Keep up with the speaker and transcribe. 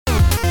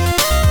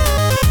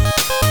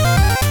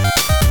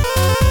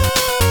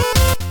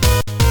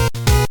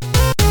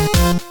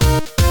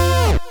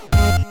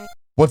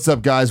What's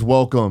up, guys?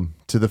 Welcome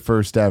to the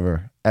first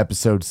ever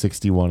episode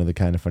 61 of the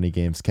Kind of Funny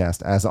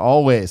Gamescast. As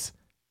always,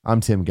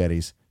 I'm Tim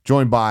Geddes,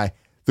 joined by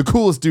the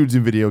coolest dudes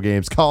in video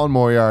games, Colin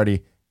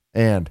Moriarty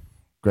and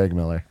Greg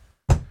Miller.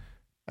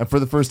 And for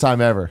the first time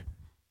ever,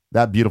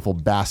 that beautiful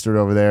bastard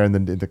over there in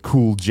the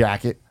cool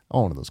jacket.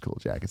 Oh, one of those cool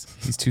jackets.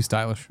 He's too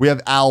stylish. We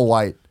have Al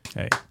White.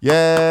 Hey.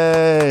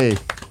 Yay!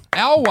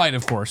 Al White,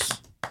 of course.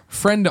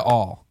 Friend to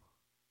all.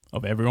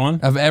 Of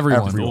everyone? Of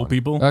everyone. All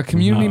people? A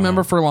community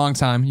member for a long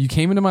time. You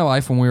came into my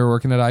life when we were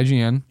working at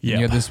IGN. And Yeah.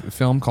 you had this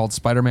film called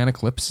Spider-Man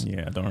Eclipse.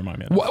 Yeah, don't remind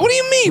me of that. What do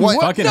you mean?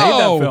 What? Fucking no. hate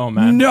that film,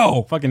 man.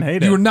 No. Fucking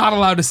hate it. You were not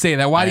allowed to say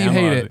that. Why do you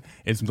hate it?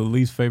 It's the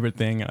least favorite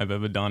thing I've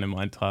ever done in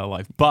my entire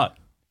life. But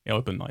it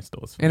opened nice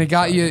doors for And me, it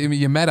got so-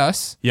 you met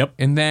us. Yep.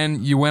 And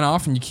then you went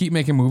off and you keep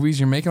making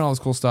movies. You're making all this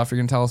cool stuff. You're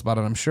going to tell us about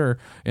it, I'm sure.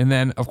 And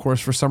then, of course,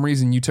 for some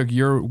reason, you took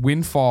your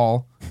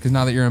windfall, because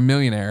now that you're a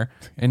millionaire,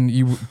 and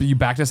you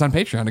backed us on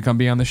Patreon to come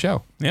be on the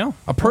show. Yeah.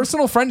 A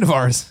personal friend of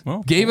ours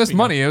Well, gave us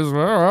money. It was,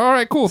 all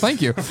right, cool,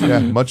 thank you. Yeah,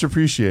 much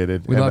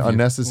appreciated We and love you.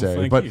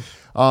 unnecessary. Well, thank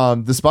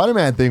but the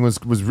Spider-Man thing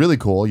was really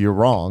cool. You're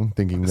wrong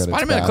thinking that it's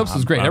Spider-Man bad. Eclipse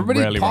was great. I'm Everybody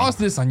rarely pause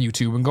this on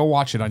YouTube and go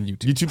watch it on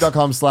YouTube.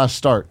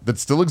 YouTube.com/start. That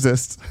still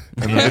exists.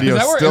 And the video's Is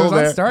that where still it was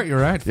there. on Start? You're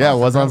right. Yeah, it Fuck,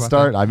 was I on forgot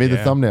Start. about I made the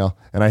Yeah. thumbnail,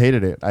 and I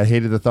hated it. I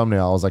hated the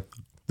thumbnail. I was like,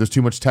 there's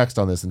too much text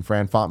on this, and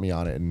Fran fought me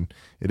on it, and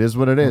it is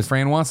what it that. is.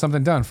 Fran wants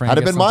something done. Fran Had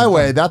it gets been my something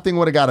way, done. that thing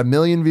would have got 1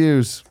 million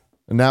views,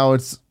 and now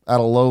it's at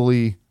a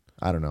lowly,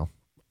 I don't know.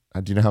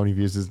 Do you know how many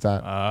views is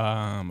that?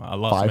 I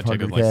lost my check.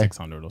 It was 500K. like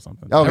 600 or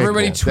something. Okay,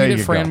 Everybody cool. There tweeted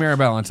you Fran go.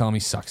 Mirabella and tell him he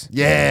sucks.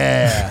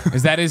 Yeah.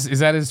 Is that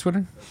his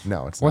Twitter?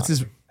 No, it's What's not.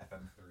 his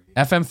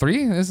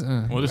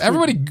FM3? just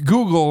Everybody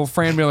Google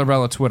Fran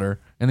Mirabella Twitter,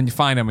 and then you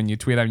find him and you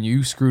tweet out,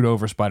 you screwed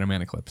over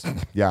Spider-Man Eclipse.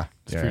 Yeah,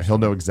 true. he'll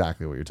know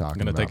exactly what you're I'm talking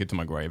going to about. take it to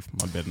my grave,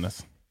 my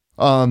bitterness.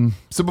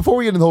 So before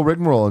we get into the whole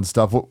rigmarole and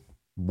stuff,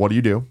 what do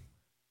you do?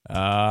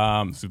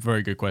 It's a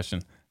very good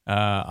question.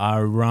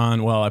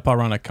 I part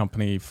run a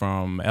company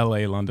from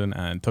LA, London,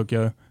 and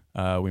Tokyo.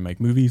 We make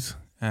movies,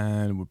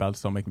 and we're about to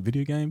start making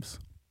video games.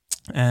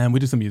 And we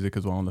do some music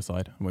as well on the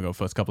side. And we got our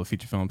first couple of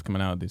feature films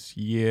coming out this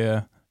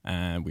year.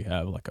 And we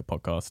have like a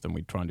podcast, and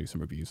we try and do some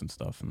reviews and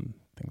stuff and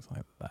things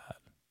like that.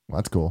 Well,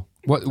 that's cool.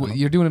 What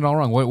you're doing it all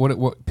wrong.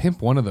 What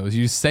pimp one of those?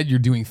 You just said you're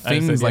doing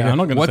things said, like I'm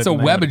not gonna what's say a the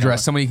name web of the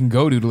address company. somebody can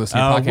go to listen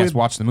to your podcast,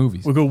 watch the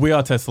movies. We're called We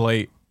Are Tesla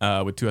 8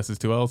 with 2 S's,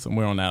 2 L's, and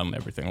we're on that on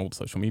everything, all the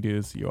social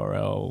medias,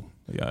 URL,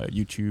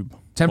 YouTube.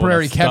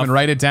 Temporary all that Kevin, stuff.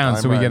 write it down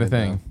I'm so we get a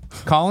writing it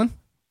thing. Colin,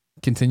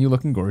 continue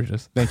looking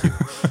gorgeous. Thank you.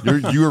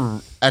 You're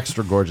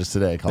extra gorgeous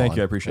today, Colin. Thank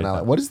you, I appreciate And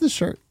that. What is this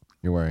shirt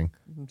you're wearing?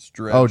 It's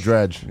Dredge. Oh,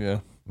 Dredge. Yeah.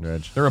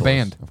 Dredge. They're a of course,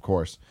 band. Of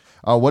course.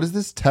 What is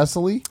this?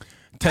 Tessellate?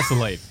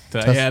 Tessellate.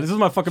 Yeah, this is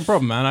my fucking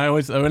problem, man. I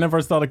always, whenever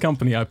I start a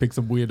company, I pick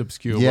some weird,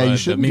 obscure Yeah, you word that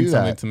shouldn't means do that.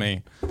 something to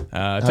me.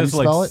 How do you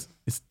spell it?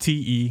 It's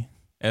TESSELLATE.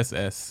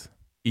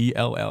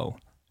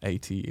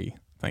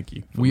 Thank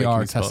you. for We making are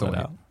me spell that Tessellate.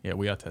 out. Yeah,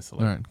 we are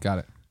Tessellate. All right, got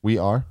it. We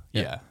are?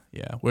 Yeah.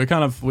 We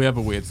have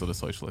a weird sort of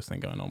socialist thing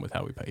going on with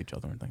how we pay each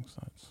other and things.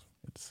 So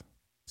it's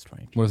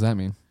strange. What does that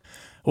mean?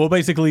 Well,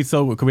 basically,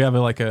 so could we have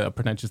a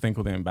pretentious thing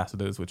called the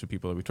ambassadors, which are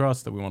people that we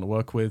trust, that we want to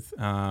work with,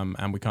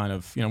 and we kind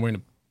of, we're in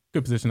a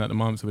good position at the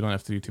moment, so we don't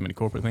have to do too many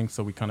corporate things.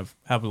 So we kind of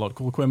have a lot of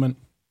cool equipment,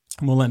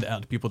 and we'll lend it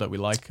out to people that we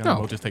like, and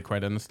we'll just take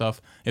credit and stuff.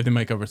 If they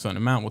make over a certain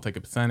amount, we'll take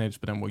a percentage,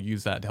 but then we'll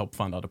use that to help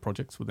fund other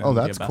projects within the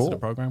that's ambassador cool.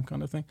 program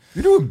kind of thing.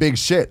 You're doing big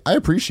shit. I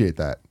appreciate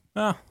that.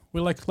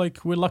 We're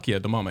we're lucky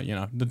at the moment,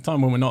 The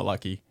time when we're not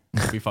lucky,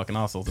 we'll be fucking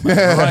assholes about it.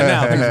 But right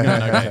now, things are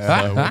going okay,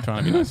 so we're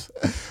trying to be nice.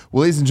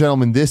 Well, ladies and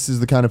gentlemen, this is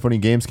the Kind of Funny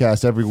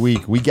Gamescast. Every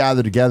week, we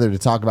gather together to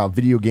talk about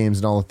video games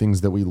and all the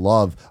things that we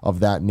love of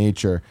that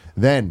nature.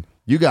 Then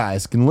you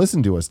guys can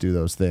listen to us do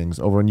those things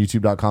over on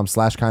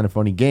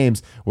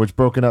youtube.com/kindoffunnygames, where it's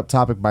broken up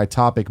topic by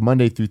topic,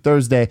 Monday through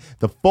Thursday.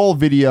 The full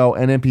video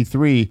and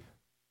MP3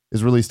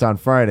 is released on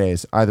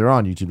Fridays, either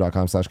on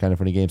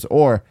youtube.com/kindoffunnygames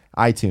or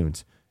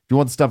iTunes. If you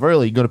want the stuff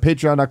early, you go to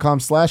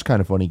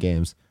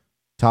patreon.com/kindoffunnygames.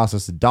 Toss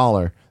us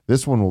 $1.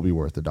 This one will be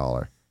worth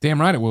 $1. Damn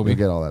right it will be. You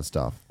get all that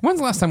stuff. When's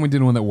the last time we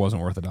did one that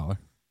wasn't worth $1?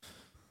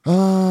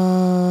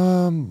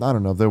 I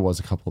don't know. There was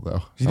a couple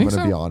though. You I'm think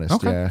gonna so? be honest.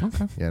 Okay, Yeah.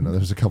 okay. Yeah. No,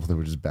 there's a couple that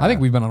were just bad. I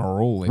think we've been on a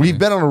roll lately. we've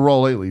been on a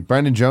roll lately.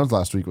 Brandon Jones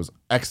last week was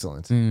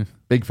excellent. Mm.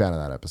 Big fan of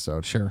that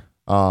episode. Sure.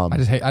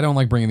 I don't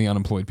like bringing the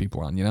unemployed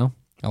people on,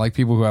 I like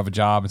people who have a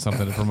job and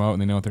something to promote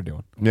and they know what they're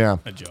doing. Yeah.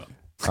 A job.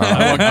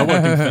 I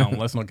work in film.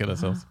 Let's not get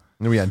ourselves.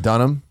 And we had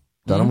Dunham.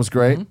 Dunham was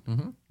great.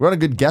 We're on a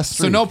good guest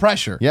streak. So no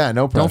pressure. Yeah,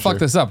 no pressure. Don't fuck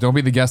this up. Don't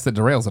be the guest that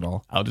derails it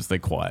all. I'll just stay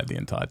quiet the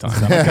entire time. I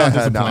can't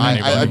disappoint No, I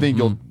anybody. think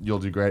you'll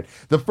do great.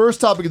 The first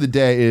topic of the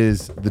day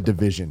is The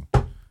Division.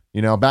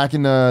 Back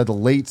in the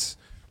late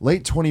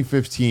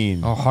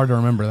 2015 Oh, hard to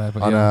remember that,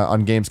 but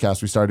on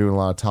Gamescast, we started doing a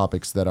lot of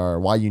topics that are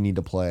why you need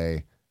to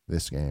play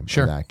this game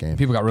Sure. or that game.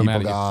 People got real mad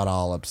at you. got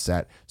all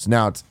upset. So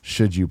now it's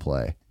should you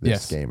play this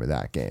Yes. game or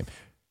that game?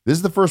 This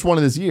is the first one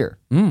of this year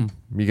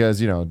because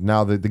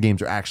now the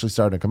games are actually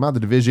starting to come out. The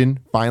Division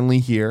finally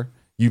here.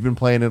 You've been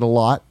playing it a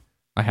lot.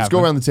 I have. Let's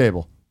go around the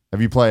table.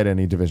 Have you played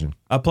any Division?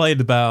 I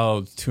played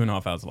about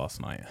 2.5 hours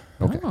last night.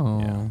 Okay. Oh,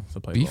 Yeah, so I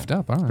played beefed well.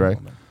 up. All right. Greg?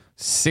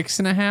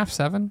 6.5,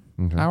 7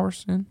 Okay.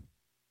 hours in.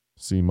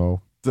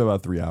 CMO. It's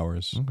about 3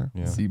 hours. Okay.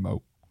 Yeah.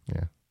 Zemo.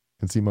 Yeah.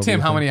 Can CMO Tim,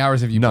 how many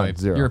hours have you None, played?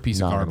 0. You're a piece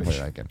Not of gonna garbage.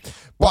 play that game.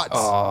 But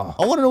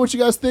I want to know what you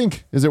guys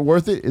think. Is it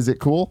worth it? Is it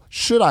cool?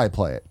 Should I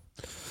play it?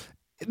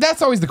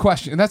 That's always the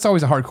question. That's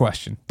always a hard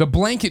question. The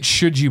blanket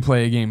should you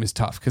play a game is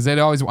tough because I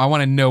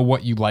want to know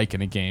what you like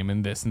in a game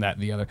and this and that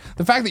and the other.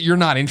 The fact that you're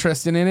not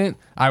interested in it,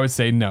 I would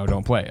say no,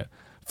 don't play it.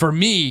 For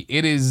me,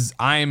 it is.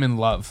 I am in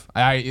love.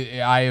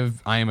 I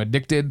am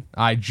addicted.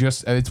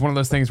 It's one of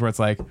those things where it's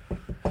like,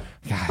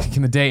 God,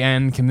 can the day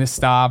end? Can this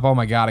stop? Oh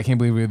my God, I can't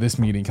believe we had this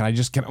meeting.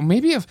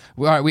 Maybe if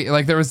all right,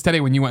 like there was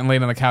today when you went and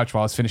laid on the couch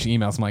while I was finishing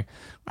emails. I'm like,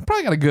 I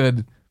probably got a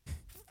good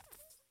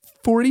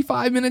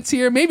 45 minutes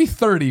here, maybe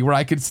 30, where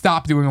I could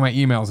stop doing my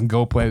emails and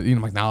go play.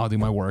 I'm like, now I'll do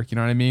my work. You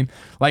know what I mean?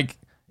 Like,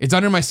 it's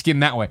under my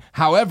skin that way.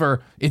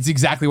 However, it's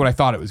exactly what I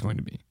thought it was going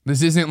to be.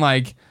 This isn't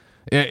like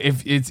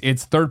if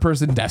it's third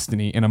person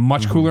Destiny in a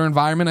much cooler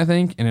environment, I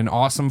think, in an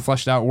awesome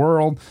fleshed out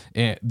world.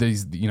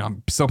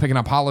 I'm still picking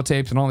up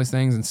holotapes and all these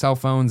things and cell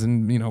phones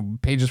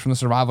and pages from the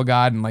survival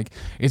guide, and like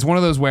it's one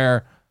of those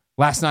where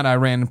last night I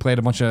ran and played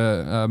a bunch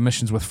of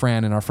missions with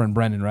Fran and our friend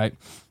Brendan, right?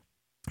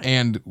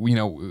 And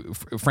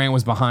Fran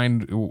was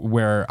behind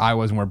where I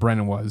was and where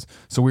Brendan was,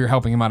 so we were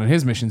helping him out on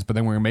his missions, but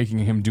then we were making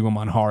him do them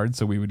on hard,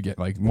 so we would get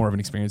like more of an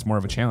experience, more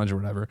of a challenge or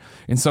whatever.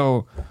 And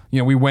so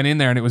we went in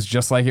there and it was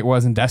just like it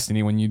was in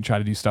Destiny when you try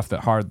to do stuff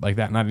that hard like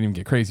that. And I didn't even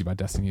get crazy about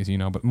Destiny, as you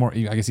know, but more,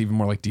 I guess, even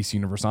more like DC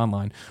Universe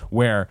Online,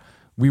 where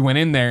we went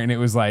in there and it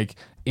was like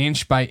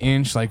inch by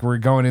inch, like we're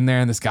going in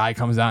there and this guy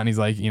comes out and he's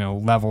like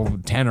level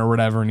 10 or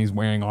whatever, and he's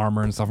wearing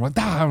armor and stuff.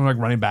 I'm like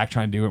running back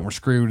trying to do it, and we're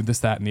screwed, this,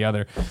 that, and the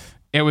other.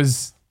 It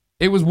was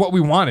what we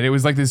wanted. It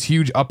was like this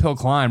huge uphill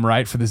climb,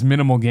 right? For this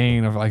minimal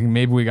gain of like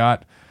maybe we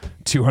got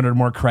 200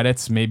 more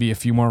credits, maybe a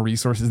few more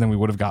resources than we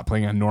would have got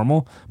playing on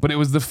normal. But it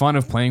was the fun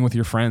of playing with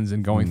your friends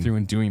and going through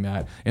and doing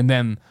that. And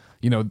then,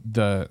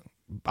 the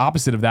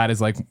opposite of that is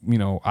like,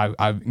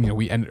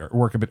 we end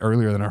work a bit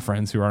earlier than our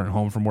friends who aren't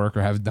home from work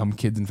or have dumb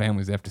kids and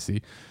families they have to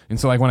see. And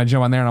so like when I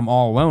jump on there and I'm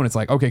all alone, it's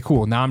like, okay,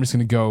 cool. Now I'm just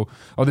going to go,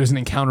 oh, there's an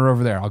encounter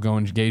over there. I'll go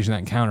and engage in that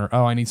encounter.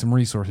 Oh, I need some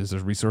resources.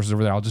 There's resources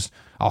over there.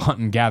 I'll hunt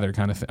and gather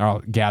kind of thing. Or I'll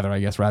gather, I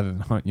guess, rather than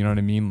hunt. You know what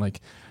I mean?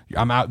 Like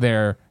I'm out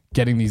there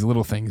getting these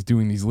little things,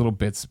 doing these little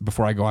bits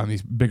before I go on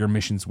these bigger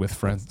missions with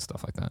friends and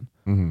stuff like that.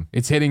 Mm-hmm.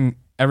 It's hitting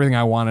everything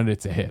I wanted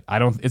it to hit.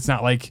 It's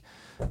not like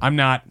I'm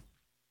not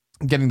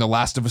getting the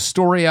Last of a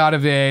story out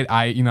of it.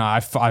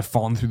 I've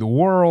fallen through the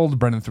world.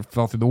 Brendan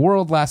fell through the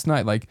world last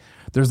night. Like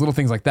there's little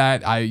things like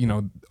that.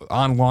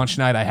 On launch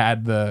night I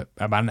had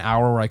about an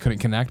hour where I couldn't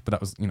connect, but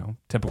that was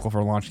typical for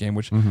a launch game,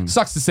 which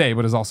sucks to say,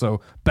 but is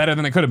also better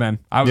than it could have been.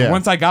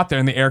 Once I got there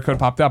and the error code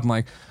popped up, I'm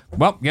like,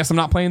 well, guess I'm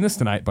not playing this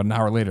tonight. But an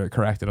hour later it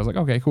corrected. I was like,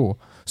 okay, cool.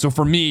 So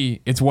for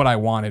me, it's what I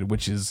wanted,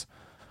 which is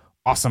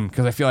awesome,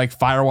 because I feel like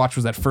Firewatch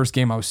was that first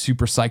game I was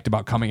super psyched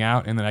about coming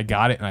out, and then I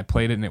got it and I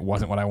played it and it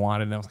wasn't what I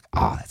wanted, and I was like,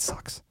 oh, that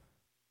sucks.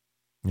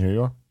 Here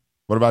you are.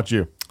 What about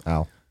you,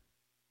 Al?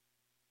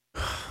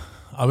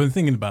 I've been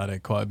thinking about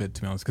it quite a bit,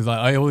 to be honest, because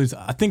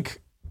I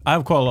think I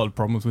have quite a lot of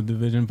problems with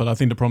Division, but I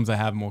think the problems I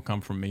have more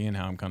come from me and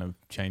how I'm kind of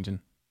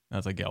changing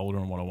as I get older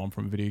and what I want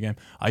from a video game.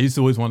 I used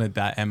to always wanted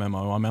that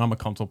MMO. I mean, I'm a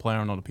console player,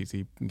 I'm not a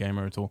PC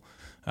gamer at all.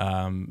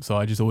 So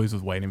I just always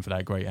was waiting for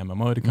that great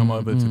MMO to come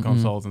over to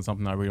consoles, and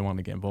something I really wanted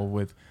to get involved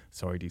with.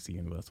 Sorry, DC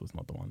Universe was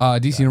not the one.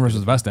 DC Universe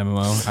was the best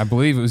MMO. I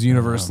believe it was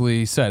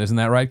universally said. Isn't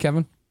that right,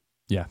 Kevin?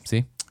 Yeah.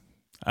 See.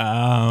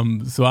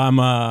 So I'm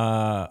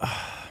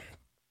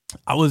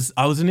I was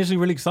initially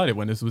really excited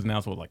when this was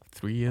announced, like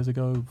 3 years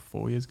ago,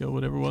 4 years ago,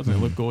 whatever it was, and it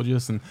looked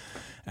gorgeous,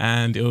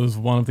 and it was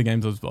one of the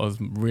games I was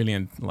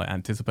really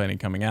anticipating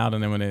coming out.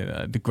 And then when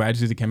it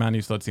gradually came out, and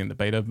you started seeing the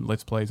beta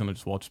let's plays, and I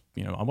just watched,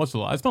 I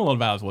spent a lot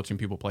of hours watching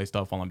people play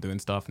stuff while I'm doing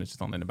stuff, and it's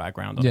just on in the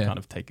background. I kind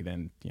of take it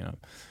in,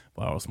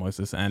 by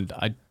osmosis, and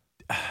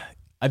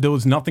there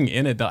was nothing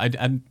in it that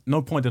at no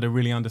point did I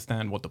really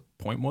understand what the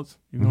point was.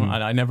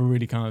 I never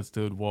really kind of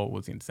understood what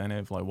was the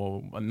incentive. Like,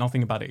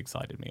 nothing about it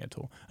excited me at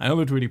all. I know it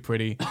looked really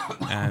pretty,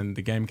 and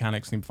the game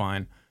mechanics seemed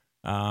fine.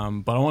 But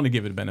I want to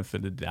give it a benefit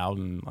of the doubt,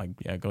 and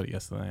I got it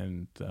yesterday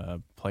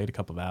and played a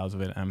couple of hours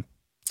of it, and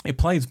it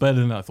plays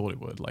better than I thought it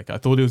would. Like, I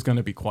thought it was going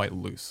to be quite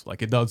loose.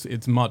 Like,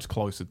 it's much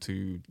closer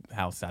to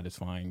how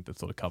satisfying the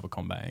sort of cover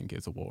combat in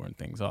Gears of War and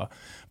things are.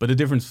 But the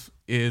difference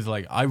is,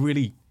 like, I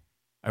really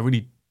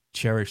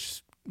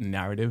cherish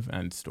narrative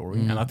and story,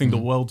 and I think the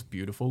world's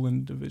beautiful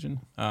in Division.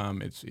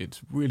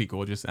 It's really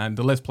gorgeous, and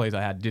the Let's Plays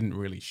I had didn't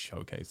really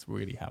showcase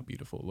really how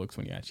beautiful it looks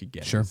when you actually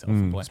get yourself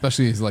to play.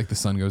 Especially as like the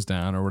sun goes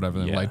down or whatever,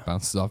 the light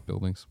bounces off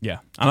buildings. Yeah,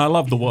 and I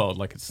love the world.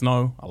 Like, it's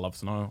snow. I love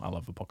snow. I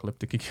love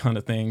apocalyptic kind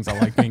of things. I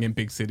like being in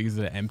big cities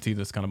that are empty.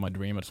 That's kind of my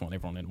dream. I just want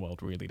everyone in the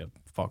world really to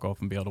fuck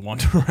off and be able to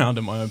wander around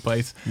in my own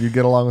place. You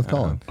get along with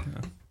Colin.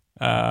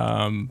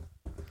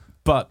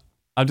 But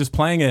I'm just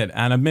playing it,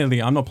 and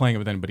admittedly, I'm not playing it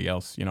with anybody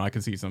else. I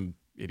can see some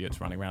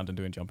idiots running around and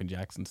doing jumping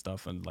jacks and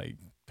stuff, and like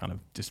kind of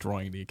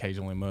destroying the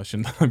occasional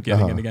immersion that I'm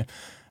getting in the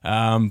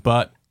game.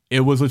 But it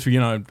was literally,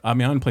 I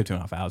mean, I only played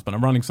 2.5 hours, but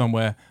I'm running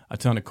somewhere. I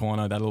turn a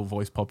corner, that little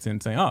voice pops in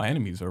saying, "Oh,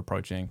 enemies are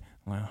approaching."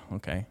 I'm like,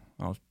 okay,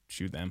 I'll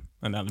shoot them.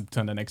 And then I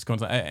turn the next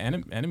corner, like,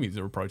 hey, enemies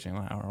are approaching.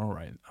 I'm like, all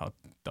right, I'll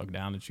duck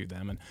down and shoot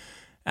them.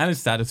 And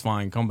it's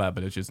satisfying combat,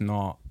 but it's just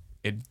not,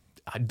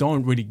 I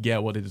don't really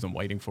get what it is I'm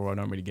waiting for. I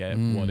don't really get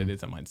what it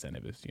is that my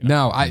incentive is.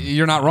 No,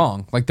 you're not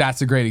wrong. Like,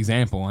 that's a great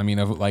example. I mean,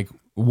 of like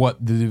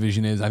what the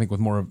Division is, I think with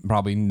more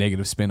probably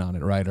negative spin on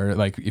it, right? Or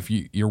like if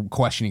you're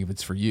questioning if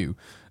it's for you.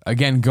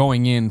 Again,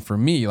 going in for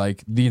me,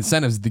 like the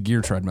incentive's the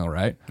gear treadmill,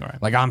 right?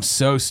 Like I'm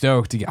so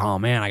stoked to get, oh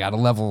man, I got a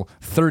level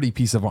 30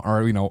 piece of,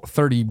 or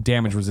 30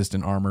 damage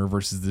resistant armor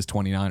versus this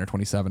 29 or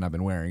 27 I've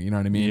been wearing. You know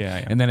what I mean?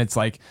 Yeah. And then it's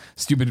like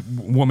stupid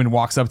woman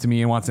walks up to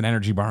me and wants an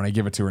energy bar and I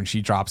give it to her and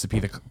she drops a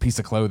piece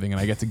of clothing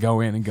and I get to go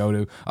in and go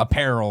to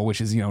apparel,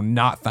 which is,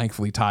 not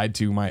thankfully tied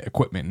to my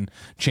equipment and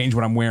change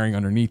what I'm wearing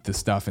underneath this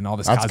stuff and all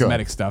this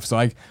cosmetic stuff. So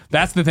like,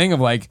 that's the thing of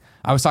like,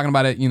 I was talking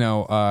about it,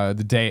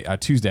 the day,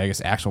 Tuesday, I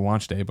guess actual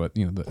launch day, but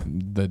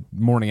the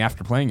morning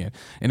after playing it.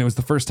 And it was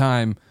the first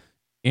time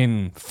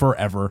in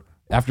forever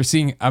after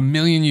seeing a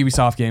million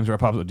Ubisoft games where I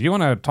probably, do you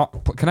want to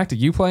connect to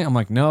Uplay? I'm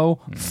like, no,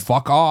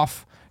 fuck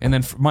off. And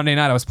then Monday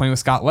night I was playing with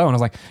Scott Lowe and I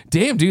was like,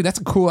 damn dude, that's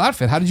a cool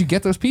outfit. How did you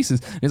get those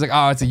pieces? And he's like,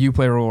 oh, it's a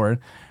Uplay reward.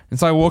 And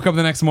so I woke up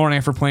the next morning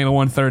after playing a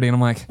 130 and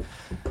I'm like,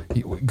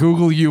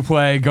 Google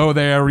Uplay, go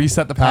there,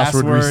 reset the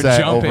password, reset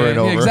jump over in. and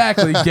over.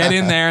 Exactly. Get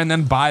in there and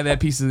then buy that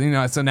piece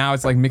of, so now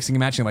it's like mixing and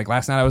matching. Like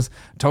last night I was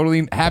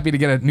totally happy to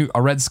get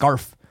a red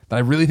scarf that I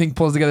really think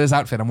pulls together this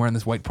outfit. I'm wearing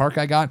this white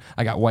parka I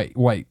got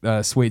white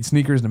suede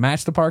sneakers to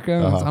match the parka.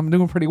 I'm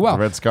doing pretty well.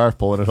 The red scarf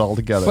pulling it all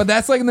together. But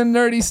that's like the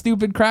nerdy,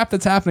 stupid crap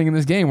that's happening in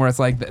this game where it's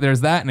like, there's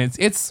that and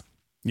it's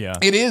Yeah.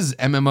 It is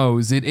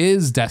MMOs. It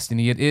is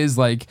Destiny. It is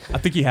like... I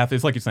think you have to,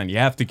 it's like you're saying, you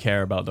have to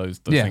care about those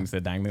things that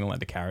are dangling, like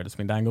the carrot that's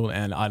been dangled,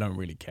 and I don't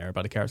really care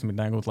about the carrots that's been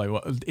dangled. Like,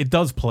 well, it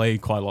does play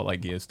quite a lot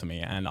like Gears to me,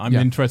 and I'm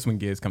interested when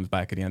Gears comes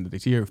back at the end of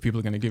this year if people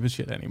are going to give a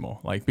shit anymore.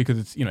 Like, because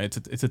it's,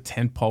 it's a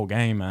tentpole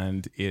game,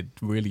 and it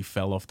really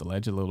fell off the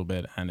ledge a little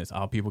bit, and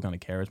are people going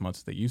to care as much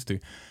as they used to?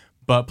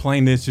 But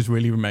playing this just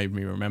really made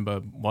me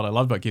remember what I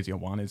loved about Gears.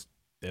 One is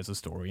there's a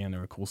story and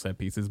there are cool set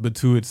pieces, but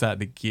two, it's that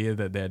the gear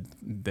that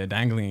they're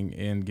dangling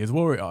in Gears of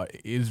War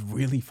is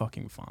really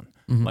fucking fun.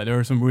 Mm-hmm. Like there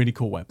are some really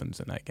cool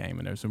weapons in that game,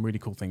 and there's some really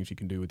cool things you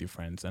can do with your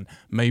friends. And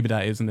maybe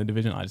that is in the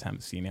Division. I just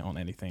haven't seen it on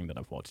anything that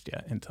I've watched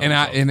yet.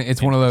 And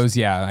it's one of those,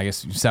 I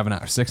guess 7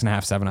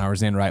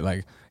 hours in, right?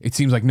 Like it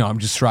seems like no, I'm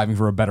just striving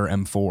for a better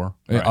M4,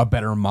 a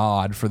better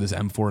mod for this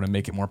M4 to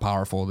make it more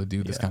powerful to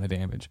do this kind of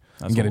damage,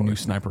 and get a new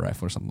sniper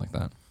rifle or something like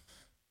that.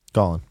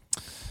 Colin.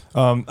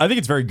 I think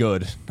it's very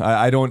good.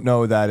 I don't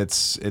know that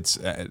it's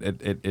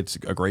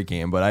a great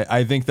game, but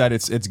I think that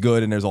it's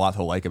good and there's a lot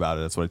to like about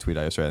it. That's what I tweeted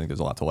yesterday. I think there's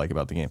a lot to like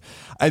about the game.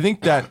 I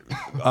think that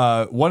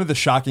one of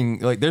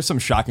the there's some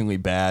shockingly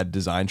bad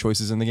design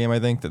choices in the game. I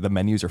think that the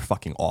menus are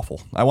fucking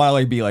awful. I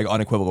want to be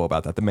unequivocal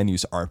about that. The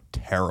menus are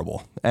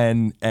terrible,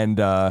 and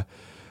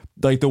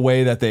like the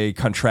way that they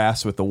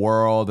contrast with the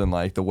world, and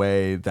like the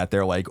way that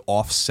they're like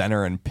off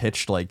center and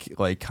pitched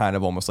like kind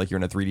of almost like you're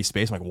in a 3D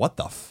space. I'm like, what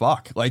the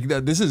fuck? Like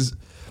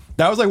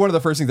that was like one of the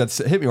first things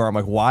that hit me where I'm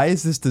like, why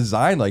is this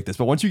designed like this?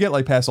 But once you get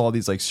like past all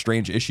these like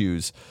strange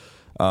issues,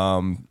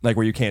 like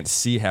where you can't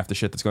see half the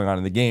shit that's going on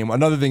in the game.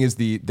 Another thing is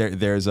the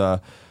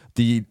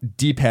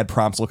D-pad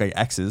prompts look like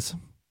X's.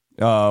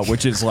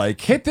 Which is like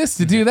hit this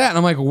to do that, and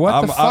I'm like,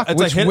 what the fuck? It's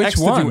like hit which X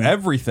one? to do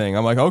everything.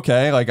 I'm like,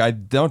 okay, like I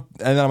don't,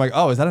 and then I'm like,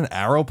 oh, is that an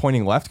arrow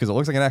pointing left? Because it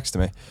looks like an X to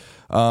me.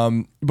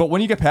 But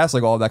when you get past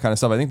like all of that kind of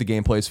stuff, I think the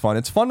gameplay is fun.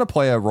 It's fun to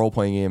play a role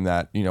playing game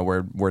that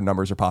where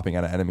numbers are popping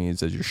out of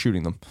enemies as you're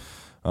shooting them,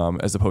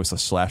 as opposed to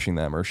slashing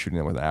them or shooting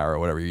them with an arrow, or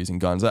whatever you're using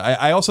guns.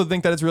 I also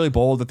think that it's really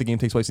bold that the game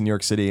takes place in New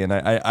York City, and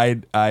it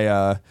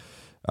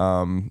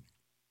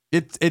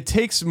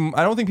takes.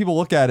 I don't think people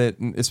look at it,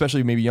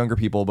 especially maybe younger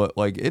people, but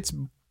like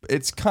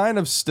it's kind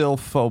of still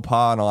faux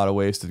pas in a lot of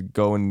ways to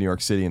go in New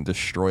York City and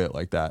destroy it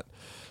like that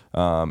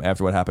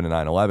after what happened in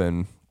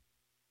 9/11.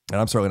 And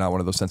I'm certainly not one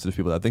of those sensitive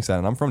people that thinks that,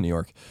 and I'm from New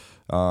York.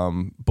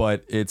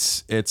 But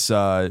it's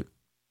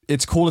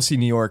cool to see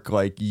New York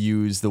like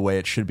use the way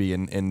it should be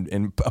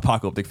in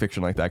apocalyptic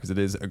fiction like that, because it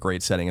is a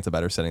great setting. It's a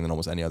better setting than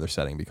almost any other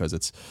setting because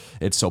it's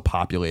so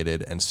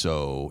populated and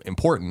so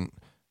important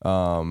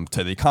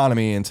to the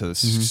economy and to the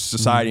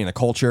society and the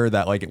culture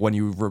that like when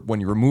you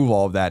remove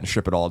all of that and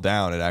strip it all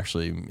down,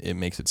 it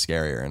makes it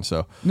scarier. And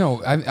so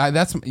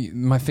that's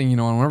my thing,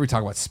 whenever we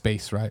talk about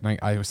space, right?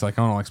 Like, I was like,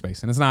 I don't like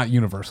space, and it's not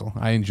universal.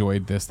 I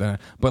enjoyed this,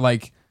 but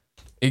like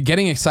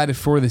getting excited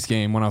for this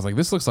game when I was like,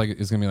 this looks like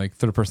it's gonna be like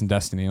third person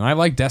Destiny, and I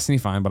like Destiny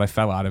fine, but I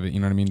fell out of it.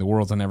 You know what I mean? The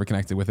worlds I never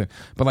connected with it.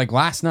 But like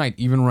last night,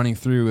 even running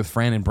through with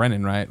Fran and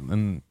Brennan, right,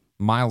 and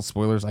mild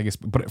spoilers, I guess,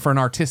 but for an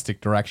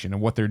artistic direction of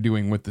what they're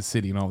doing with the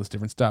city and all this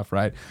different stuff,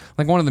 right?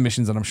 Like one of the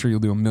missions that I'm sure you'll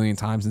do a million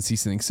times and see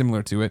something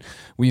similar to it.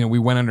 We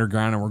went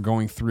underground and we're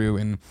going through,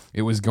 and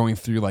it was going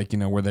through like,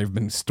 where they've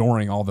been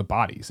storing all the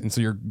bodies. And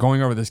so you're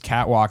going over this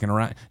catwalk and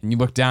around, and you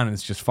look down and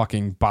it's just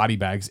fucking body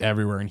bags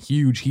everywhere in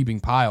huge heaping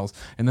piles.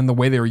 And then the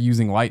way they were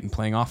using light and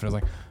playing off it, I was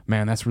like,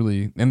 man, that's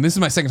really, and this is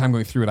my second time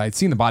going through it. I'd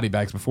seen the body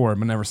bags before,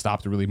 but never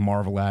stopped to really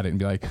marvel at it and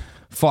be like,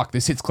 fuck,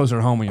 this hits closer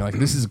to home. And you're like,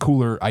 this is a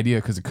cooler idea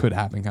because it could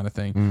happen kind of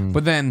thing.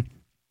 But then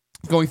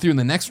going through in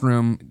the next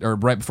room, or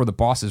right before the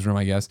boss's room,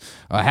 I guess,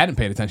 I hadn't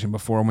paid attention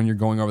before when you're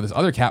going over this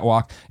other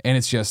catwalk, and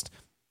it's just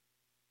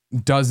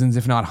dozens,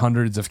 if not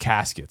hundreds, of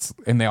caskets,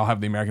 and they all have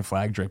the American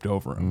flag draped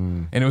over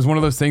them. And it was one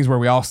of those things where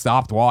we all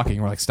stopped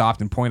walking, we're like stopped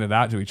and pointed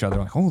out to each other,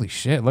 like, holy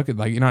shit, look at,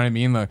 like, you know what I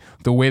mean?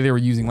 The way they were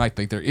using light,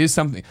 like there is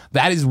something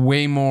that is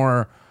way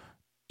more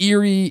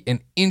eerie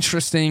and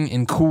interesting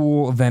and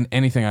cool than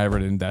anything I ever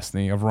did in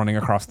Destiny, of running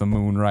across the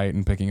moon, right,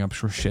 and picking up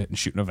shit and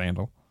shooting a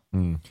vandal.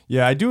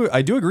 Yeah, I do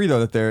agree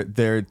though that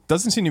there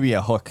doesn't seem to be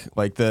a hook,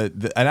 like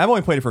the and I've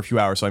only played it for a few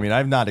hours, so I mean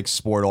I've not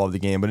explored all of the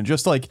game, but it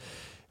just like,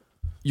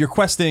 you're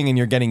questing and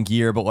you're getting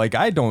gear, but like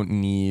I don't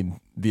need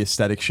the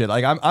aesthetic shit.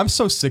 Like I'm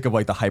so sick of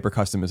like the hyper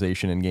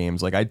customization in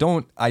games. Like I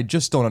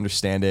just don't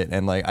understand it,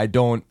 and like I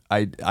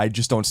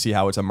just don't see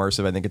how it's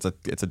immersive. I think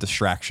it's a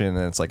distraction,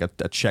 and it's like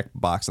a check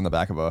box on the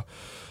back of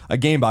a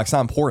game box.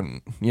 Not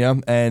important, you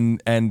know.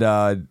 And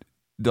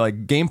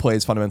like gameplay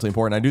is fundamentally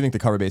important. I do think the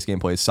cover based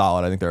gameplay is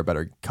solid. I think there are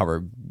better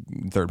cover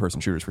third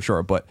person shooters for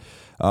sure, but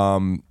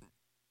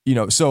you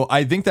know, so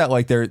I think that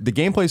like the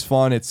gameplay's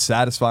fun. It's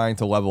satisfying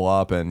to level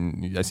up,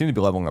 and I seem to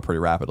be leveling up pretty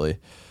rapidly,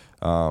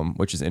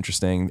 which is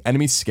interesting.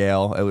 Enemies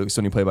scale, at least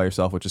when you play by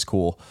yourself, which is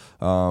cool.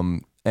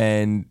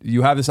 And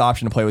you have this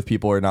option to play with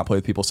people or not play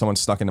with people. Someone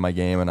snuck into my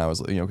game, and I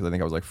was, you know, because I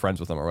think I was like friends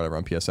with them or whatever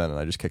on PSN, and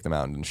I just kicked them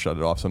out and shut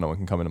it off so no one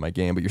can come into my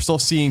game. But you're still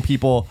seeing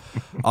people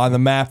on the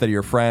map that are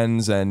your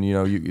friends, and you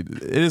know,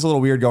 it is a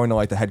little weird going to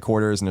like the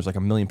headquarters, and there's like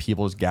a million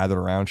people just gathered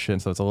around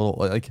shit. So it's a little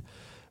like.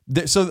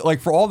 So like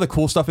for all the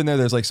cool stuff in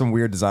there's like some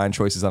weird design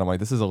choices that I'm like,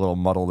 this is a little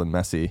muddled and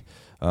messy,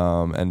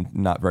 and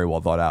not very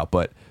well thought out.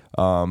 But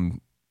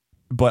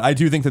I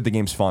do think that the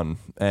game's fun,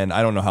 and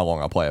I don't know how long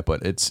I'll play it,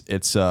 but it's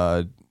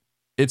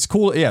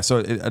cool. Yeah, so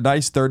a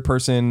nice third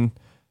person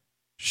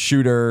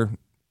shooter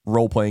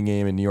role playing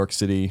game in New York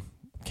City.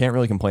 Can't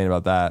really complain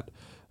about that.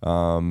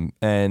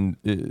 And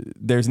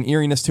there's an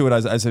eeriness to it,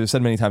 as I've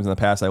said many times in the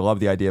past. I love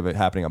the idea of it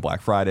happening on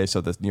Black Friday, so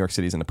that New York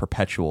City's in a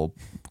perpetual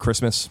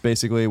Christmas,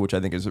 basically, which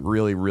I think is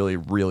really, really,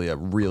 really a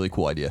really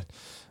cool idea.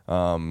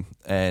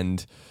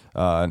 And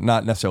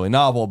not necessarily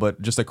novel,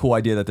 but just a cool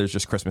idea that there's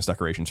just Christmas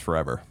decorations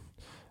forever.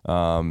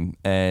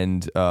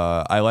 And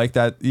I like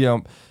that, you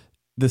know,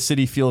 the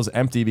city feels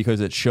empty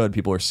because it should.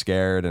 People are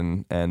scared,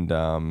 and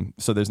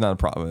so there's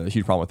not a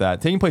huge problem with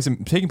that. Taking place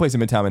in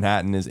Midtown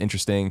Manhattan is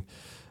interesting.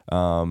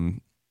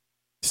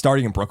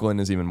 Starting in Brooklyn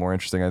is even more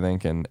interesting, I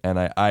think, and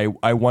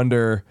I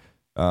wonder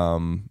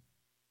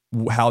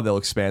how they'll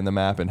expand the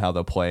map and how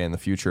they'll play in the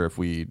future if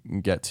we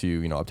get to,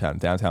 you know, uptown and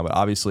downtown, but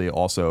obviously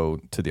also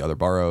to the other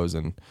boroughs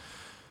and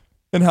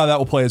how that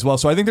will play as well.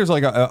 So I think there's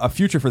like a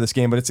future for this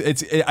game, but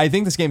I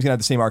think this game's gonna have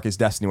the same arc as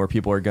Destiny, where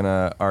people are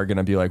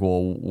gonna be like,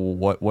 well,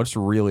 what's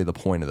really the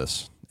point of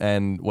this,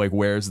 and like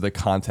where's the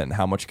content?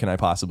 How much can I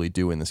possibly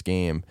do in this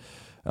game?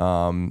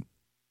 And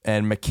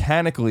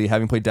mechanically,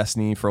 having played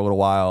Destiny for a little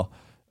while,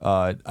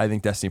 I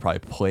think Destiny probably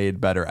played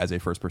better as a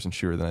first-person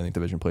shooter than I think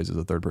Division plays as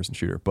a third-person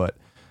shooter. But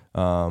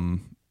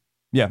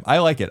yeah, I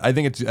like it. I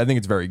think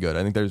it's very good.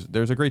 I think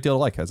there's a great deal to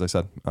like, as I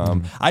said.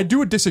 I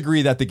do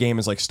disagree that the game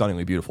is like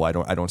stunningly beautiful. I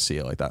don't see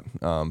it like that.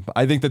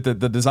 I think that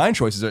the design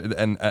choices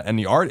and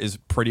the art is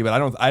pretty, but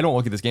I don't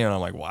look at this game and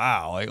I'm like,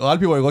 wow. Like a lot of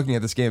people are looking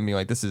at this game and being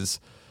like, this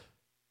is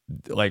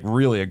like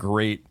really a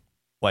great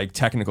like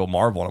technical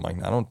marvel, and I'm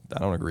like, I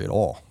don't agree at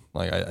all.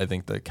 Like I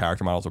think the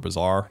character models are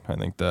bizarre. I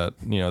think that,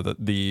 you know,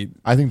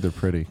 I think they're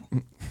pretty.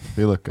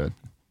 They look good.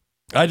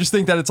 I just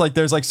think that it's like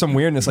there's like some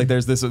weirdness. Like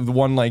there's this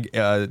one like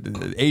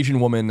Asian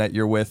woman that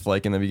you're with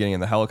like in the beginning in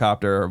the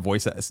helicopter. Her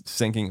voice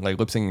syncing, like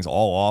lip syncing is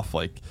all off.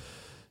 Like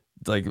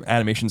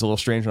animation's a little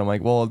strange. And I'm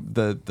like, well,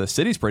 the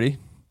city's pretty.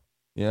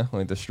 Yeah,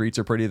 like the streets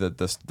are pretty.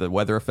 The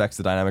weather effects,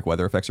 the dynamic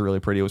weather effects are really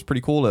pretty. It was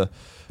pretty cool to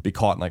be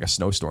caught in like a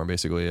snowstorm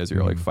basically as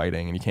you're like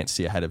fighting and you can't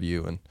see ahead of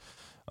you. And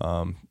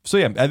so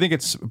yeah, I think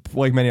it's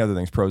like many other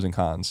things, pros and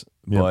cons.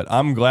 But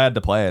I'm glad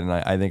to play it, and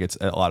I think it's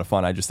a lot of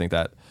fun. I just think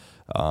that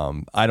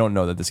I don't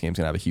know that this game's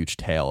gonna have a huge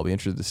tail. I'll be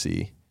interested to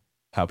see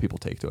how people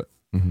take to it.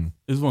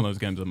 This is one of those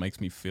games that makes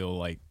me feel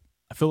like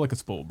a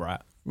spoiled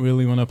brat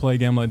really when I play a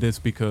game like this,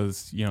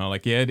 because, you know,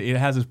 like, yeah, it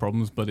has its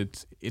problems, but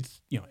it's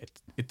you know,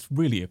 it's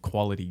really a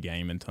quality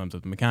game in terms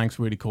of the mechanics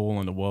really cool,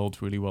 and the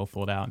world's really well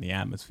thought out, and the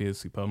atmosphere is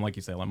superb. Like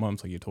you say, like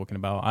moments like you're talking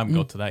about, I haven't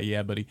got to that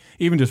yet, but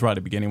even just right at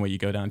the beginning where you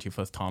go down to your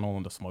first tunnel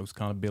and the smoke's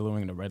kind of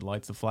billowing and the red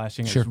lights are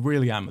flashing, It's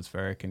really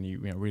atmospheric and you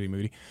know, really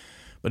moody.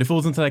 But it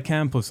falls into that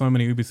camp of so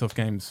many Ubisoft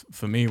games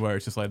for me, where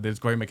it's just like there's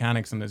great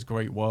mechanics and there's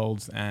great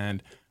worlds,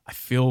 and I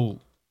feel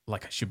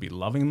like I should be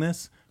loving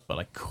this, but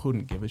I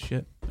couldn't give a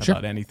shit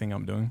about anything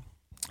I'm doing.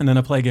 And then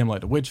I play a game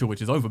like The Witcher,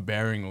 which is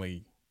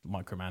overbearingly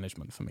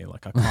micromanagement for me.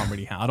 Like I can't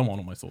really. I don't want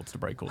all my swords to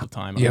break all the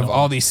time. You have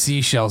all these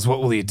seashells.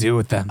 What will you do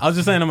with them? I was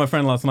just saying to my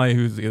friend last night,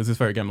 it was his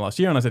favorite game of last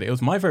year, and I said it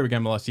was my favorite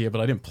game of last year,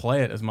 but I didn't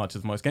play it as much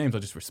as most games. I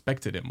just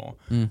respected it more.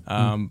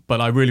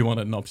 But I really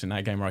wanted an option in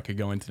that game where I could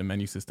go into the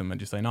menu system and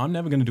just say, no, I'm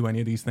never going to do any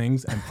of these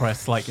things, and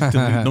press like delete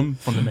them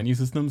from the menu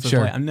system. So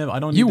Sure. it's like, I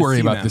don't. You need to worry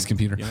see about them, this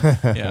computer. you know?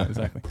 Yeah,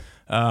 exactly.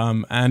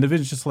 And if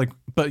it's just like,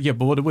 but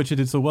what The Witcher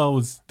did so well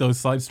was those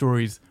side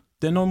stories.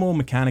 They're no more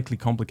mechanically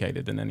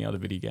complicated than any other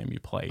video game you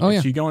play. Oh,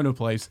 yeah. So you go into a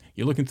place,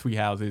 you look in 3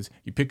 houses,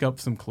 you pick up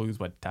some clues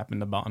by tapping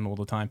the button all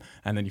the time,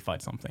 and then you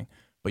fight something.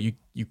 But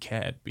you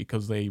cared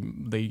because they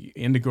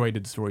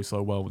integrated the story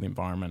so well with the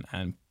environment,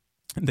 and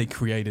they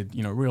created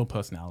real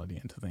personality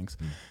into things.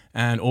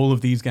 And all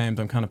of these games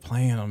I'm kind of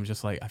playing, I'm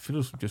just like, I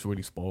feel just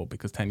really spoiled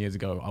because 10 years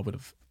ago I would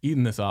have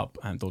eaten this up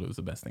and thought it was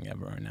the best thing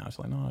ever, and now it's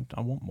like, no,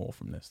 I want more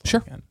from this.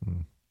 Sure.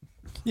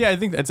 Yeah, I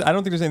don't think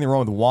there's anything wrong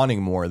with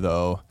wanting more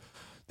though.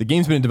 The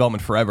game's been in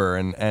development forever,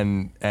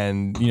 and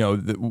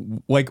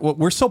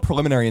we're so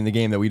preliminary in the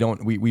game that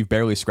we've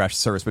barely scratched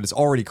the surface, but it's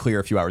already clear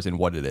a few hours in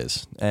what it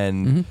is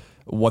and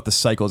what the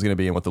cycle is going to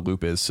be and what the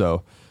loop is.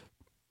 So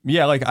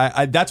yeah, like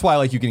I that's why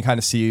like you can kind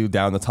of see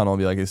down the tunnel and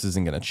be like, this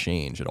isn't going to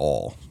change at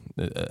all.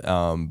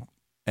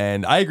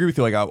 And I agree with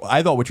you. Like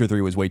I thought Witcher 3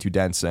 was way too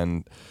dense,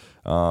 and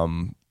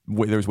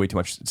there was way too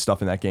much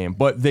stuff in that game.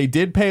 But they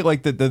did pay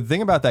like the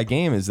thing about that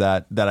game is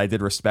that I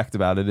did respect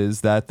about it is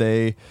that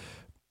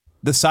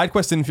the side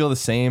quests didn't feel the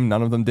same.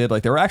 None of them did.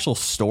 Like there were actual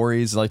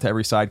stories like to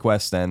every side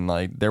quest, and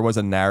like there was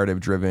a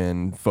narrative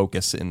driven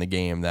focus in the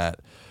game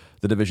that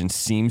the Division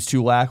seems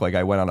to lack. Like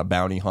I went on a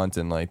bounty hunt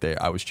and like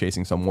I was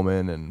chasing some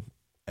woman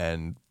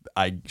and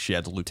she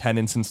had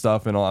lieutenants and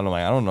stuff and all. And I'm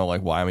like, I don't know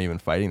like why I'm even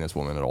fighting this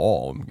woman at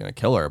all. I'm gonna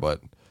kill her, but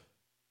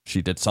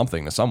she did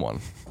something to someone.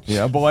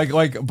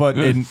 But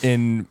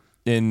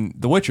in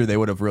The Witcher, they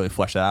would have really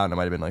fleshed that out, and it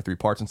might have been like 3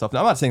 parts and stuff. Now,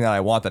 I'm not saying that I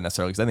want that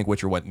necessarily because I think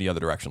Witcher went in the other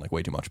direction like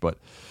way too much, but.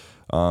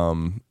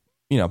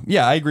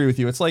 Yeah, I agree with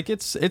you. It's like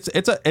it's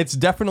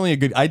definitely a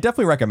good. I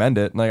definitely recommend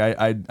it. Like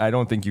I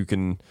don't think you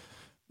can,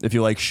 if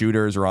you like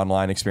shooters or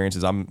online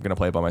experiences. I'm gonna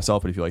play it by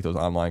myself. But if you like those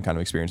online kind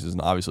of experiences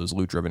and obviously those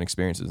loot driven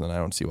experiences, then I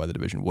don't see why the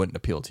Division wouldn't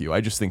appeal to you.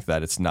 I just think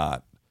that it's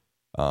not.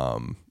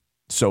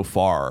 So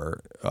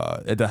far,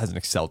 it hasn't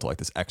excelled to like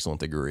this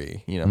excellent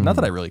degree. Not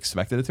that I really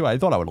expected it to. I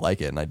thought I would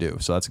like it, and I do.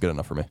 So that's good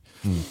enough for me.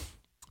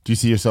 Do you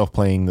see yourself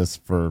playing this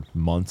for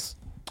months?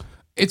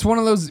 It's one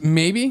of those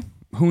maybe.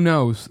 Who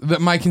knows?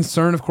 My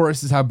concern, of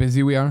course, is how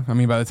busy we are. I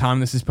mean, by the time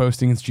this is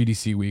posting, it's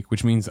GDC week,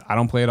 which means I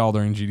don't play it all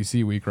during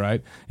GDC week,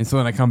 right? And so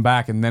then I come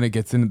back, and then it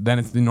gets in. Then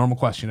it's the normal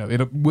question of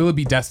will it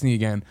be Destiny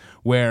again,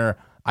 where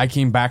I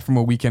came back from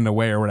a weekend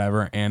away or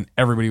whatever, and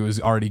everybody was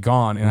already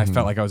gone, and I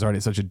felt like I was already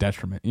at such a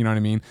detriment. You know what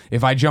I mean?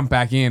 If I jump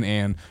back in,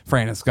 and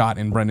Fran and Scott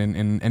and Brendan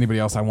and anybody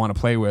else I want to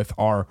play with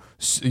are,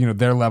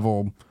 their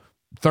level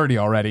 30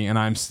 already, and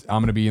I'm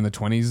gonna be in the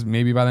 20s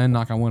maybe by then.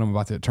 Knock on wood. I'm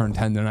about to turn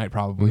 10 tonight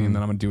probably, and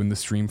then I'm doing the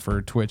stream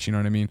for Twitch. You know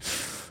what I mean?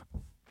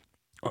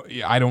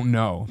 I don't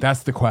know.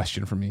 That's the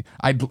question for me.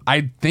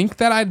 I think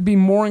that I'd be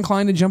more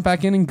inclined to jump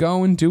back in and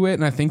go and do it,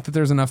 and I think that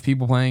there's enough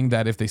people playing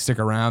that if they stick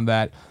around,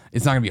 that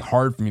it's not gonna be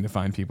hard for me to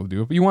find people to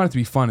do it. But you want it to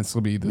be fun and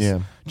still be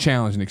this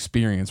challenge and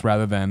experience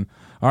rather than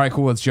all right,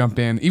 cool, let's jump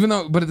in. Even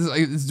though, but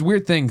it's a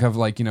weird thing of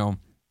like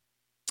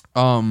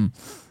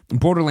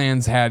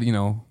Borderlands had,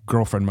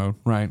 girlfriend mode,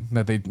 right?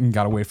 That they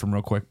got away from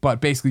real quick. But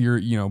basically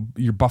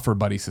your buffer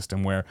buddy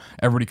system where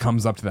everybody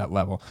comes up to that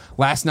level.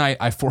 Last night,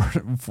 I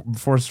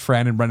forced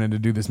Fran and Brendan to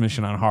do this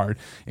mission on hard,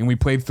 and we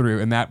played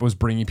through, and that was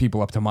bringing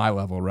people up to my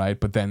level, right?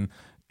 But then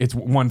it's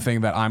one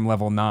thing that I'm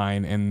level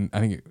 9, and I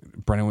think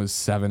Brennan was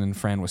 7 and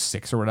Fran was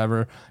 6 or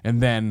whatever.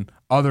 And then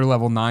other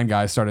level 9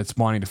 guys started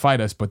spawning to fight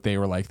us, but they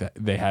were like that.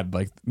 They had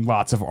like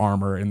lots of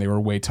armor and they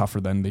were way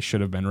tougher than they should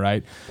have been,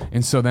 right?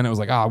 And so then it was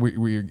like,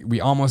 we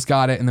almost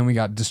got it, and then we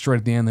got destroyed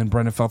at the end. Then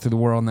Brendan fell through the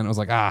world, and then it was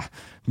like,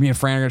 me and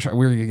Fran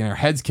we were getting our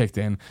heads kicked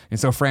in. And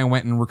so Fran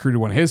went and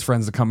recruited one of his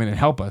friends to come in and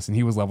help us, and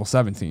he was level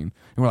 17. And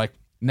we're like,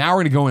 now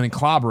we're going to go in and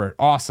clobber it.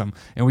 Awesome.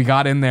 And we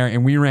got in there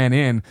and we ran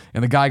in,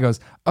 and the guy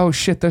goes, oh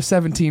shit, they're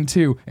 17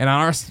 too. And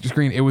on our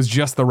screen, it was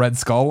just the red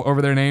skull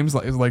over their names. So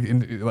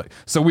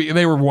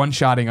they were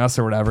one-shotting us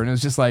or whatever. And it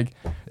was just like,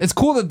 it's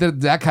cool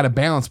that kind of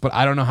balance, but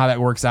I don't know how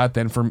that works out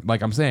then for,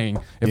 like I'm saying,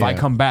 if I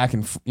come back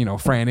and,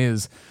 Fran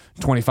is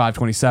 25,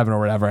 27 or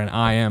whatever, and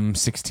I am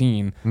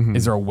 16,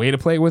 is there a way to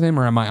play with him,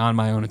 or am I on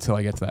my own until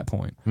I get to that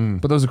point?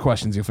 But those are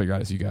questions you'll figure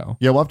out as you go.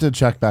 Yeah, we'll have to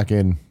check back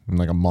in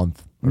like a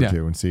month or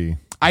two and see.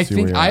 I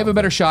think I have a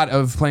better shot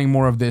of playing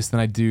more of this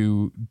than I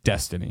do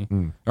Destiny,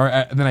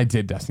 or than I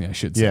did Destiny, I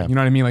should say. Yeah. You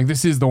know what I mean? Like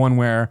this is the one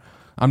where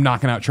I'm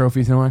knocking out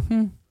trophies and I'm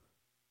like,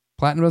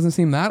 platinum doesn't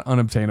seem that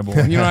unobtainable.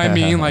 You know what I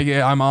mean? Like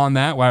I'm on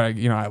that where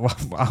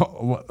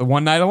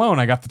one night alone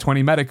I got the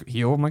 20 medic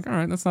heal. I'm like, all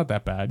right, that's not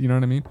that bad. You know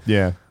what I mean?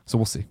 Yeah. So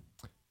we'll see.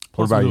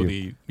 What about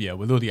you?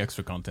 With all the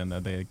extra content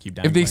that they keep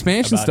down. If the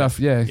expansion stuff,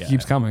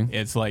 keeps coming.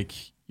 It's like,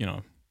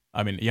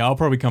 I'll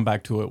probably come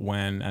back to it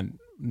when, and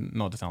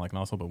not to sound like an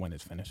asshole, but when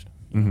it's finished.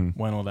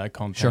 When all that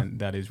content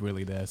that is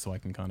really there, so I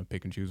can kind of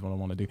pick and choose what I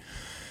want to do.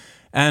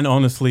 And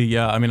honestly,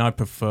 yeah, I mean, I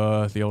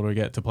prefer the older I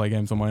get to play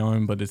games on my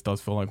own, but this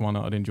does feel like one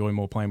that I'd enjoy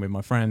more playing with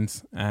my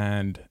friends.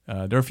 And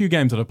there are a few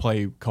games that I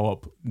play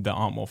co-op that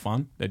aren't more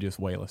fun. They're just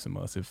way less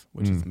immersive,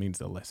 which means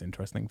they're less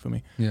interesting for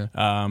me. Yeah.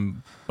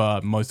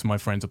 But most of my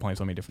friends are playing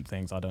so many different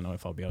things. I don't know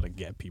if I'll be able to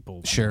get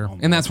people. Sure. on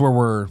And that's where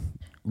we're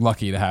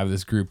lucky to have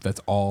this group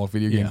that's all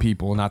video game Yeah.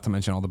 people, not to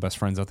mention all the best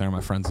friends out there on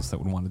my friends list that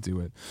would want to do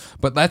it.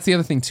 But that's the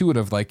other thing to it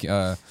of like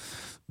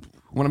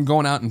when I'm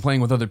going out and playing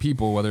with other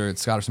people, whether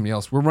it's Scott or somebody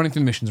else, we're running through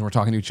the missions and we're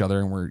talking to each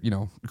other and we're,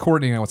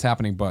 coordinating on what's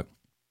happening, but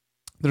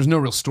there's no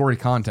real story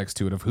context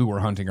to it of who we're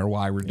hunting or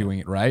why we're doing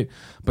it, right?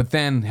 But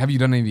then have you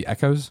done any of the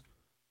echoes?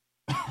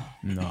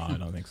 No, I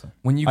don't think so.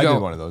 When you I go,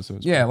 did one of those. It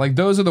was yeah, like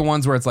those are the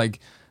ones where it's like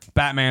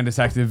Batman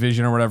Detective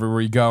Vision or whatever,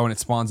 where you go and it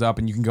spawns up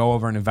and you can go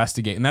over and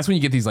investigate. And that's when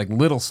you get these like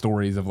little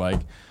stories of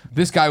like,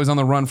 this guy was on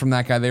the run from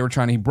that guy. They were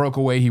he broke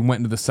away. He went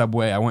into the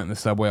subway. I went in the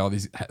subway. All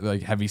these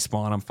like heavy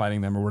spawn. I'm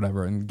fighting them or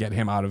whatever and get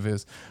him out of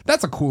his.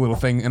 That's a cool little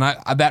thing. And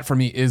I that for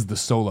me is the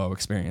solo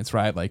experience,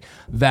 right? Like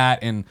that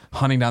and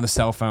hunting down the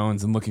cell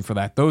phones and looking for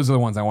that. Those are the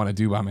ones I want to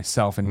do by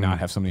myself and not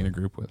have somebody in a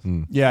group with.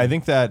 Yeah, I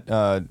think that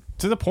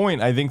to the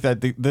point, I think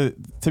that the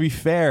to be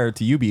fair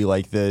to Yubi,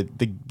 like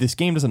this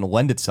game doesn't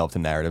lend itself to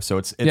narrative,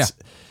 so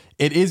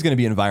it is going to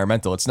be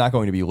environmental. It's not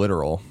going to be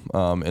literal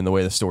in the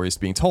way the story is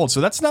being told. So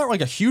that's not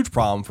like a huge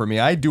problem for me.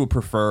 I do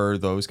prefer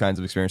those kinds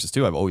of experiences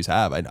too. I've always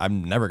have.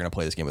 I'm never going to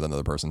play this game with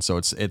another person. So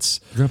it's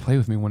You're gonna play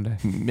with me one day.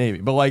 maybe,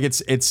 but like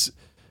it's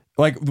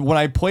like when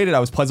I played it, I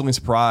was pleasantly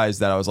surprised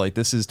that I was like,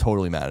 this is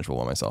totally manageable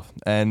by myself.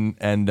 And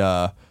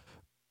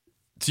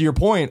to your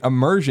point,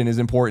 immersion is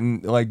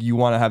important. Like you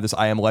want to have this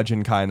I Am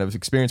Legend kind of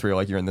experience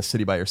where you're in the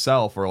city by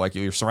yourself, or like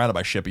you're surrounded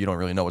by shit, but you don't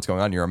really know what's going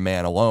on. You're a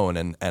man alone,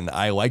 and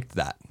I liked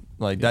that.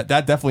 Like that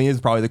definitely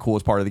is probably the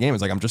coolest part of the game.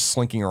 It's like I'm just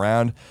slinking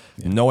around,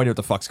 no idea what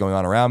the fuck's going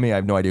on around me. I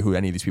have no idea who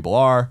any of these people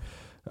are,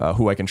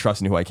 who I can trust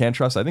and who I can't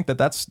trust. I think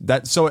that's.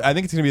 So I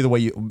think it's gonna be the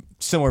way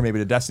similar maybe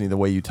to Destiny, the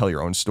way you tell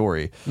your own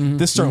story.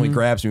 This certainly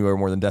grabs me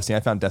more than Destiny.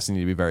 I found Destiny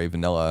to be very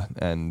vanilla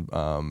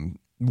and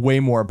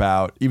way more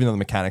about, even though the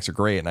mechanics are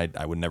great, and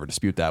I would never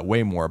dispute that,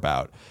 way more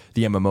about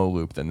the MMO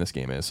loop than this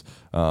game is.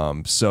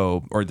 Or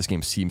this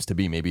game seems to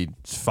be. Maybe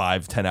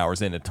 5-10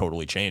 hours in, it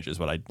totally changes,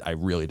 but I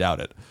really doubt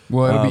it.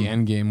 Well, it'll be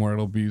end game where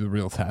it'll be the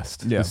real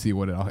test Yeah. to see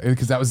what it,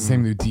 because that was the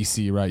same with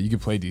DC, right? You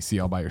could play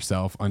DC all by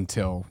yourself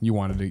until you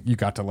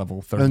got to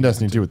level 30. And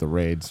Destiny 2 with the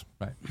raids.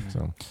 Right.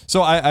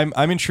 So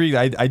I'm intrigued.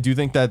 I do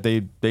think that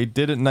they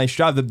did a nice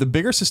job. The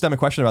bigger systemic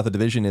question about the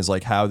Division is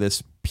like how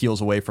this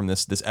peels away from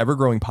this ever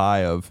growing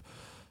pie of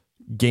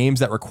games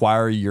that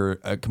require your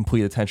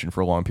complete attention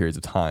for long periods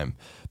of time.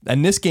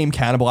 And this game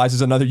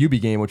cannibalizes another Ubi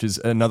game, which is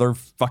another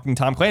fucking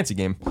Tom Clancy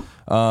game,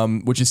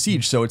 which is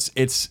Siege. So it's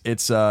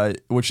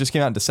which just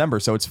came out in December.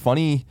 So it's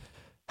funny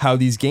how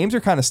these games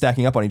are kind of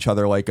stacking up on each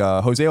other. Like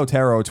Jose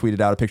Otero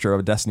tweeted out a picture of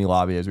a Destiny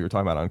lobby, as we were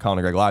talking about on Colin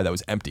and Greg Live, that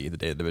was empty the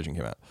day the Division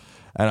came out.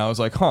 And I was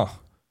like, huh.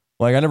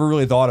 Like I never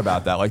really thought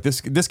about that. Like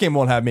this game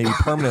won't have maybe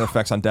permanent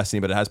effects on Destiny,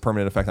 but it has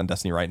permanent effect on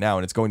Destiny right now,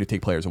 and it's going to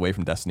take players away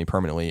from Destiny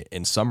permanently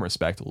in some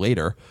respect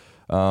later.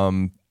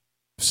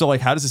 So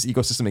like, how does this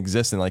ecosystem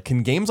exist? And like,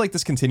 can games like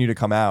this continue to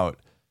come out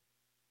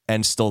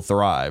and still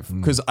thrive?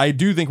 Because I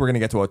do think we're going to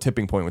get to a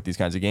tipping point with these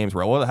kinds of games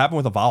where, well, it happened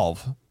with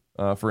Evolve,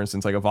 for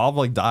instance. Like Evolve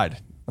like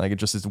died, like it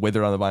just is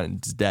withered on the vine and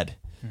it's dead.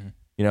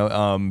 You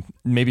know,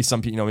 maybe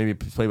some people, maybe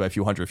played by a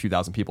few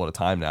thousand people at a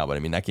time now, but I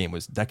mean, that game,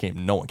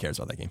 no one cares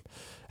about that game.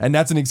 And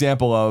that's an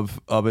example of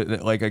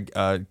it, like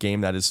a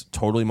game that is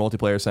totally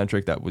multiplayer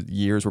centric, that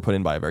years were put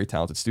in by a very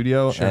talented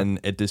studio, and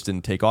it just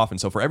didn't take off. And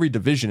so for every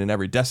Division and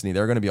every Destiny,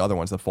 there are going to be other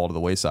ones that fall to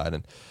the wayside.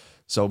 And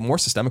so more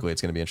systemically,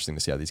 it's going to be interesting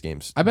to see how these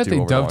games I bet do they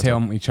over the long dovetail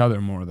term. each other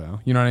more,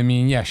 though. You know what I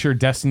mean? Yeah, sure.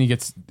 Destiny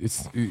gets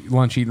its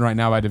lunch eaten right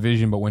now by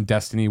Division, but when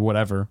Destiny,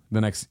 whatever, the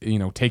next,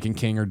 Taken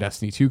King or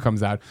Destiny 2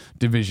 comes out,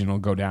 Division will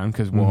go down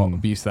because we'll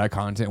be used to that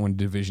content when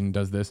Division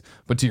does this.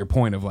 But to your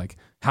point of like,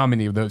 how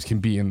many of those can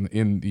be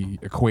in the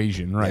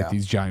equation, right? Yeah.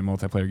 These giant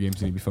multiplayer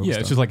games need to be focused on. Yeah,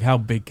 it's just like how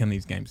big can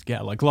these games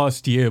get? Like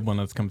last year when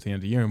I was coming to the end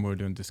of the year and we were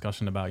doing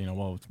discussion about,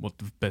 what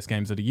the best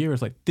games of the year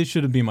is, like this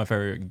should have been my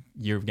favorite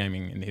year of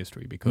gaming in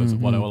history because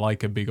of what I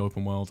like a big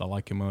open world. I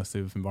like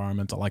immersive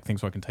environments. I like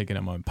things where I can take it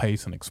at my own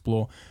pace and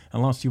explore.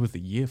 And last year was the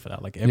year for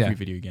that. Like every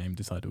video game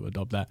decided to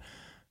adopt that.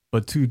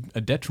 But to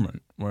a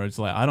detriment, where it's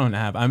like,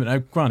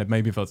 granted,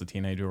 maybe if I was a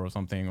teenager or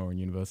something or in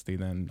university,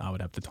 then I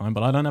would have the time,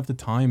 but I don't have the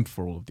time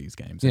for all of these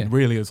games. Yeah. It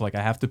really is like,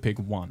 I have to pick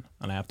one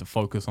and I have to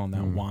focus on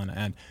that one.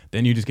 And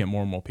then you just get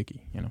more and more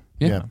picky,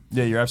 Yeah.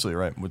 Yeah, you're absolutely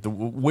right. With the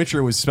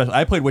Witcher was special.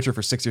 I played Witcher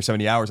for 60 or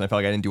 70 hours and I felt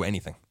like I didn't do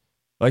anything.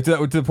 Like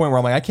to the point where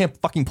I'm like, I can't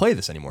fucking play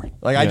this anymore.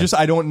 Like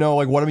I don't know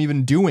like what I'm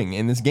even doing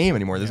in this game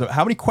anymore.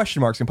 How many question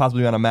marks can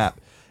possibly be on a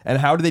map? And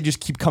how do they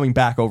just keep coming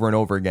back over and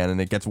over again? And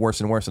it gets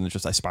worse and worse. And it's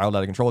just, I spiraled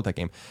out of control with that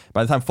game.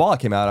 By the time Fallout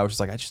came out, I was just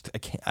like, I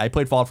can't. I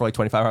played Fallout for like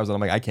 25 hours and I'm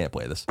like, I can't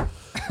play this.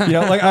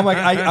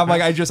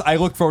 I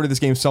look forward to this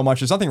game so much.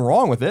 There's nothing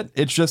wrong with it.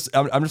 It's just,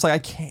 I'm just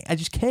like, I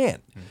just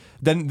can't.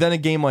 Then a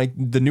game like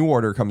The New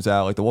Order comes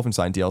out, like the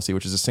Wolfenstein DLC,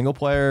 which is a single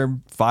player,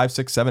 5,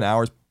 6, 7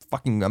 hours,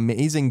 fucking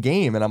amazing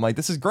game. And I'm like,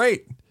 this is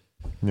great.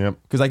 Yep.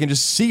 because I can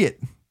just see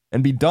it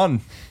and be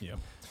done. Yeah.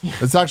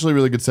 It's actually a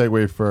really good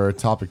segue for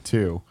topic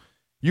 2.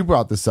 You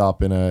brought this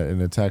up in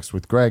a text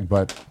with Greg,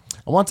 but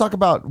I want to talk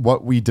about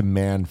what we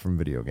demand from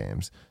video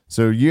games.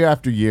 So year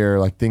after year,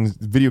 like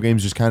video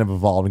games just kind of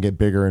evolve and get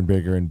bigger and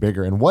bigger and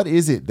bigger. And what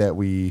is it that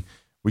we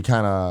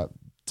kind of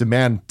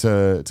demand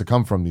to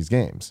come from these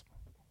games?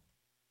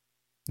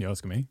 You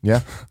asking me?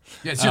 Yeah.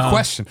 Yeah, it's your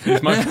question.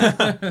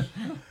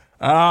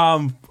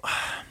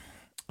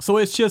 So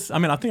it's just, I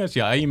mean, I think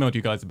actually I emailed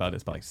you guys about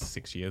this about like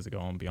 6 years ago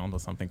on Beyond or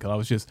something, because I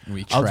was just...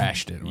 We I was-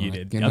 trashed it. You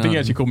We're did. like, I think you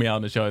actually called me out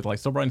on the show. It's like,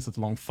 stop writing such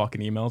long fucking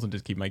emails and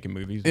just keep making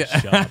movies. And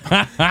shut up.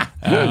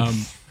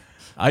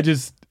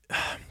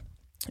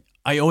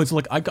 I always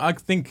like, I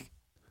think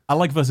I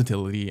like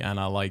versatility and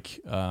I like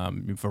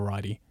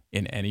variety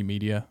in any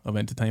media of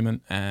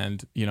entertainment.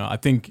 And, you know, I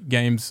think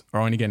games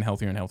are only getting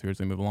healthier and healthier as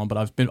we move along.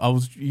 But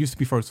used to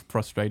be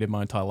frustrated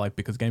my entire life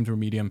because games are a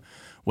medium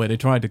where they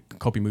tried to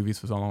copy movies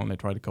for so long, and they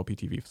tried to copy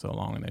TV for so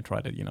long, and they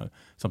tried to, you know,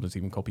 sometimes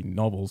even copy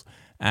novels.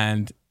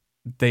 And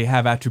they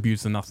have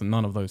attributes that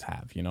none of those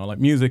have, you know, like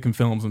music and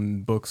films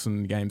and books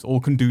and games all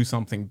can do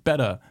something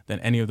better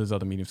than any of those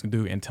other mediums can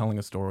do in telling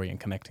a story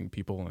and connecting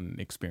people and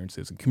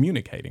experiences and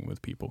communicating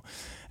with people.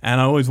 And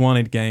I always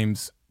wanted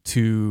games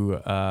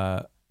to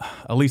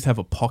at least have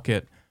a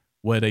pocket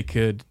where they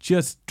could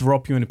just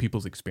drop you into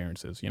people's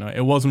experiences. You know,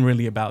 it wasn't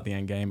really about the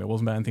end game. It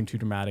wasn't about anything too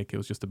dramatic. It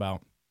was just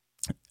about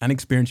an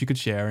experience you could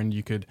share, and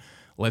you could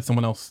let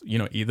someone else, you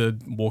know, either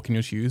walk in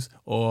your shoes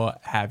or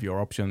have your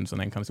options,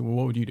 and then kind of say, well,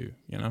 what would you do?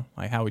 You know,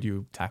 like, how would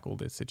you tackle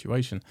this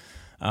situation?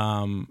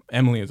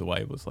 Emily is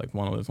Away was like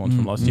one of those ones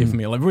from last year for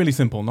me, like really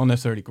simple, not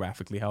necessarily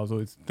graphically how I was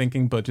always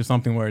thinking, but just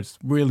something where it's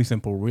really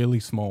simple, really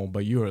small,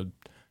 but you're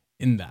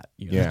in that,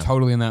 you know? Yeah.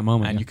 Totally in that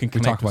moment. And yeah. you can We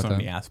connect talked with so about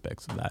many that.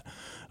 aspects of that.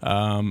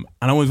 And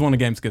I always want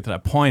games to get to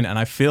that point, and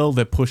I feel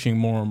they're pushing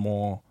more and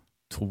more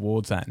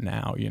towards that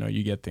now. You know,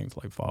 you get things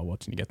like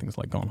Firewatch and you get things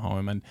like Gone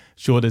Home, and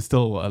sure, there's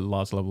still a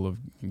large level of,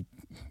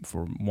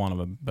 for want of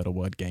a better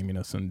word,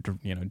 gaminess and,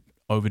 you know,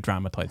 over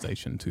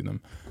dramatization to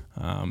them.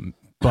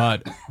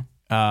 But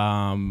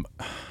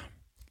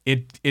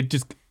it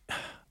just,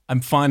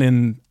 I'm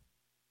finding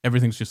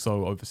everything's just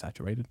so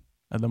oversaturated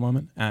at the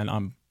moment, and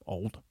I'm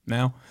old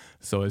now,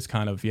 so it's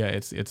kind of, yeah,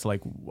 it's like,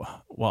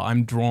 well,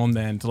 I'm drawn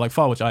then to like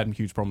Firewatch I had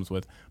huge problems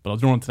with, but I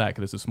was drawn to that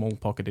because it's a small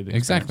pocketed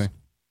experience. Exactly.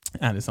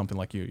 And it's something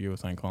like you were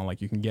saying, Colin,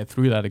 like you can get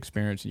through that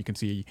experience and you can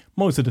see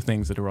most of the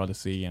things that are rather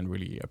see and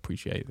really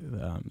appreciate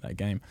that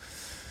game.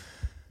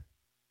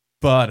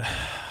 But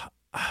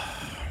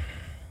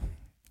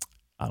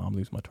I'm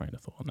losing my train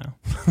of thought now.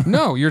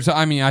 No,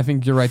 I mean, I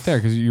think you're right there,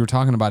 because you were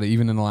talking about it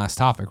even in the last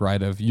topic,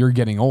 right? Of you're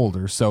getting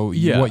older, so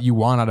Yeah. what you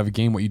want out of a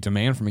game, what you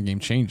demand from a game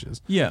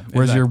changes. Yeah.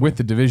 Whereas you're with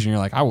the Division, you're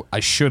like, I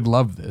should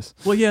love this.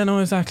 Well, yeah, no,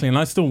 exactly. And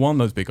I still want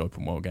those big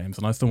open world games,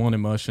 and I still want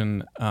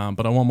immersion,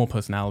 but I want more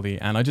personality,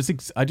 and I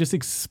just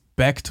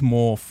expect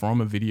more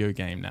from a video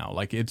game now.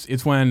 Like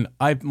it's when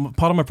part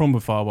of my problem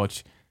with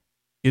Firewatch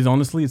is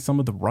honestly it's some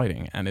of the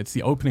writing, and it's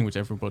the opening, which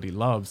everybody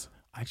loves.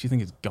 I actually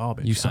think it's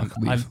garbage. You suck,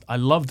 And leave. I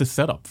love the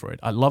setup for it.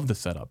 I love the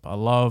setup. I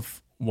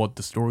love what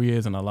the story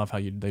is, and I love how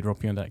they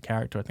drop you into that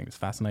character. I think it's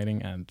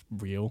fascinating and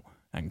real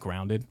and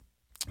grounded.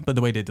 But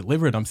the way they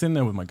deliver it, I'm sitting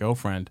there with my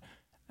girlfriend,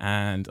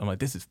 and I'm like,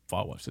 this is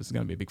Firewatch. This is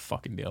going to be a big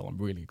fucking deal. I'm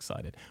really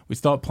excited. We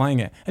start playing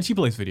it, and she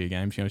plays video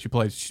games. You know, she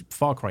plays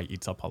Far Cry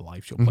eats up her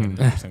life. She'll play it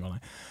every single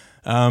night.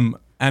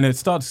 And it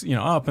starts, you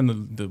know, up,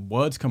 and the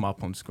words come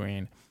up on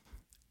screen,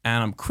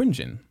 and I'm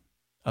cringing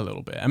a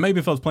little bit. And maybe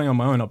if I was playing on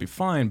my own, I'll be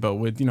fine. But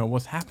with, you know,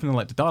 what's happening,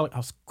 like the dialogue, I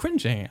was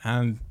cringing,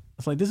 and I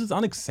was like, this is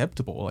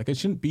unacceptable. Like, I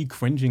shouldn't be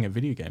cringing at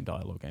video game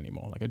dialogue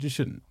anymore. Like, I just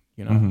shouldn't,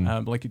 you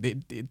know? Like,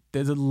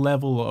 there's a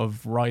level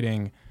of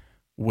writing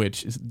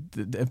which is,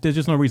 there's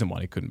just no reason why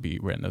it couldn't be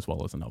written as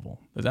well as a novel.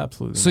 There's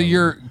absolutely So no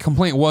your reason.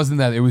 complaint wasn't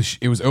that it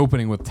was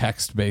opening with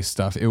text based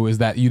stuff. It was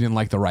that you didn't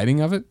like the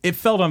writing of it. It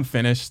felt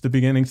unfinished the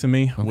beginning to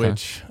me, Okay.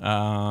 which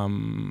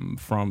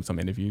from some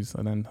interviews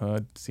I then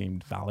heard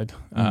seemed valid.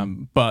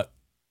 But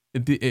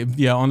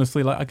yeah,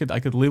 honestly, like I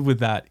could live with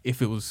that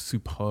if it was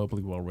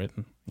superbly well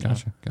written. you know?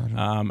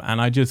 Gotcha.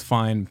 And I just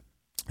find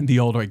the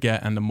older I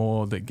get and the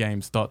more that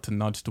games start to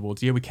nudge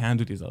towards, yeah, we can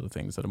do these other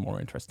things that are more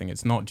interesting.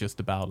 It's not just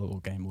about a little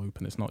game loop,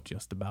 and it's not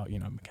just about,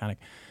 mechanic.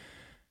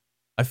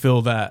 I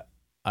feel that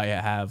I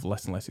have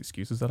less and less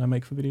excuses that I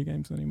make for video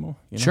games anymore.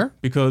 Sure.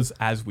 Because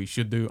as we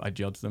should do, I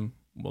judge them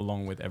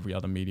along with every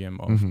other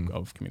medium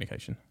of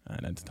communication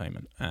and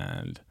entertainment.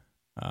 And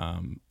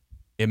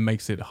it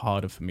makes it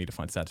harder for me to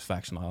find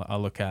satisfaction.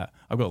 I've got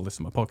a list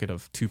in my pocket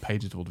of 2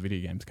 pages of all the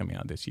video games coming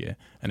out this year,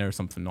 and there are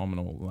some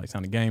phenomenal like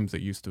sounding games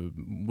that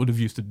would have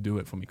used to do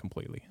it for me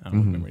completely. And I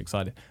would have been really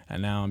excited.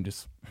 And now I'm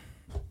just,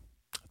 I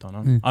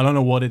don't know. I don't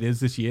know what it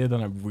is this year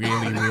that I'm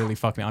really, really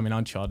fucking. I mean,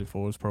 Uncharted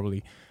 4 is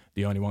probably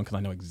the only one because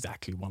I know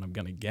exactly what I'm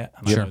gonna get,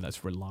 and I know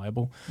that's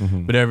reliable.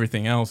 But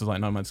everything else is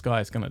like No Man's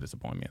Sky. It's gonna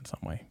disappoint me in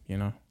some way,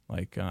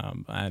 Like,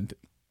 and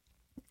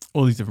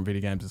all these different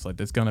video games. It's like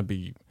there's gonna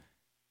be.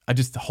 I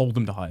just hold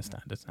them to higher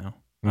standards now.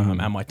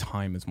 and my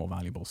time is more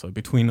valuable. So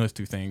between those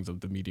two things of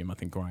the medium, I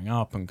think growing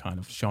up and kind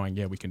of showing,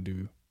 we can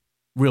do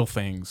real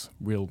things,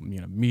 real,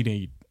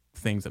 meaty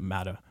things that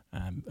matter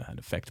and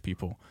affect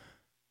people.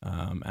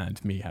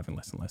 And me having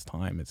less and less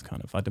time, it's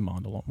kind of, I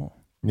demand a lot more.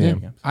 Yeah.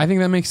 I think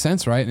that makes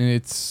sense, right?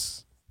 And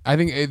I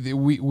think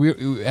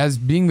we as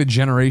being the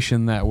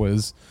generation that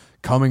was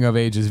coming of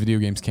age as video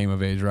games came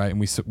of age, right? And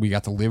we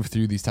got to live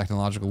through these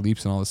technological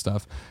leaps and all this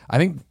stuff. I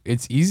think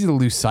it's easy to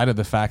lose sight of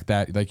the fact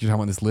that, like, you're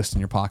talking about this list in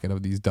your pocket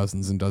of these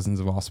dozens and dozens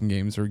of awesome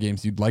games or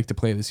games you'd like to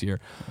play this year.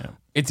 Yeah.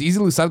 It's easy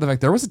to lose sight of the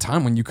fact there was a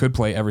time when you could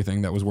play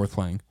everything that was worth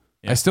playing.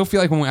 Yeah. I still feel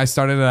like when I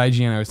started at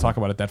IGN, I always talk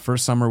about it, that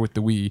first summer with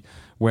the Wii,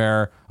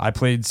 where I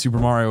played Super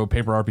Mario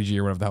Paper RPG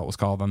or whatever the hell it was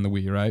called on the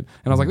Wii, right?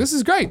 And I was like, this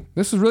is great.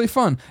 This was really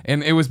fun.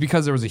 And it was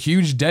because there was a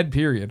huge dead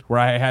period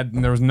where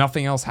there was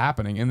nothing else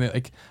happening.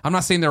 And I'm not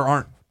saying there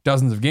aren't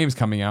dozens of games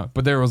coming out,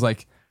 but there was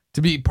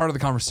to be part of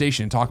the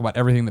conversation, talk about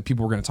everything that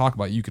people were going to talk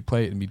about, you could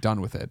play it and be done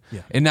with it.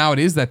 Yeah. And now it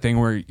is that thing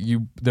where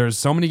there's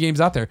so many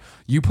games out there,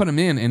 you put them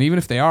in, and even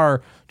if they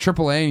are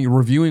AAA and you're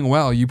reviewing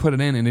well, you put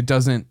it in and it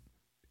doesn't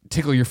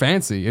tickle your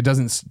fancy, it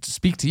doesn't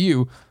speak to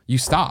you, you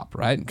stop,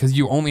 right? Because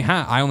I only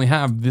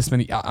have this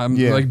many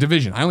like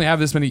Division, I only have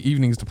this many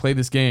evenings to play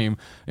this game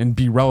and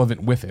be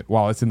relevant with it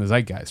while it's in the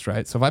zeitgeist,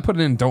 right? So if I put it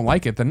in and don't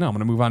like it, then no, I'm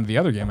gonna move on to the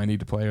other game I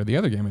need to play, or the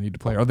other game I need to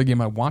play, or the game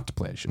I want to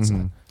play, I should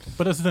say.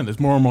 But that's the thing, there's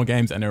more and more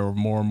games, and there are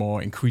more and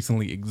more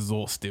increasingly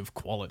exhaustive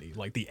quality.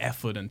 Like the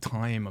effort and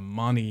time and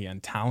money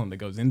and talent that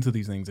goes into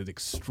these things is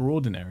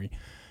extraordinary.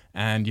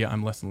 And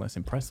I'm less and less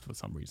impressed for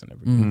some reason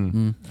every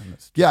year.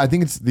 Yeah, I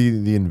think it's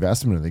the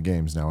investment of the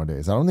games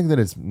nowadays. I don't think that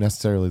it's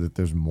necessarily that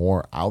there's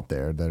more out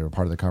there that are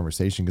part of the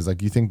conversation.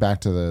 Because you think back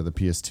to the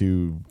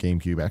PS2,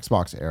 GameCube,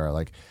 Xbox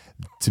era.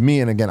 To me,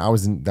 and again, that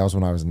was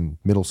when I was in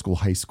middle school,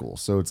 high school.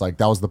 So it's that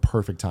was the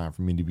perfect time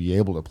for me to be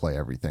able to play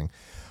everything,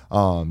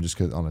 just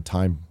because on a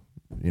time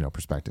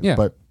perspective. Yeah.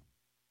 But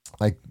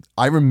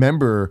I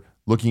remember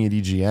looking at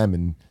EGM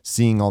and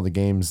seeing all the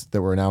games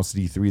that were announced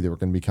at E3 that were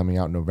going to be coming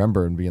out in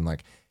November, and being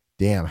like,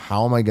 damn,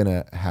 how am I going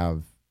to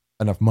have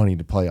enough money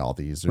to play all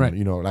these? Or, right.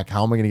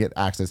 How am I going to get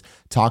access?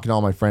 Talking to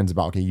all my friends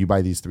about, okay, you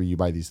buy these three, you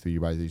buy these three,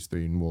 you buy these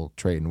three, and we'll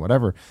trade and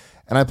whatever.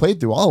 And I played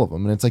through all of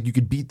them, and it's you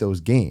could beat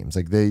those games.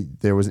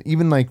 There was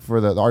even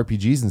for the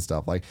RPGs and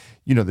stuff,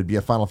 there'd be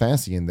a Final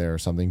Fantasy in there or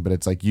something, but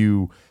it's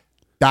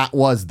that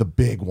was the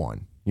big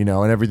one, and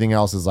everything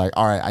else is all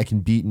right, I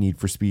can beat Need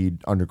for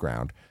Speed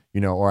Underground,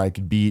 or I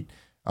could beat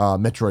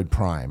Metroid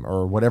Prime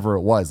or whatever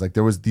it was.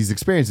 There was these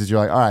experiences, you're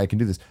all right, I can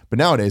do this. But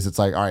nowadays it's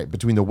all right,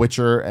 between The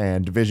Witcher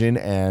and Division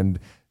and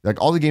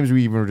all the games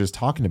we even were just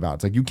talking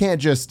about, it's you can't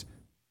just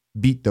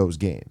beat those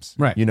games,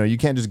 right? You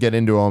can't just get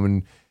into them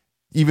and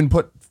even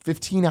put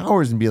 15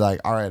 hours and be all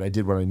right, I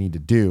did what I need to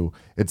do.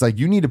 It's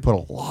you need to put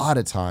a lot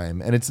of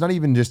time, and it's not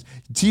even just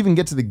to even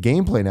get to the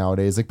gameplay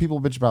nowadays.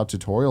 People bitch about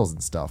tutorials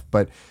and stuff,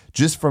 but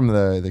just from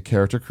the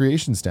character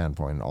creation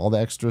standpoint and all the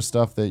extra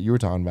stuff that you were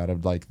talking about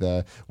of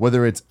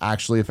whether it's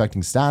actually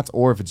affecting stats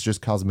or if it's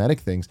just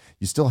cosmetic things,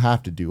 you still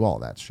have to do all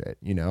that shit.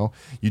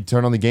 You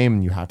turn on the game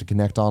and you have to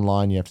connect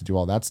online, you have to do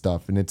all that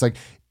stuff, and it's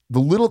the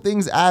little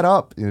things add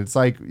up, and it's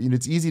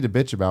it's easy to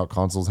bitch about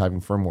consoles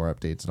having firmware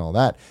updates and all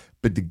that,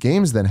 but the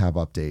games then have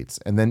updates,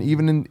 and then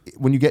even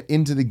when you get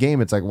into the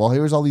game, it's well,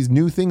 here's all these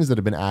new things that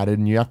have been added,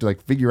 and you have to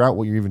figure out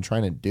what you're even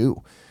trying to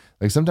do.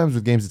 Sometimes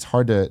with games, it's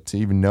hard to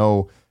even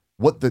know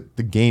what the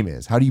game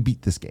is. How do you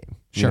beat this game?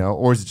 Sure.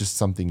 Or is it just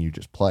something you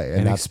just play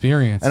and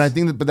experience? And I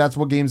think but that's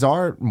what games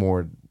are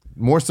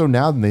more so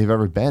now than they've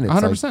ever been. It's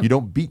 100%. You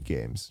don't beat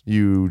games.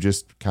 You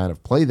just kind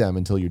of play them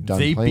until you're done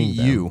they playing them.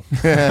 They beat you.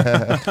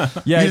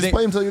 You just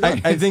play them until you're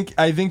done. I think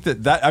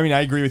that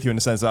I agree with you in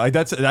a sense.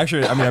 That's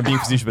actually, I'm being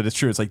facetious, but it's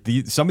true.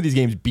 It's some of these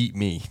games beat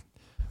me.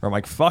 Or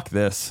I'm fuck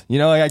this.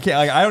 I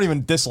can't, I don't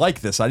even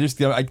dislike this. I just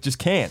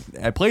can't.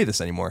 I play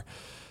this anymore.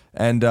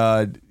 And,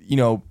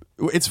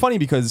 it's funny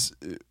because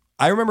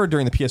I remember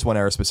during the PS1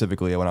 era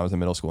specifically, when I was in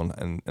middle school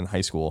and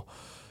high school,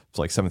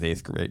 it's 7th,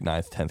 8th grade,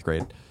 9th, 10th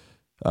grade.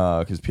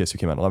 Because PS2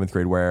 came out in 11th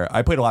grade, where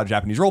I played a lot of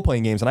Japanese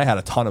role-playing games, and I had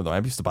a ton of them. I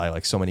used to buy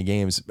so many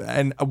games,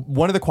 and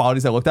one of the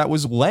qualities I looked at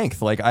was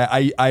length.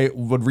 I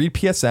would read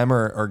PSM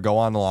or go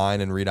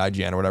online and read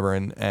IGN or whatever,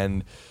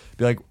 and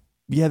be like,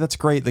 yeah, that's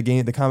great.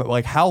 The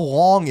comment, how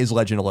long is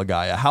Legend of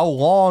Legaia? How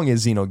long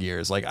is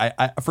Xenogears?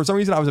 I for some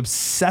reason I was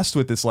obsessed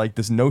with this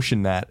this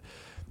notion that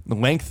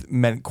length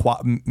met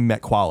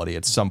quality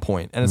at some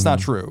point, and it's not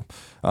true.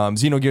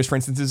 Xenogears, for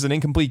instance, is an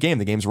incomplete game.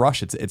 The game's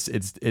rushed.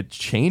 It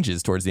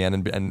changes towards the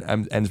end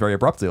and ends very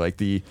abruptly.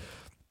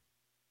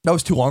 That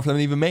was too long for them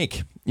to even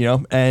make.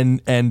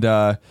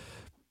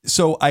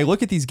 So I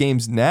look at these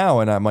games now,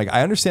 and I'm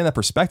I understand that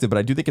perspective, but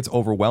I do think it's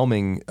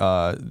overwhelming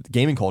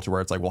gaming culture,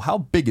 where it's well, how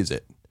big is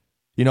it?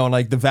 And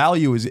the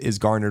value is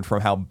garnered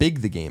from how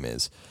big the game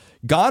is.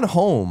 Gone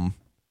Home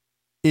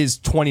is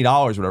 $20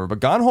 or whatever, but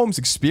Gone Home's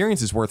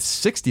experience is worth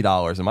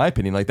 $60 in my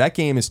opinion. That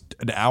game is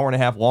an hour and a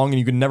half long, and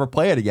you can never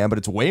play it again, but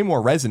it's way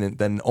more resonant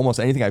than almost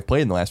anything I've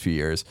played in the last few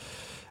years.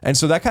 And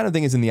so that kind of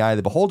thing is in the eye of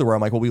the beholder, where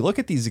I'm well, we look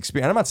at these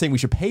experiences, and I'm not saying we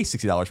should pay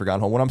 $60 for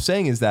Gone Home. What I'm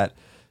saying is that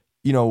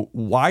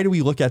why do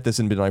we look at this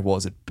and be like, well,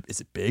 is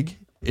it big?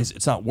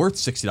 It's not worth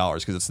 $60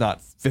 because it's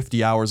not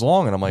 50 hours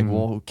long. And I'm like,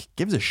 well, who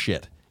gives a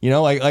shit?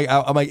 I'm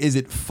like, is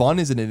it fun?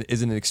 Is it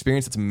an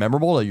experience that's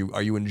memorable?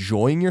 Are you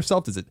enjoying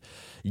yourself? Does it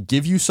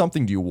give you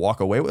something? Do you walk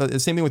away? The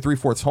same thing with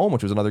 3/4 Home,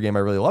 which was another game I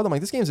really loved. I'm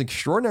like, this game is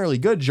extraordinarily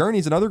good.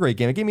 Journey's another great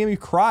game. It made me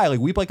cry, like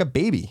weep like a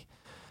baby.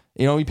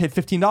 We paid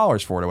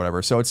 $15 for it or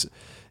whatever. So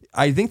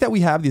I think that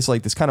we have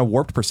this kind of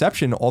warped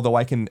perception, although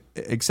I can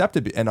accept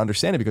it and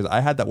understand it because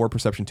I had that warped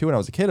perception too when I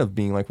was a kid of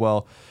being like,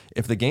 well,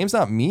 if the game's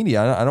not meaty,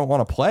 I don't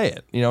want to play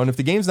it. And if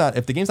the game's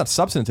not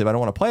substantive, I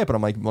don't want to play it. But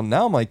I'm like, well,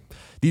 now I'm like,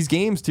 these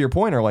games, to your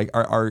point,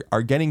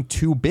 are getting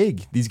too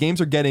big. These games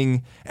are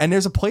getting, and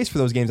there's a place for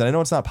those games. And I know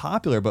it's not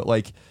popular, but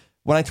like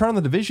when I turn on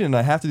the Division and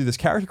I have to do this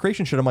character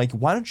creation shit, I'm like,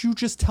 why don't you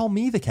just tell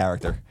me the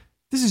character?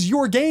 This is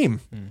your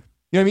game.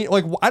 You know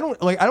what I mean?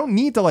 I don't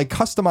need to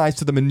customize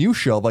to the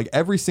minutia of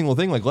every single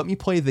thing. Let me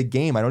play the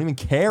game. I don't even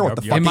care what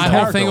the fuck. And my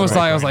whole thing was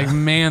I was like,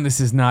 man,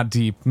 this is not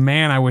deep.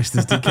 Man, I wish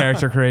this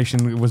character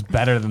creation was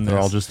better than this. They're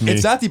all just me.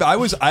 It's not deep. I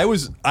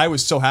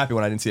was so happy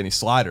when I didn't see any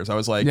sliders. I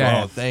was like,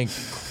 thank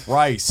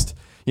Christ.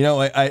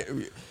 I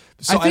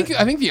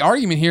think the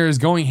argument here is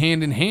going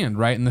hand in hand,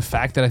 right? And the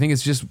fact that I think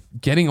it's just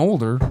getting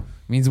older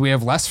means we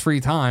have less free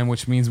time,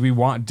 which means we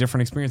want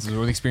different experiences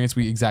or the experience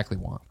we exactly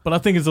want. But I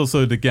think it's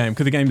also the game,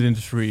 because the games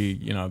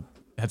industry,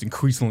 has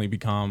increasingly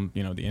become,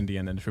 the indie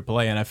and then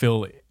AAA, and I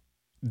feel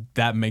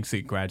that makes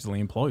it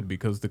gradually implode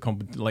because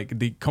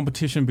the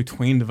competition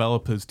between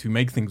developers to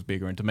make things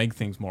bigger and to make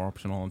things more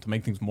optional and to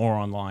make things more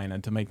online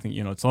and to make things,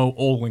 it's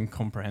all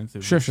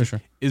incomprehensive. Sure.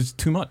 Is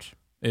too much.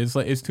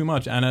 It's too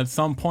much. And at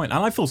some point,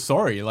 and I feel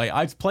sorry,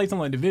 I play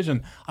something like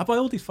Division, I play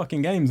all these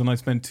fucking games and I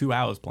spend 2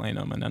 hours playing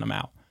them and then I'm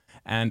out.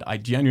 And I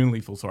genuinely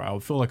feel sorry. I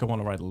would feel like I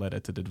want to write a letter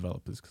to the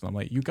developers because I'm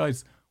like, you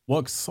guys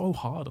worked so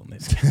hard on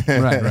this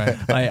game. Right.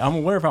 I'm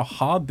aware of how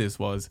hard this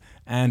was,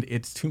 and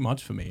it's too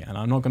much for me. And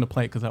I'm not going to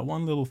play it because that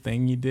one little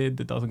thing you did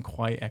that doesn't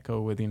quite echo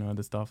with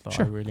the stuff that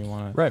I really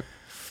want to. Right.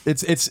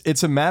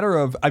 It's a matter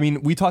of. I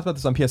mean, we talked about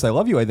this on PS I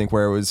Love You. I think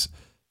where it was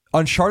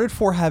Uncharted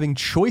 4 having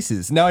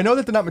choices. Now I know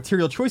that they're not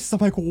material choices. I'm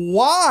like,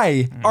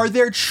 why are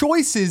there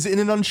choices in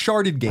an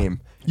Uncharted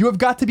game? You have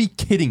got to be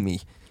kidding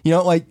me.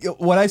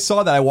 When I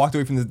saw that, I walked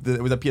away from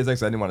it was a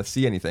PSX. I didn't want to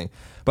see anything,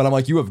 but I'm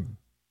like, you have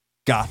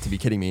got to be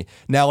kidding me.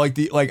 Now,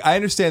 I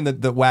understand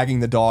that the wagging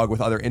the dog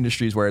with other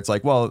industries where it's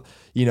like, well,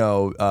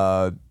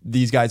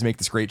 these guys make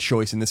this great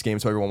choice in this game,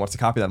 so everyone wants to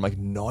copy that. I'm like,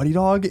 Naughty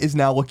Dog is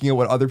now looking at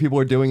what other people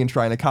are doing and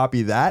trying to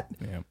copy that.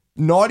 Yeah.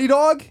 Naughty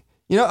Dog.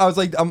 I was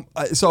like,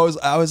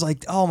 I was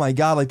like, oh my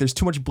god, there's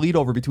too much bleed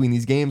over between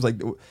these games.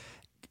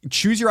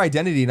 Choose your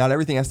identity. Not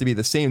everything has to be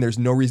the same. There's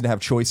no reason to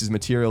have choices,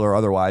 material or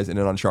otherwise, in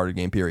an Uncharted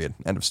game, period.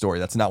 End of story.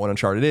 That's not what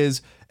Uncharted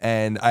is.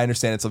 And I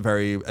understand it's a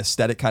very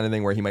aesthetic kind of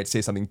thing where he might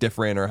say something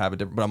different or have a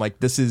different, but I'm like,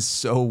 this is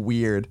so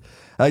weird.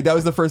 That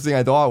was the first thing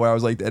I thought where I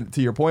was like,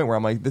 to your point, where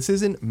I'm like, this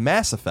isn't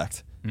Mass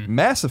Effect.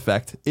 Mass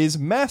Effect is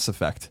Mass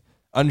Effect.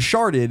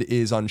 Uncharted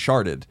is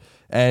Uncharted.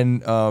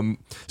 And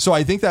so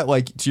I think that,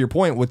 to your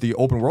point with the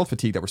open world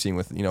fatigue that we're seeing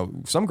with,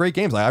 some great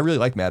games, I really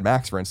like Mad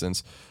Max, for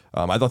instance.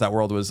 I thought that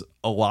world was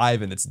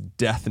alive in its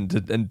death and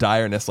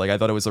direness. I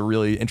thought it was a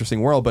really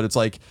interesting world, but it's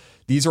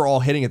these are all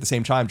hitting at the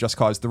same time. Just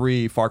Cause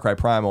 3, Far Cry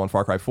Primal, and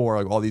Far Cry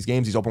 4, all these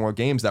games, these open world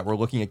games that were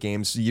looking at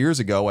games years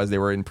ago as they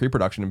were in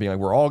pre-production and being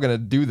like, we're all going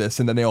to do this,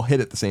 and then they all hit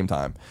at the same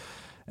time.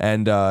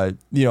 And,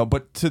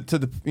 but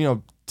to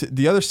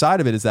the other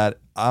side of it is that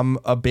I'm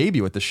a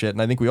baby with this shit,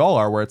 and I think we all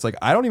are, where it's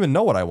I don't even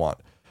know what I want.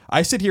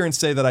 I sit here and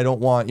say that I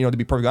don't want, to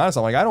be perfectly honest,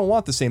 I'm like, I don't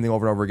want the same thing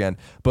over and over again.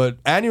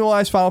 But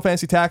annualize Final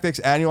Fantasy Tactics,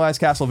 annualize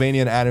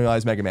Castlevania, and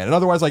annualize Mega Man. And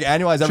otherwise,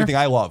 annualize everything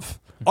I love.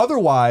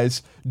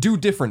 Otherwise, do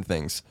different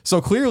things.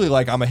 So clearly,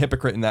 I'm a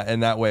hypocrite in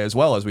that way as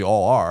well, as we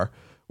all are,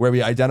 where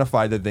we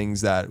identify the things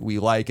that we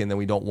like and then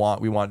we don't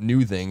want. We want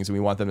new things and we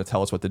want them to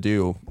tell us what to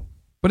do.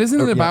 But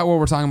isn't it about what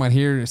we're talking about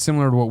here,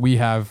 similar to what we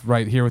have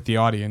right here with the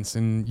audience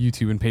and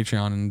YouTube and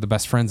Patreon and the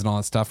best friends and all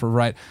that stuff,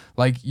 right?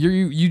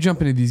 You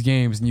jump into these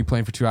games and you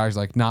play for 2 hours,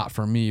 not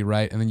for me,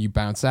 right? And then you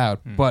bounce out.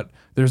 But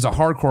there's a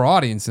hardcore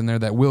audience in there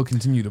that will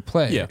continue to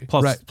play. Yeah,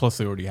 plus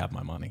they already have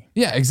my money.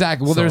 Yeah,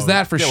 exactly. Well, there's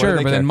that for sure,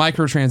 but then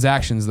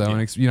microtransactions, though,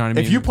 and you know what I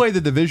mean? If you play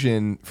the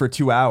Division for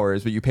 2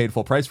 hours, but you paid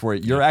full price for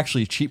it, you're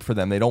actually cheap for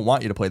them. They don't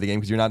want you to play the game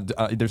because you're not.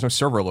 There's no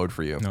server load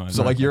for you. No,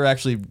 so you're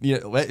actually.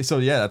 So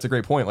yeah, that's a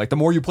great point. The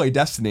more you play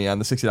Destiny on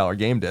the $60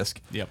 game disc,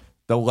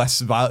 the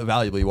less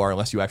valuable you are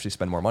unless you actually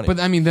spend more money. But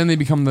I mean, then they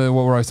become what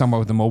we're always talking about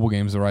with the mobile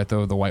games, right?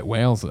 The white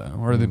whales, though,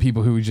 or the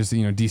people who just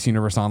DC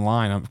Universe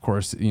Online, of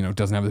course,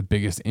 doesn't have the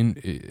biggest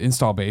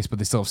install base, but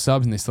they still have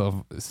subs and they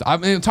still have. I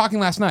mean, talking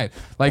last night,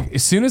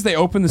 as soon as they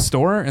open the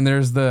store and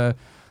there's let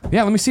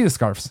me see the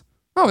scarves.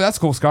 Oh, that's a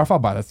cool scarf. I'll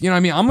buy this.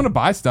 I'm gonna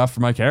buy stuff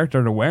for my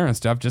character to wear and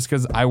stuff just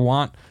because I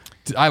want.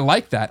 I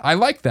like that,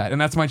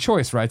 and that's my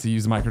choice, right? To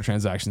use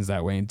microtransactions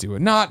that way and do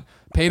it, not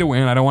pay to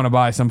win. I don't want to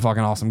buy some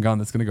fucking awesome gun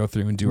that's going to go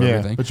through and do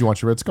everything. But you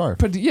want your red scarf.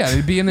 But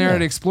to be in there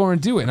and explore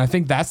and do it. And I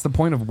think that's the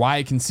point of why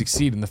it can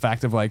succeed, and the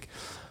fact of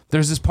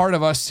there's this part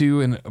of us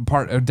too, and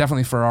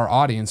definitely for our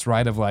audience,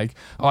 right? Of like,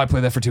 oh, I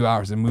played that for 2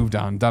 hours and moved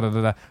on. Da da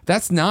da da.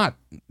 That's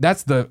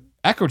the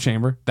echo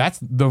chamber. That's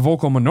the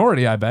vocal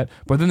minority, I bet.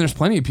 But then there's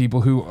plenty of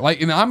people who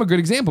like, and I'm a good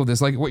example of this.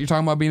 Like what you're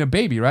talking about being a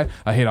baby, right?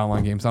 I hate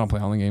online games. I don't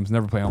play online games.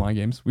 Never play online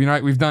games.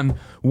 We've done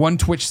one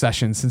Twitch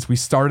session since we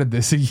started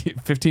this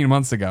 15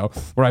 months ago,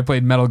 where I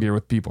played Metal Gear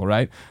with people,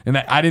 right? And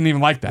I didn't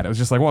even like that. It was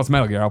just like, well, it's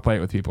Metal Gear. I'll play it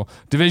with people.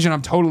 Division,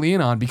 I'm totally in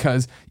on,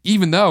 because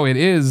even though it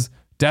is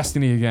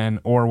Destiny again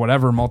or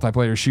whatever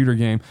multiplayer shooter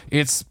game,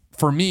 it's,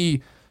 for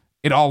me,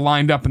 it all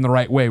lined up in the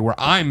right way where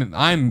I'm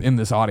in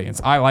this audience.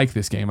 I like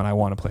this game and I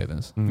want to play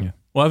this. Yeah.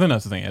 Well, I think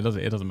that's the thing. It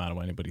doesn't matter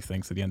what anybody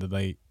thinks. At the end of the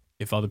day,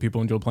 if other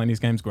people enjoy playing these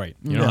games, great.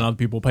 You know, and other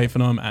people pay for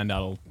them, and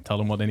that'll tell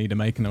them what they need to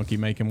make, and they'll keep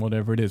making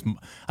whatever it is.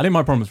 I think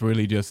my problem is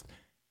really just,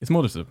 it's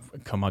more just a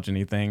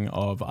curmudgeon-y thing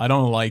of, I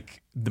don't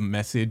like the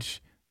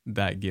message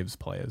that gives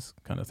players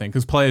kind of thing,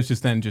 because players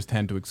just tend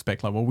to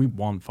expect, like, well, we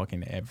want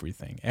fucking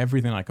everything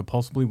I could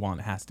possibly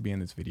want has to be in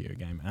this video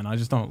game, and I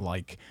just don't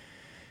like.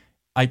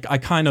 I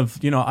kind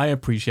of, you know, I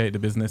appreciate the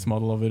business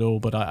model of it all,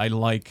 but I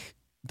like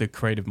the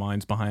creative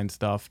minds behind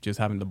stuff just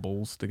having the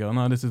balls to go,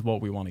 no, this is what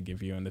we want to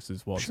give you, and this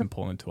is what's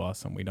important to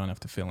us, and we don't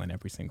have to fill in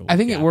every single. I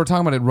think we're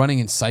talking about it running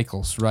in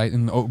cycles, right?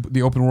 And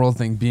the open world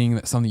thing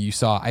being something you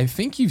saw. I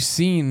think you've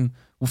seen.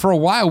 For a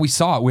while, we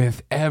saw it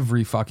with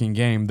every fucking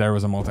game. There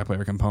was a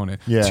multiplayer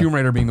component. Yeah. Tomb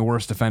Raider being the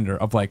worst offender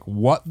of like,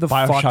 what the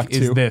BioShock fuck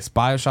 2. is this?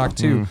 BioShock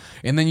 2.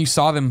 And then you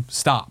saw them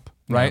stop,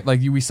 right?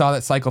 Like we saw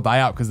that cycle die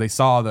out because they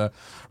saw the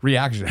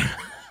reaction.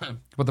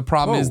 But the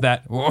problem is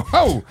that,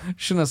 whoa,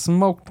 shouldn't have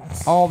smoked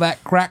all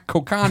that crack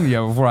cocaine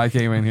before I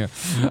came in here.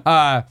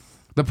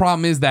 The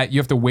problem is that you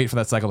have to wait for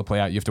that cycle to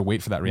play out. You have to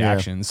wait for that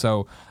reaction. Yeah.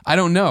 So I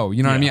don't know.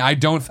 You know what I mean?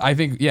 I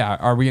think,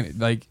 are we gonna,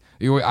 like,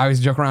 I always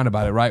joke around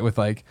about it, right? With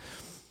like,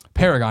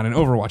 Paragon and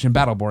Overwatch and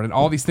Battleborn and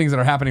all these things that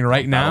are happening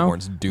right now.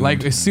 Battleborn's doomed.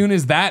 Like as soon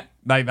as that,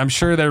 like I'm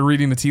sure they're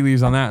reading the tea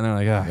leaves on that and they're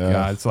like, oh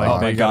god, it's like,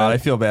 oh my god, I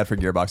feel bad for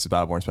Gearbox's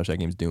Battleborn, especially that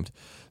game's doomed.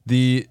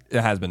 It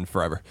has been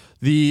forever.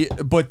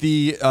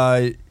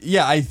 I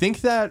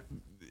think that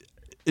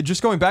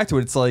just going back to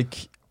it, it's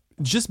like,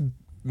 just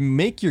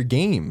make your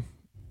game,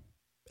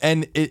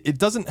 and it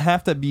doesn't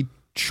have to be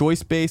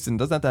choice based and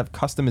doesn't have to have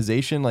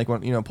customization. Like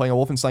when, you know, playing a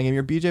Wolfenstein game,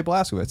 you're BJ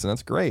Blazkowicz, and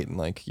that's great, and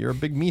like you're a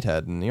big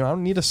meathead, and you know, I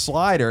don't need a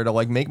slider to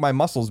like make my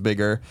muscles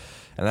bigger,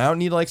 and I don't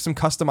need like some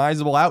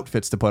customizable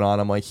outfits to put on.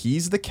 I'm like,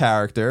 he's the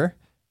character,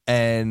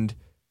 and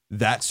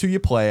that's who you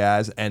play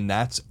as, and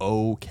that's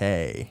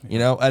okay, you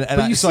know.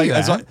 And you see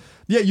that.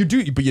 Yeah, you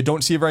do, but you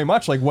don't see it very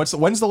much. Like, when's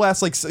the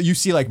last like you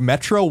see like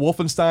Metro,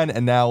 Wolfenstein,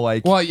 and now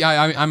like? Well,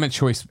 yeah, I'm a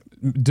choice.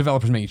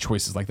 Developers making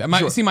choices like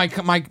that. See,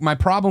 my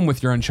problem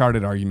with your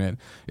Uncharted argument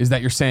is that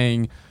you're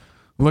saying,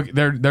 look,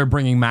 they're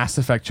bringing Mass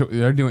Effect.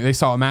 They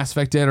saw what Mass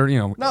Effect did, or you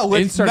know, not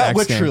literally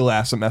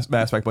Mass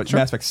Effect, but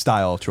Mass Effect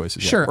style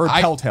choices. Sure, or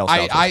Telltale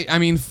style. I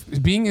mean,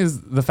 being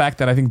is the fact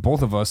that I think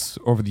both of us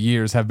over the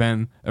years have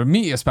been, or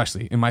me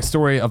especially, in my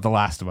story of The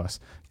Last of Us,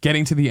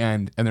 getting to the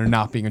end and there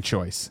not being a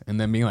choice, and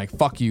then being like,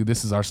 "Fuck you,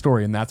 this is our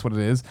story," and that's what it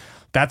is.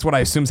 That's what I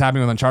assume is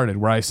happening with Uncharted,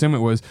 where I assume it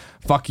was,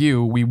 "Fuck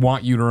you, we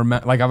want you to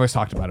remember." Like I've always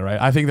talked about it, right?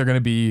 I think they're going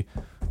to be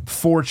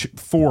four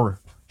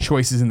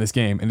choices in this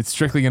game, and it's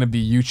strictly going to be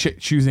you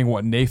choosing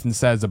what Nathan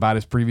says about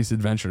his previous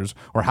adventures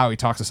or how he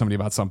talks to somebody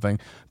about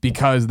something,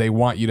 because they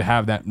want you to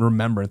have that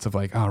remembrance of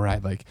like, all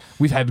right, like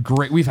we've had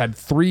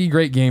 3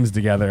 great games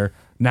together.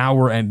 Now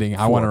we're ending.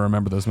 I want to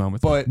remember those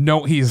moments. But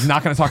no, he's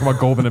not going to talk about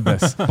Golden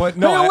Abyss. But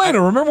no, hey,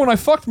 Elena, remember when I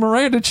fucked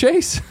Miranda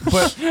Chase?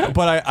 But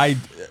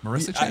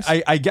Marissa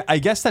Chase? I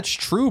guess that's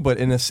true, but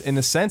in a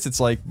sense, it's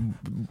like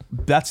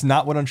that's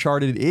not what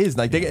Uncharted is.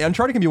 Like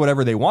Uncharted can be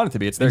whatever they want it to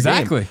be. It's their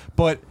game.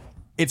 But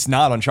it's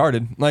not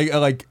Uncharted. Like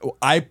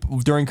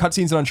during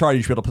cutscenes in Uncharted,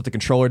 you should be able to put the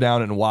controller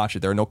down and watch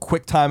it. There are no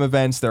quick time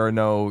events. There are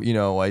no, you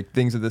know, like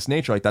things of this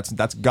nature. Like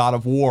that's God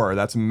of War,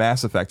 that's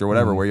Mass Effect or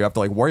whatever, where you have to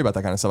like worry about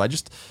that kind of stuff.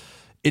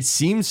 It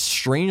seems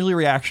strangely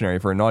reactionary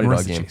for a Naughty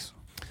Dog game.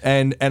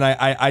 And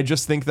I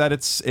just think that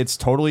it's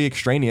totally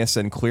extraneous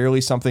and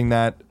clearly something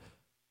that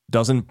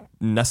doesn't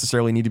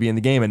necessarily need to be in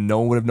the game, and no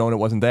one would have known it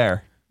wasn't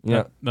there.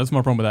 Yeah, that's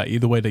my problem with that.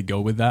 Either way they go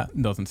with that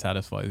doesn't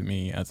satisfy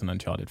me as an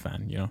Uncharted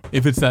fan. You know,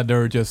 if it's that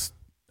there are just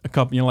a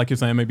couple, you know, like you're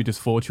saying, maybe just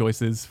 4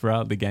 choices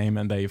throughout the game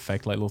and they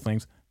affect like little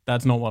things.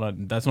 That's not what I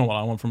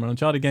want from an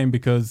Uncharted game,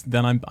 because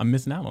then I'm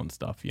missing out on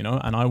stuff, you know,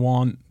 and I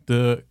want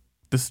the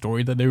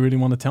story that they really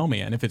want to tell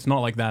me. And if it's not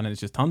like that and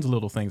it's just tons of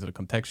little things that are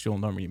contextual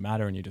and don't really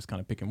matter and you're just kind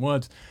of picking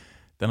words,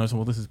 then I was like,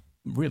 well, this is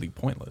really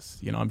pointless.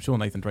 You know, I'm sure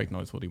Nathan Drake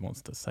knows what he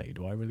wants to say.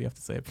 Do I really have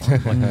to say it?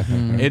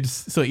 It's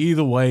so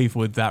either way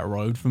with that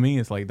road for me,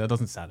 it's like that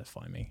doesn't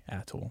satisfy me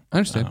at all. I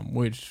understand.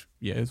 Which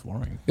is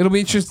worrying. It'll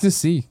be interesting to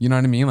see. You know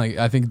what I mean? Like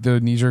I think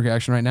the knee-jerk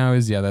action right now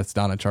is, that's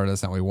not Uncharted.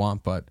 That's not what we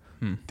want. But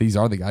these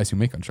are the guys who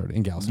make Uncharted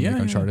and gals who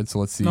make Uncharted. So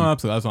let's see. No,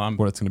 absolutely. That's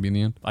what it's going to be in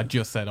the end. I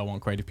just said I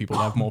want creative people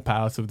to have more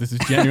power. So this is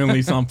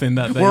genuinely something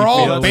that they we're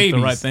all feel babies. is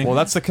the right thing. Well,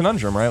 that's the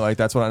conundrum, right? Like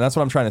that's what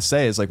I'm trying to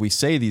say is like we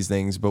say these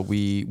things, but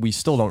we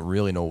still don't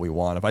really know what we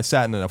want. If I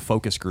sat in a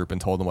focus group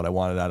and told them what I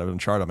wanted out of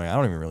Uncharted, I'm like, I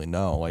don't even really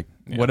know. Like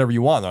whatever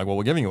you want. They're like, well,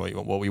 we're giving you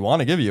what we want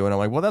to give you. And I'm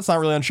like, well, that's not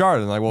really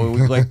Uncharted. And like, well,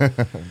 we, like,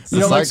 It's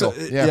a cycle.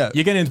 Yeah.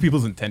 You get into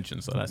people's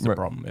intentions, so that's the Right.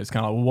 problem. It's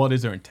kind of like, what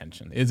is their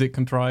intention? Is it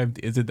contrived?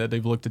 Is it that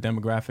they've looked at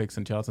demographics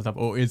and charts and stuff,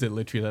 or is it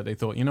literally that they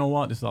thought, you know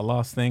what, this is our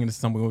last thing, and this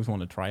is something we always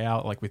want to try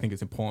out. Like, we think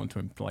it's important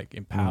to like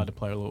empower the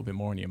player a little bit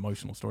more in the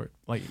emotional story.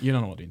 Like, you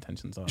don't know what the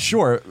intentions are.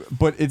 Sure,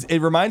 but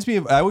it reminds me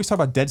of, I always talk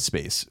about Dead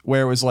Space,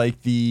 where it was like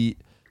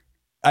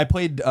I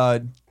played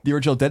the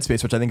original Dead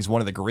Space, which I think is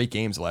one of the great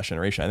games of last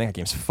generation. I think that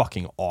game's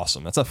fucking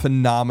awesome. That's a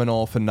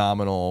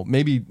phenomenal,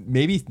 maybe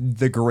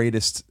the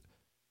greatest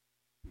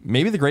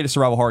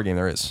survival horror game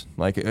there is.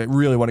 Like, it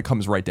really, when it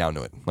comes right down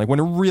to it. Like, when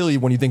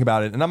you think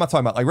about it, and I'm not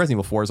talking about, like, Resident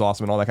Evil 4 is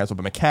awesome and all that kind of stuff,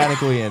 but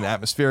mechanically and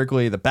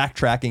atmospherically, the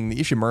backtracking, the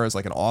Ishimura is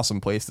like an awesome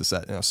place to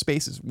set. You know,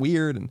 space is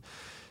weird, and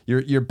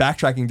you're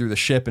backtracking through the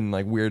ship, and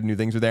like weird new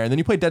things are there. And then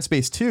you play Dead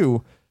Space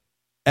 2.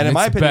 And in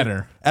my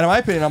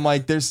opinion, I'm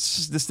like,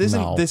 this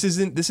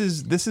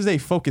is a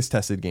focus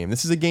tested game.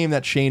 This is a game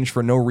that changed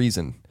for no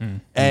reason,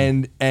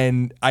 and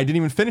I didn't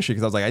even finish it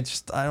because I was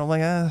like, I don't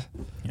like.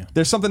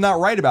 There's something not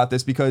right about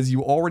this because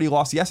you already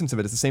lost the essence of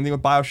it. It's the same thing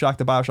with BioShock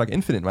to BioShock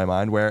Infinite in my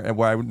mind, where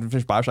I wouldn't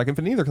finish BioShock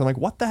Infinite either because I'm like,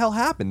 what the hell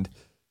happened?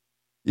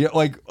 You know,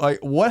 like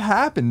what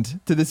happened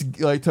to this,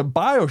 like, to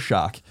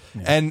BioShock,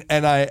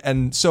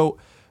 and so.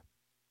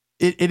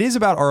 It is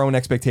about our own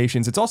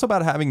expectations. It's also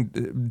about having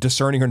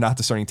discerning or not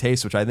discerning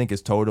taste, which I think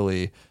is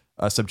totally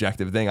a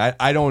subjective thing.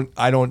 I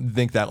don't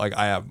think that, like,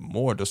 I have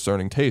more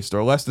discerning taste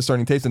or less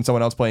discerning taste than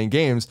someone else playing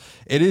games.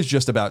 It is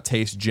just about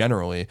taste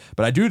generally.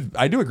 But I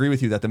do agree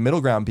with you that the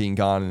middle ground being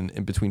gone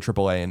in between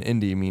AAA and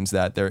indie means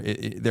that there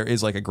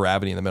is like a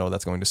gravity in the middle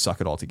that's going to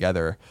suck it all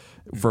together,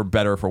 for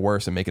better or for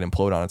worse, and make it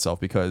implode on itself.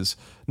 Because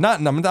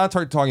I'm not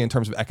talking in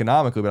terms of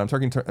economically, but I'm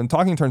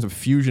talking in terms of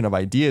fusion of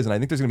ideas. And I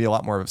think there's going to be a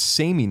lot more of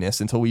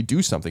sameness until we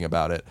do something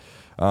about it.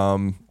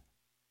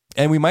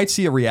 And we might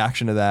see a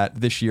reaction to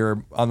that this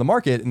year on the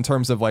market in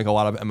terms of, like, a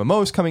lot of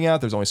MMOs coming out.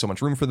 There's only so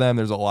much room for them.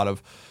 There's a lot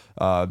of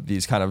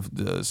these kind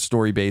of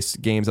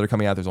story-based games that are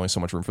coming out. There's only so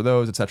much room for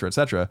those, et cetera, et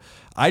cetera.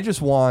 I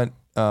just want,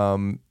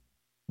 I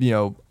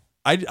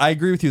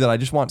agree with you that I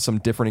just want some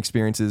different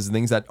experiences,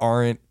 things that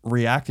aren't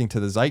reacting to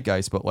the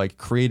zeitgeist, but like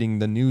creating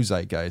the new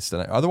zeitgeist.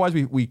 And otherwise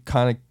we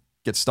kind of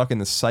get stuck in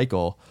this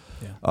cycle.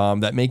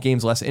 That make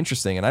games less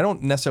interesting. And I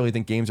don't necessarily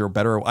think games are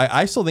better.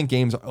 I still think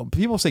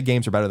people say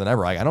games are better than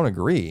ever. I don't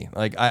agree.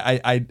 Like,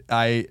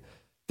 I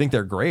think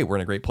they're great. We're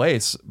in a great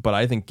place, but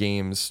I think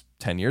games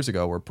 10 years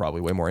ago were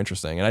probably way more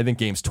interesting. And I think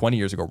games 20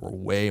 years ago were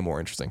way more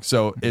interesting.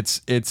 So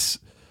it's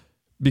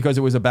because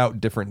it was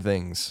about different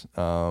things,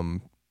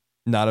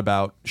 not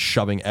about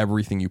shoving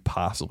everything you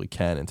possibly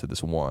can into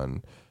this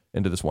one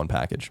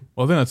package.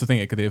 Well, then that's the thing.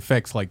 It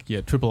affects, like,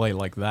 AAA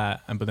like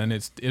that, but then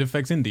it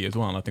affects indie as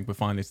well. And I think we're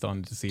finally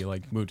starting to see,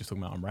 like, we were just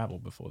talking about Unravel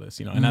before this,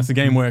 you know. And that's a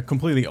game where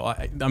completely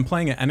I'm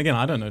playing it, and again,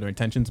 I don't know their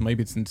intentions.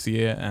 Maybe it's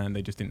sincere and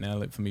they just didn't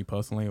nail it for me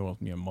personally, or,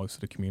 you know, most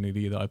of the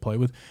community that I play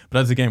with. But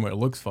that's a game where it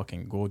looks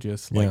fucking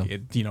gorgeous. Like,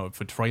 it, you know,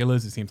 for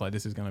trailers, it seems like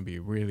this is going to be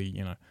really,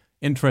 you know,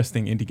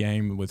 interesting indie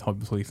game with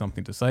hopefully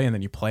something to say. And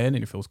then you play it and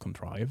it feels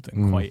contrived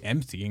and quite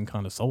empty and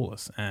kind of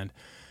soulless. And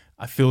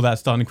I feel that's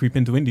starting to creep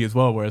into indie as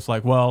well, where it's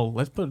like, well,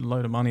 let's put a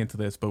load of money into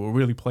this, but we'll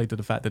really play to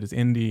the fact that it's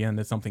indie and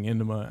there's something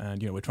intimate,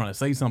 and, you know, we're trying to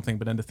say something,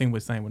 but then the thing we're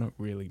saying we don't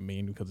really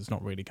mean because it's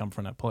not really come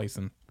from that place.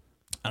 And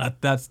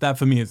that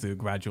for me is the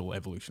gradual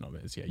evolution of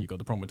it. Is, you got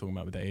the problem we're talking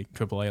about with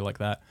AAA like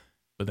that,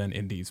 but then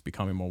indie's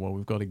becoming more, well,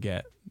 we've got to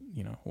get,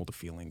 you know, all the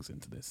feelings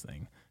into this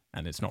thing.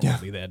 And it's not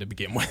really there to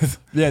begin with.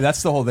 Yeah,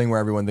 that's the whole thing where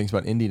everyone thinks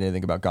about indie and they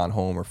think about Gone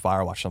Home or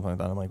Firewatch, something like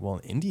that. I'm like,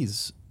 well,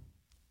 indies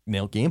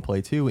nail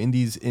gameplay too.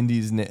 Indies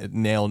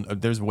nail.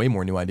 There's way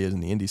more new ideas in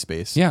the indie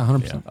space. Yeah,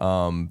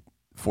 100%.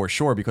 For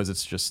sure, because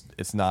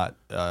it's not.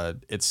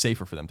 It's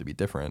safer for them to be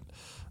different.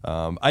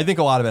 I think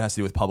a lot of it has to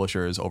do with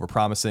publishers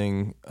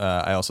overpromising.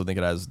 I also think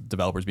it has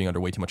developers being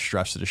under way too much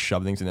stress to just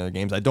shove things into their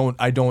games. I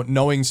don't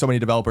knowing so many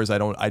developers.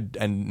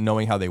 And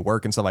knowing how they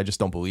work and stuff. I just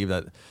don't believe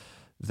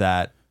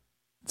that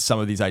some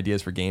of these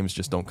ideas for games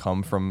just don't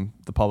come from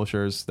the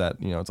publishers.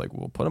 That, you know, it's like,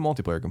 we'll put a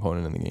multiplayer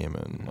component in the game,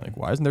 and like,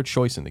 why isn't there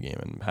choice in the game,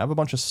 and have a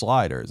bunch of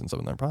sliders and stuff.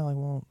 And they're probably like,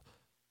 well,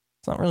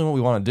 it's not really what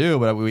we want to do,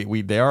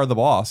 but they are the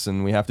boss,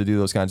 and we have to do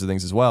those kinds of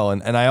things as well.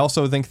 And I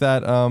also think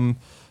that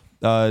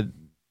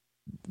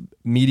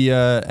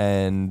media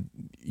and,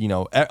 you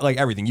know, like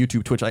everything,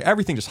 YouTube, Twitch, like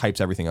everything just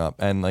hypes everything up,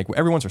 and like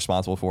everyone's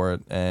responsible for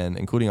it, and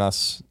including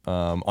us,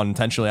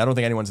 unintentionally. I don't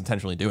think anyone's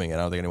intentionally doing it. I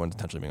don't think anyone's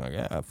intentionally being like,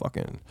 yeah,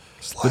 fucking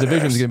sliders. The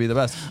Division's gonna be the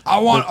best. I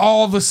want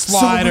all the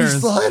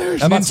sliders. So many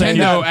sliders. I'm not saying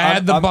Nintendo, that.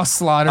 add the bus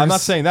sliders. I'm not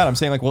saying that. I'm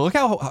saying, like, well, look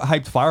how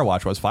hyped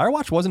Firewatch was.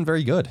 Firewatch wasn't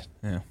very good.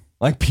 Yeah.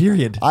 Like,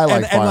 period. I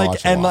like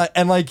Firewatch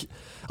a lot.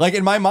 Like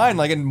in my mind,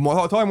 like, in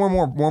talking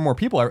more and more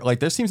people,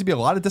 like, there seems to be a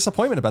lot of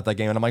disappointment about that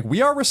game, and I'm like,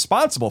 we are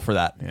responsible for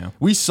that. Yeah.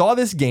 We saw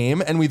this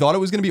game and we thought it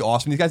was going to be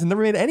awesome. These guys have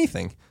never made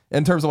anything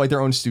in terms of, like,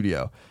 their own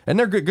studio, and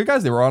they're good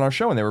guys. They were on our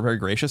show and they were very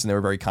gracious and they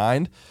were very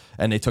kind,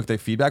 and they took their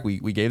feedback. We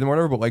gave them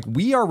whatever, but like,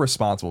 we are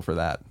responsible for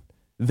that.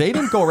 They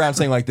didn't go around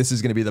saying, like, this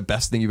is going to be the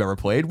best thing you've ever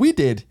played. We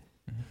did.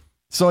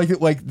 So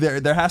like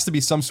there has to be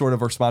some sort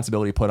of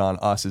responsibility put on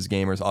us as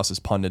gamers, us as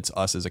pundits,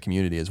 us as a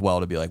community as well,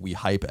 to be like, we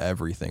hype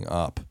everything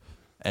up,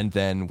 and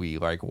then we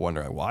like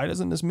wonder, why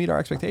doesn't this meet our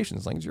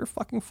expectations? Like, it's your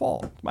fucking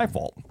fault. It's my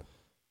fault.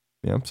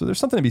 So there's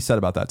something to be said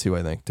about that too,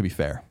 I think, to be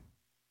fair.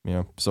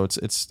 So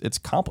it's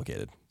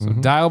complicated. So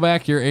dial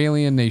back your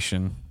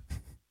alienation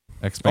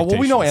expectations. Oh,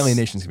 well, we know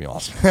Alienation's gonna be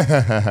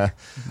awesome.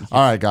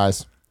 All right,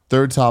 guys.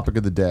 Third topic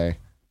of the day.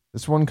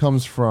 This one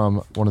comes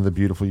from one of the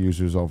beautiful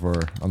users over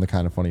on the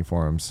Kind of Funny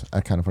forums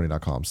at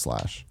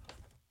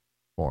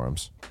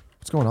kindoffunny.com/forums.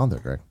 What's going on there,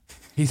 Greg?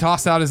 He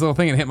tossed out his little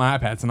thing and hit my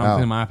iPad, so now I'm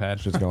hitting my iPad.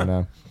 Shit's going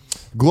down.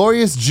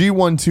 Glorious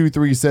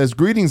G123 says,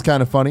 greetings,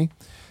 Kind of Funny.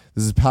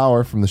 This is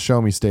Power from the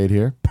Show Me State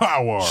here.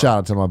 Power. Shout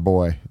out to my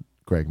boy,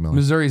 Greg Miller.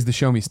 Missouri's the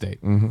Show Me State.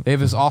 They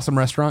have this awesome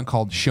restaurant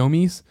called Show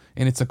Me's,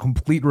 and it's a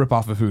complete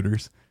ripoff of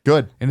Hooters.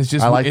 Good. And it's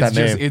just, I like it's that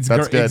just, name. it's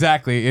That's good.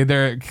 Exactly.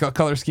 Their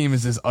color scheme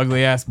is this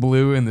ugly ass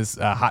blue and this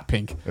hot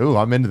pink. Ooh,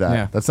 I'm into that.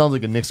 Yeah. That sounds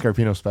like a Nick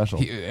Scarpino special.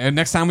 And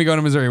next time we go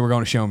to Missouri, we're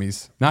going to Show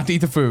Me's. Not to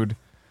eat the food,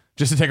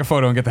 just to take a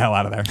photo and get the hell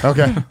out of there.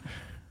 Okay.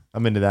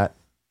 I'm into that.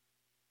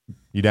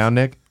 You down,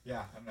 Nick?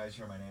 Yeah, I'm not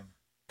sure my name.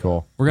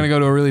 Cool. We're going to go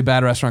to a really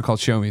bad restaurant called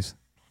Show Me's.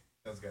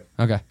 That was good.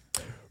 Okay.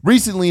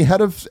 Recently,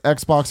 head of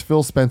Xbox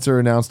Phil Spencer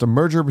announced a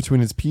merger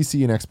between its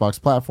PC and Xbox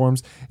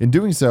platforms. In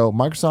doing so,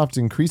 Microsoft is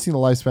increasing the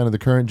lifespan of the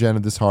current gen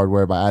of this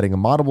hardware by adding a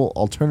moddable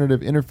alternative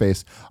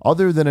interface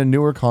other than a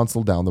newer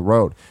console down the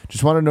road.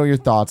 Just want to know your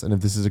thoughts and if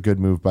this is a good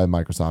move by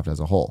Microsoft as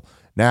a whole.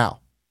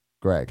 Now,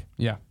 Greg,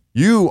 Yeah.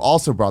 you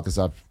also brought this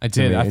up. I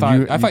to did. me, I and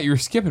thought you were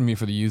skipping me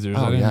for the users.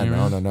 I Oh didn't yeah, hear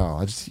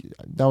no.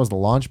 That was the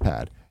launch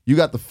pad. You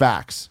got the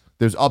facts.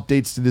 There's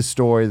updates to this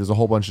story. There's a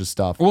whole bunch of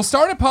stuff. We'll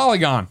start at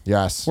Polygon,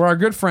 Yes. where our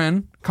good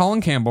friend Colin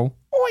Campbell,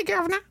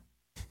 governor,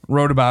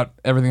 wrote about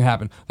everything that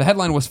happened. The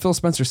headline was Phil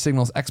Spencer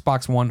signals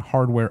Xbox One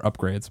hardware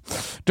upgrades.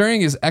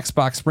 During his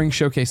Xbox Spring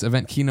Showcase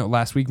event keynote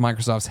last week,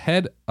 Microsoft's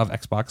head of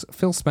Xbox,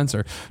 Phil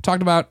Spencer,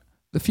 talked about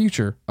the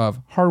future of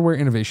hardware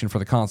innovation for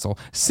the console,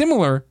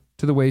 similar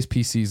to the ways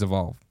PCs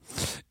evolve.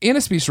 In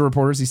a speech to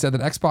reporters, he said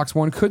that Xbox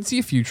One could see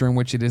a future in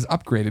which it is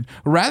upgraded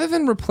rather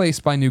than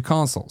replaced by new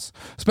consoles.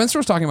 Spencer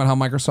was talking about how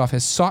Microsoft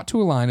has sought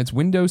to align its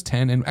Windows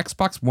 10 and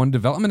Xbox One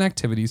development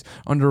activities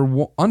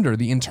under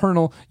the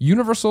internal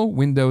Universal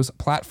Windows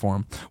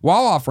platform,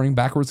 while offering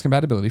backwards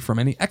compatibility for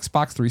many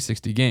Xbox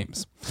 360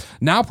 games,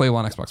 now playable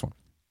on Xbox One.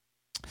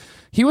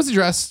 He was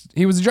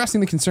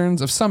addressing the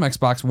concerns of some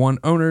Xbox One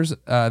owners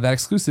that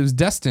exclusives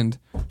destined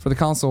for the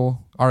console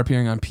are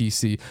appearing on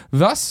PC,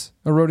 thus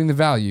eroding the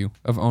value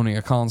of owning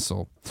a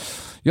console.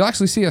 You'll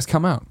actually see us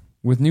come out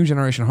with new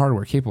generation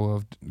hardware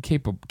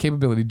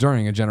capability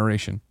during a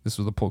generation. This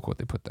was the pull quote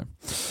they put there.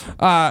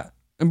 But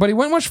he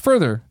went much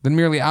further than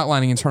merely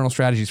outlining internal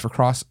strategies for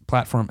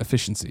cross-platform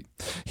efficiency.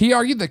 He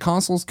argued that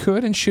consoles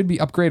could and should be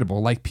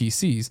upgradable like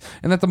PCs,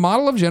 and that the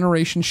model of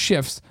generation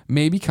shifts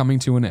may be coming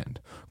to an end.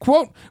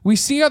 Quote, we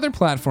see other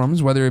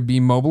platforms, whether it be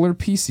mobile or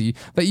PC,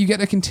 that you get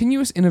a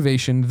continuous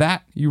innovation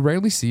that you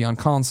rarely see on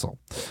console.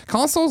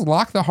 Consoles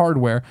lock the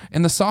hardware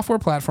and the software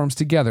platforms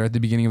together at the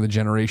beginning of the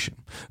generation.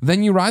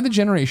 Then you ride the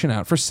generation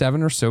out for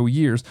 7 or so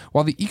years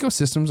while the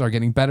ecosystems are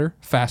getting better,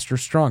 faster,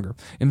 stronger.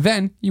 And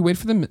then you wait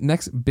for the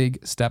next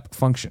big step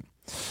function.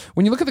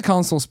 When you look at the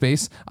console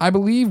space, I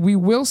believe we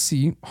will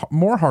see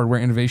more hardware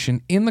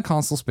innovation in the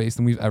console space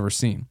than we've ever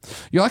seen.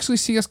 You'll actually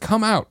see us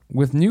come out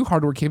with new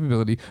hardware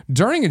capability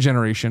during a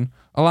generation,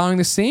 allowing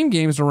the same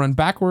games to run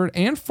backward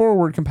and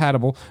forward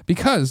compatible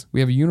because we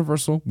have a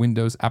Universal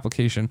Windows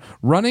application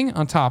running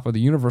on top of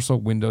the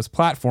Universal Windows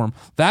platform.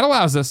 That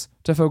allows us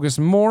to focus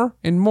more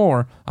and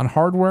more on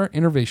hardware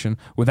innovation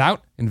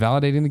without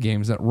invalidating the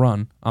games that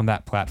run on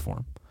that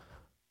platform.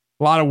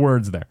 A lot of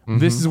words there. Mm-hmm.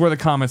 This is where the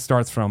comment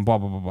starts from, blah,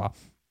 blah, blah, blah.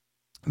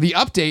 The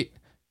update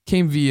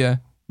came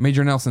via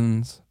Major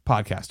Nelson's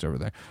podcast over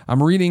there.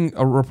 I'm reading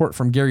a report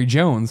from Gary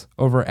Jones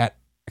over at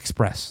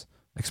express.co.uk.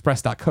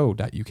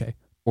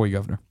 Oi,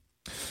 governor.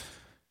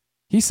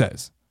 He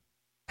says,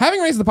 having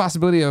raised the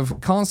possibility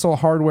of console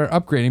hardware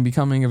upgrading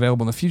becoming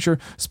available in the future,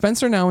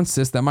 Spencer now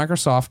insists that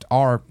Microsoft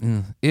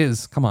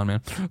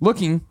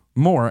looking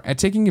more at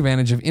taking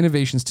advantage of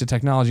innovations to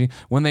technology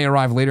when they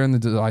arrive later in the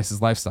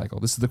device's life cycle.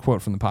 This is the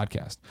quote from the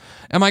podcast.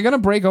 Am I going to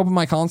break open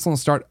my console and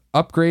start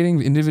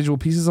upgrading individual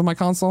pieces of my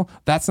console?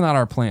 That's not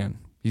our plan,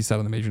 he said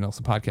on the Major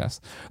Nelson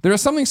podcast. There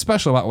is something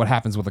special about what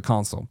happens with a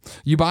console.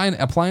 You buy an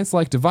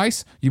appliance-like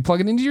device, you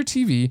plug it into your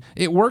TV,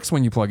 it works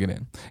when you plug it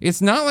in.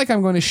 It's not like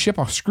I'm going to ship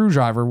a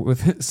screwdriver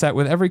set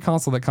with every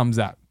console that comes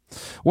out.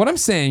 What I'm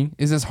saying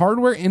is as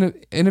hardware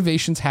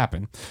innovations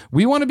happen,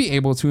 we want to be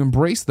able to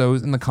embrace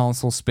those in the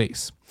console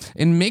space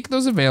and make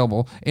those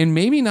available and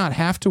maybe not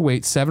have to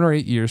wait 7 or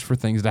 8 years for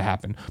things to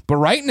happen. But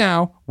right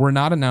now, we're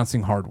not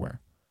announcing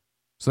hardware.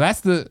 So that's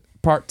the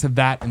part to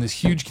that and this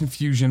huge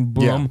confusion.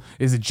 Boom. Yeah.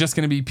 Is it just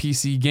going to be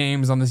PC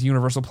games on this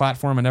universal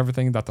platform and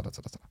everything? So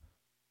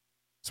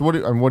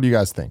what do you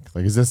guys think?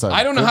 Like, is this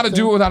I don't know how to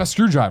do it without a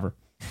screwdriver.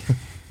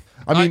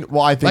 I think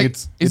like,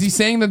 is he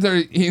saying that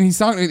he's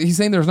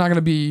saying there's not going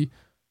to be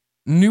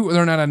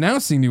they're not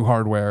announcing new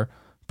hardware,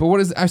 But what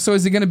is so?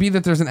 Is it going to be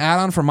that there's an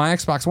add-on for my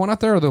Xbox One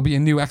out there, or there'll be a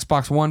new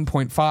Xbox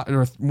 1.5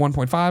 or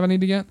 1.5 I need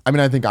to get? I mean,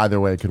 I think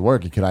either way it could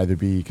work. It could either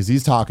be because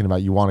he's talking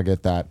about you want to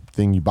get that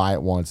thing you buy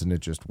it once and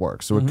it just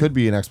works. So it could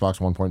be an Xbox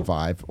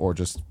 1.5 or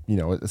just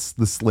it's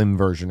the slim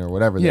version or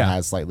whatever that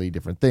has slightly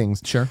different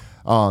things. Sure.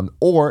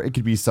 Or it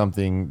could be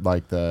something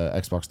like the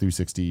Xbox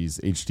 360's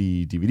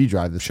HD DVD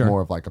drive that's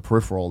more of like a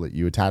peripheral that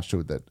you attach to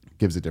it that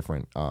gives it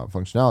different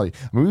functionality.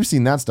 I mean, we've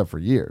seen that stuff for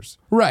years,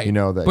 right?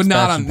 But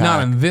not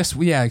on this.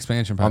 Yeah,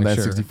 expansion pack on the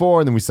sure. N64,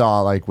 and then we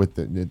saw like with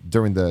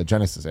during the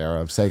Genesis era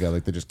of Sega,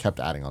 like they just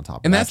kept adding on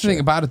top. And of that's that the thing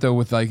about it though,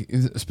 with like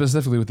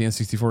specifically with the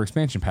N64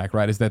 expansion pack,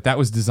 right? Is that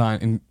was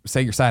designed, and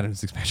Sega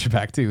Saturn's expansion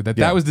pack too.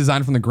 That was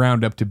designed from the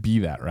ground up to be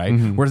that, right?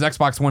 Whereas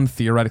Xbox One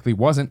theoretically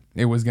wasn't.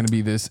 It was going to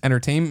be this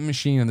entertainment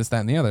machine and this, that,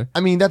 and the other.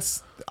 I mean,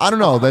 I don't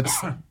know.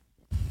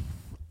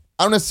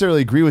 I don't necessarily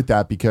agree with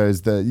that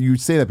because you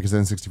say that because the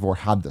N64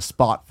 had the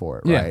spot for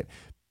it, right?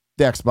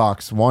 The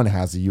Xbox One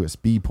has a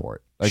USB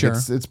port. Like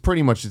it's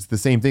pretty much it's the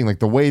same thing. Like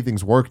the way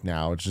things work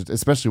now, it's just,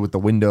 especially with the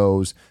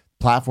Windows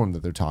platform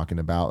that they're talking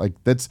about. Like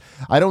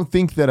I don't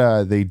think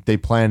that they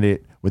planned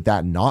it with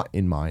that not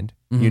in mind.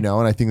 And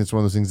I think that's one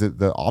of those things that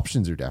the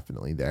options are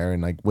definitely there.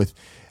 And like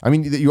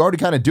you already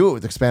kind of do it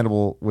with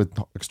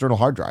external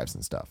hard drives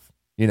and stuff,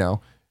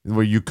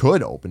 where you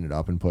could open it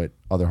up and put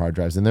other hard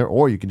drives in there,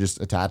 or you can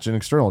just attach an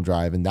external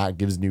drive and that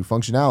gives new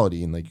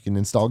functionality and like you can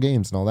install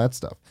games and all that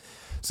stuff.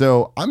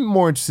 So I'm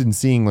more interested in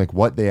seeing like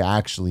what they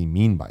actually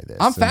mean by this.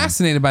 I'm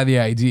fascinated by the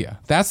idea.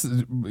 That's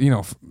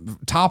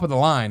top of the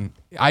line.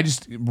 I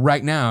just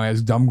right now,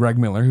 as dumb Greg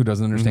Miller, who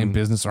doesn't understand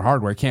business or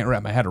hardware, can't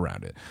wrap my head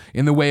around it.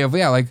 In the way of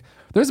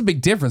there's a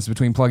big difference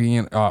between plugging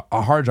in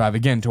a hard drive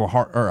to a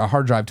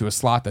hard drive to a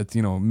slot that's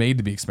made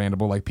to be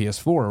expandable like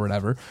PS4 or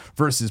whatever,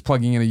 versus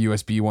plugging in a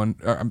USB one.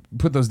 Or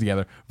put those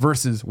together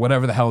versus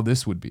whatever the hell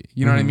this would be.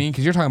 You know what I mean?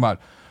 Because you're talking about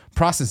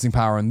processing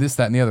power and this,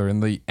 that, and the other.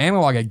 And the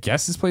analog, I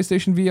guess, is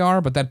PlayStation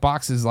VR, but that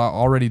box is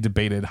already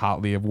debated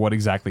hotly of what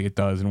exactly it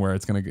does and where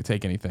it's going to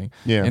take anything.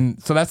 Yeah. And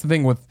so that's the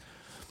thing with.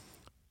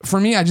 For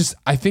me, I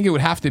think it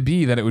would have to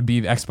be that it would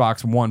be the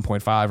Xbox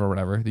 1.5 or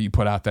whatever that you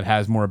put out that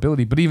has more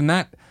ability. But even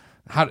that.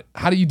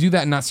 How do you do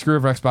that and not screw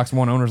over Xbox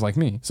One owners like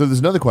me? So there's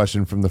another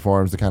question from the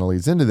forums that kind of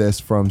leads into this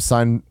from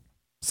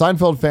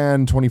Seinfeld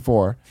Fan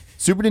 24.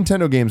 Super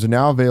Nintendo games are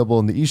now available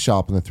in the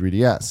eShop on the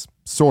 3DS.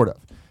 Sort of.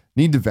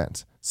 Need to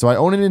vent. So I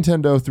own a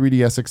Nintendo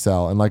 3DS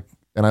XL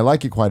and I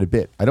like it quite a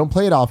bit. I don't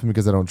play it often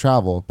because I don't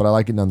travel, but I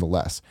like it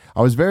nonetheless.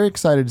 I was very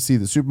excited to see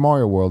that Super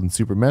Mario World and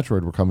Super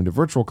Metroid were coming to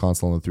Virtual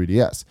Console on the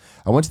 3DS.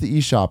 I went to the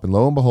eShop and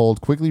lo and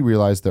behold, quickly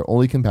realized they're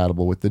only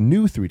compatible with the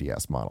new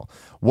 3DS model.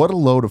 What a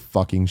load of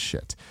fucking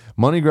shit.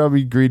 Money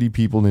grubby, greedy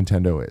people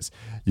Nintendo is.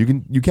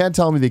 You can't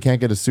tell me they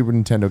can't get a Super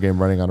Nintendo game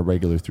running on a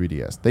regular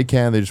 3DS. They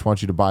can, they just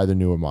want you to buy the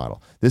newer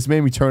model. This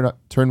made me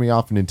turn me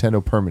off of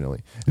Nintendo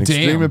permanently. An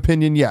extreme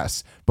opinion,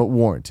 yes, but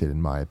warranted in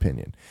my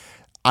opinion.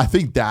 I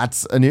think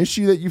that's an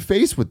issue that you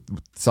face with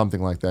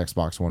something like the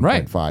Xbox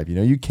 1.5. Right.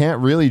 You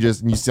can't really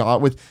and you saw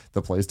it with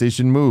the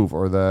PlayStation Move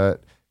or the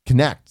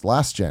Kinect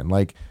last gen.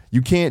 Like,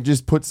 you can't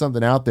just put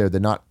something out there that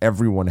not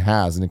everyone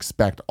has and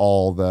expect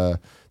all the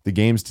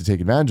games to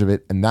take advantage of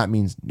it. And that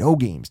means no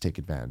games take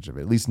advantage of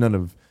it, at least none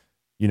of,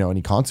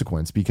 any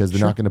consequence, because they're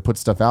not going to put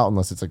stuff out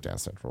unless it's like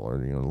Dance Central or,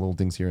 little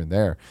things here and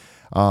there.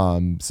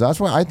 So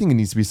that's why I think it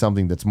needs to be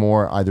something that's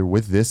more either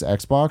with this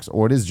Xbox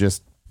or it is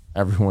just,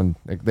 everyone,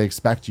 they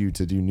expect you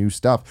to do new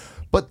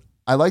stuff. But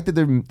I like that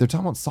they're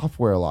talking about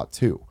software a lot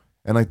too,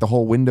 and like the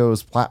whole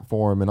Windows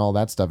platform and all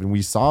that stuff. And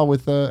we saw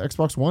with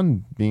Xbox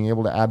One being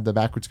able to add the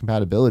backwards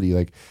compatibility.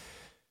 Like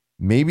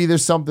maybe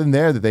there's something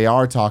there that they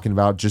are talking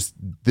about. Just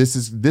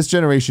this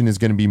generation is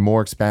going to be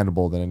more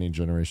expandable than any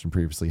generation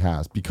previously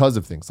has because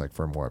of things like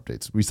firmware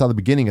updates. We saw the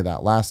beginning of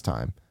that last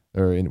time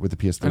with the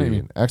PS3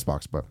 and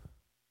Xbox, but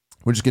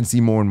we're just going to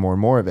see more and more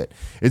and more of it.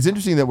 It's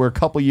interesting that we're a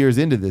couple years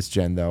into this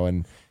gen though,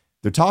 and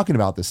they're talking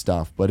about this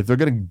stuff, but if they're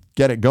going to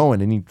get it going,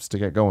 it needs to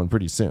get going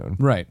pretty soon.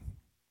 Right.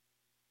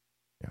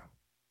 Yeah.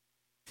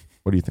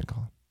 What do you think,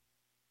 Colin?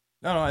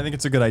 No, I think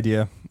it's a good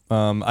idea.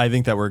 I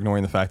think that we're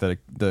ignoring the fact that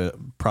the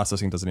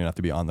processing doesn't even have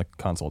to be on the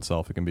console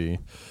itself. It can be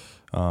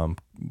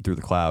through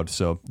the cloud.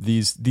 So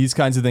these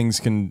kinds of things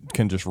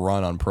can just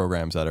run on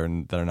programs that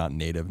are not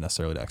native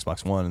necessarily to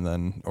Xbox One and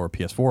then or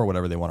PS4 or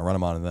whatever they want to run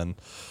them on, and then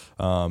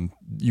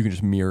you can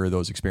just mirror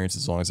those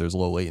experiences as long as there's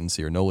low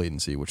latency or no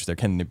latency, which there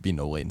can be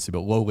no latency,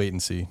 but low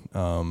latency,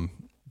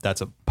 that's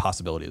a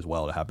possibility as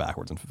well to have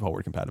backwards and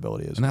forward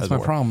compatibility. And that's my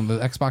problem. The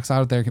Xbox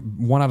out there,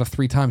 1 out of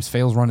 3 times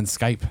fails running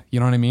Skype.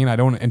 You know what I mean? I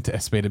don't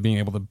anticipate it being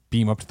able to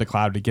beam up to the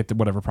cloud to get to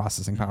whatever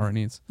processing power it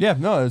needs. Yeah,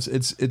 no,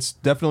 it's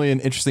definitely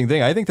an interesting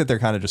thing. I think that they're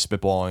kind of just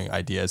spitballing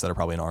ideas that are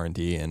probably in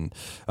R&D, and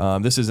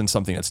this isn't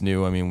something that's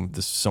new. I mean,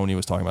 Sony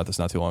was talking about this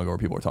not too long ago, where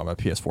people were talking about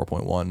PS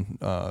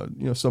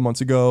 4.1, some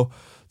months ago.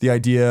 The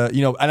idea,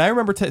 and I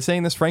remember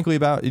saying this frankly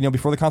about,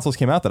 before the consoles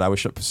came out, that I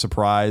was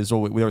surprised,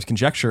 or there was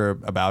conjecture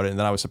about it, and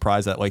then I was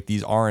surprised that like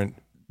these aren't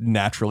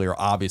naturally or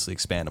obviously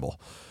expandable.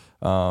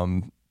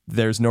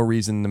 there's no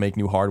reason to make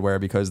new hardware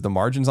because the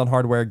margins on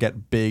hardware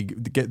get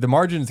big.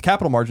 The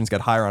capital margins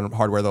get higher on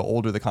hardware the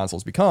older the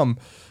consoles become,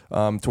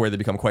 to where they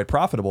become quite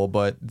profitable.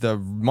 But the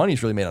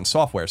money's really made on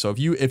software. So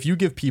if you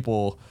give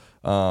people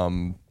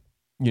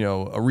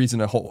a reason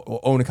to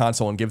own a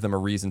console and give them a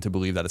reason to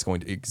believe that it's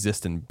going to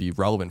exist and be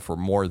relevant for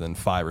more than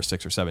 5 or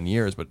 6 or 7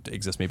 years, but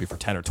exist maybe for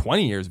 10 or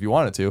 20 years if you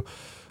wanted to,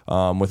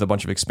 with a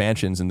bunch of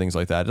expansions and things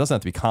like that. It doesn't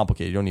have to be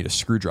complicated. You don't need a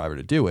screwdriver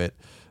to do it.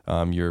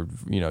 Your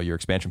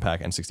expansion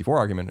pack N64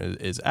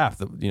 argument is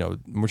apt.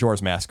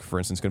 Majora's Mask, for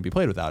instance, couldn't be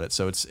played without it.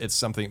 So it's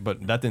something,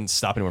 but that didn't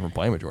stop anyone from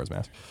playing Majora's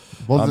Mask.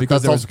 Well,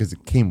 that's also because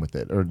it came with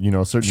it, or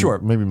certain. Sure.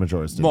 Maybe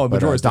Majora's did. Well,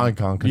 Majora's Donkey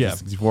Kong yeah.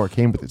 64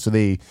 came with it, so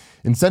they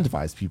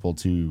incentivized people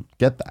to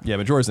get that. Yeah,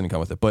 Majora's didn't come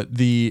with it, but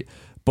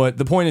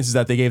the point is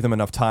that they gave them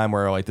enough time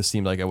where like this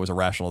seemed like it was a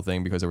rational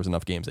thing because there was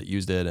enough games that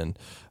used it,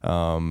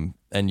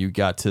 and you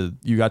got to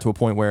a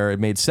point where it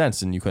made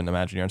sense, and you couldn't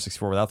imagine your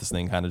N64 without this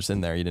thing kind of just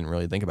in there. You didn't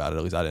really think about it,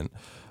 at least I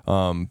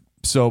didn't.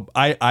 So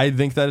I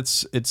think that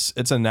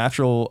it's a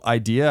natural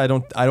idea. I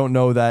don't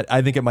know that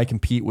I think it might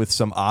compete with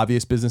some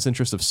obvious business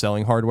interest of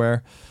selling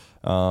hardware,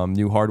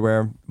 new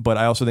hardware. But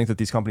I also think that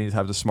these companies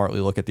have to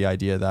smartly look at the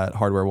idea that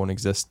hardware won't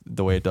exist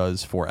the way it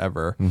does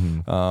forever.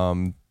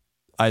 Mm-hmm.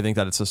 I think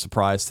that it's a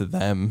surprise to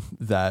them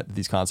that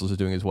these consoles are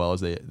doing as well as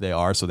they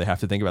are. So they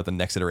have to think about the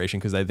next iteration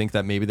because I think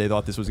that maybe they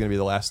thought this was going to be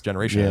the last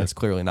generation, and it's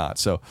clearly not.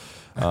 So,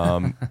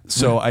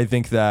 so I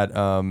think that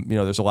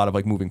there's a lot of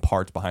like moving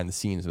parts behind the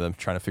scenes of them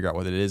trying to figure out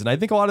what it is, and I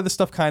think a lot of this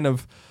stuff kind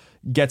of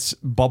gets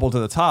bubbled to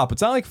the top.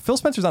 It's not like Phil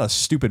Spencer's not a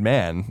stupid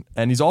man,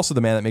 and he's also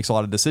the man that makes a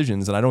lot of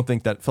decisions. And I don't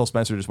think that Phil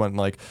Spencer just went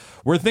like,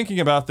 we're thinking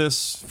about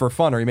this for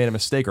fun, or he made a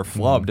mistake or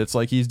flubbed. It's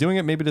like he's doing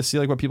it maybe to see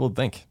like what people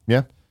think.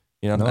 Yeah,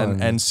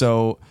 and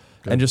so.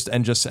 Good.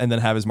 And then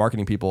have his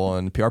marketing people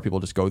and PR people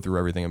just go through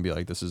everything and be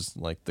like, this is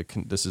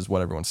what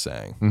everyone's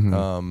saying.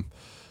 Mm-hmm.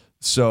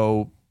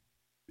 So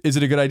is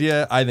it a good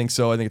idea? I think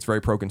so. I think it's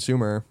very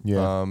pro-consumer.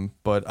 Yeah.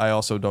 But I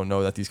also don't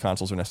know that these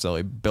consoles are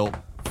necessarily built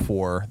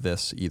for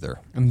this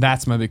either. And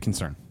that's my big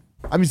concern.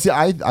 I mean, see,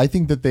 I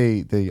think that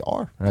they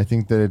are. And I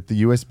think that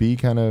the USB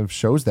kind of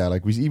shows that.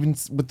 Like even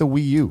with the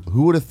Wii U,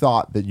 who would have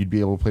thought that you'd be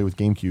able to play with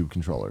GameCube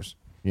controllers?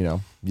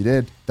 You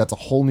did. That's a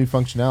whole new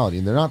functionality,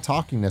 and they're not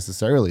talking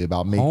necessarily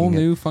about making whole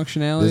new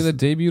functionality that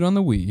debuted on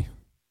the Wii.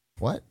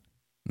 What?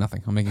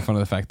 Nothing. I'm making fun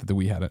of the fact that the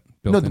Wii had it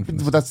built in.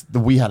 But that's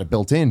the Wii had it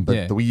built in,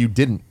 but the Wii U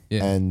didn't,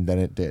 and then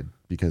it did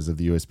because of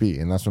the USB,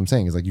 and that's what I'm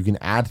saying. Is like you can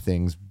add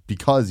things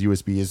because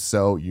USB is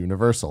so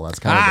universal. That's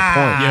kind of the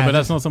point. Yeah, but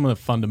that's not something that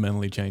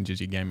fundamentally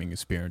changes your gaming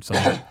experience. So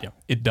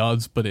it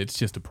does, but it's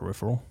just a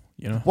peripheral.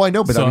 Well, I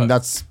know, but I mean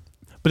that's.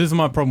 But this is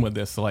my problem with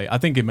this. Like, I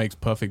think it makes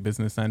perfect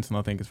business sense, and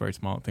I think it's a very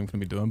smart thing for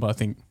me to be doing. But I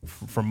think,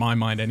 from my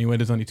mind anyway,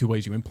 there's only 2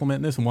 ways you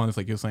implement this. And one is,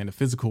 like you're saying, the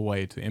physical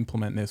way to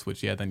implement this, which,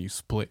 then you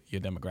split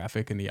your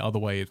demographic. And the other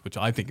way, which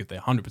I think is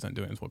they're 100%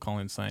 doing, is what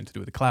Colin's saying to do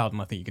with the cloud.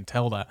 And I think you can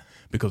tell that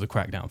because of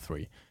Crackdown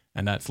 3.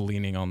 And that's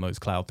leaning on those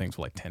cloud things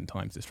for like 10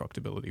 times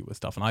destructibility with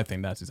stuff. And I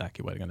think that's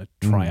exactly where they're going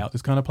to try out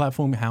this kind of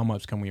platform. How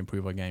much can we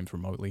improve our games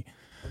remotely?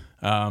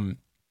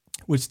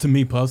 Which to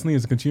me personally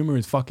as a consumer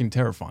is fucking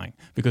terrifying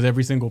because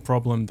every single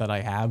problem that I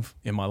have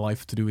in my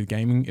life to do with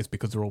gaming is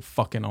because they're all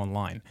fucking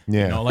online.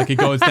 Yeah. Like it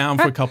goes down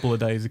for a couple of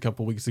days, a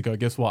couple of weeks ago.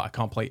 Guess what? I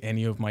can't play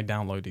any of my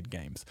downloaded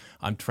games.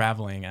 I'm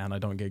traveling and I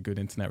don't get good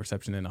internet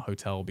reception in a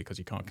hotel because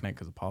you can't connect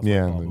because of password.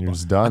 Yeah, blah, blah, you're blah.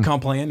 just done. I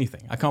can't play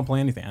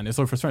anything. And it's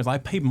so frustrating. I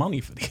pay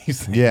money for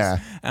these things. Yeah.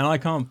 And I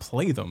can't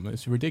play them.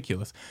 It's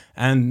ridiculous.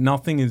 And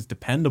nothing is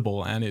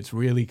dependable. And it's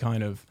really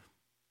kind of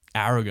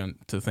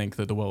arrogant to think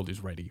that the world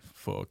is ready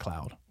for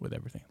cloud with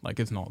everything. Like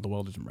it's not. The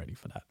world isn't ready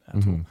for that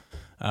at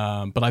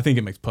all. But I think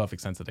it makes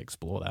perfect sense that they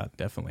explore that,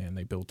 definitely, and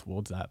they build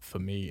towards that. For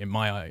me, in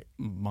my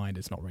mind,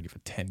 it's not ready for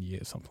 10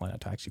 years, something like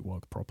that, to actually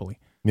work properly.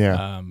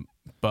 Yeah.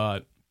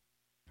 But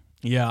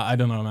yeah, I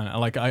don't know, man.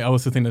 Like I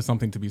also think there's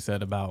something to be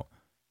said about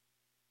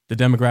the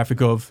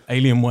demographic of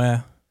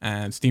Alienware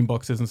and Steam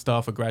boxes and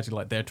stuff are gradually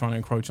like they're trying to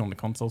encroach on the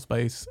console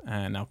space,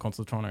 and now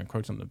consoles trying to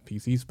encroach on the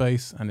PC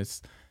space, and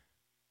it's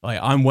like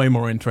I'm way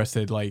more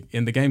interested like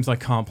in the games I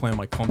can't play on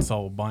my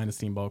console, buying a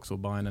Steam box or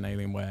buying an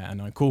Alienware,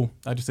 and I'm cool.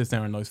 I just sit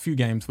there in those few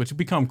games, which have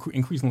become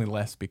increasingly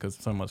less because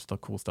so much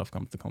cool stuff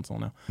comes to console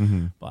now.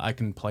 But I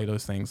can play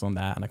those things on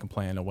that, and I can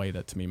play in a way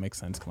that to me makes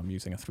sense because I'm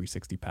using a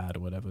 360 pad or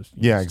whatever.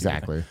 Yeah,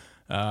 exactly.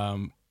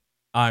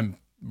 I'm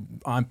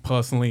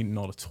personally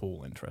not at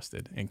all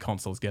interested in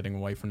consoles getting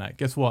away from that.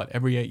 Guess what?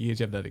 Every 8 years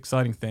you have that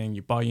exciting thing.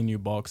 You buy your new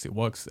box, it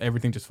works,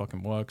 everything just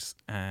fucking works,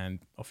 and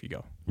off you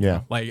go.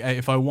 Yeah. Like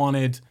if I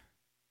wanted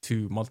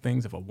to mod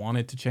things, if I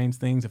wanted to change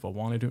things, if I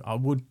wanted to, I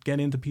would get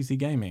into PC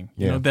gaming.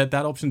 You know, that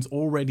option's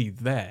already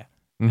there.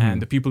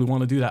 And the people who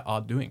want to do that are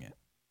doing it.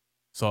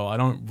 So I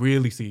don't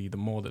really see the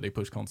more that they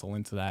push console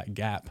into that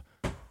gap,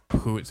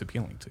 who it's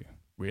appealing to,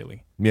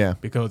 really. Yeah.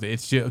 Because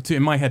it's just,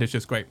 in my head, it's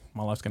just great.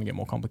 My life's going to get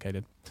more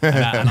complicated.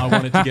 And I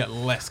want it to get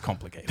less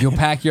complicated. You'll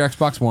pack your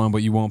Xbox One,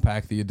 but you won't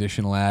pack the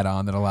additional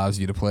add-on that allows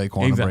you to play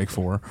Quantum Break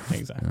 4.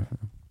 Exactly.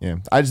 Yeah.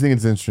 I just think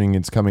it's interesting.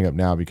 It's coming up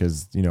now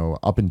because, you know,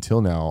 up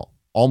until now,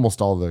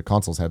 almost all the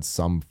consoles had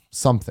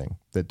something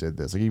that did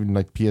this. Like even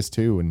like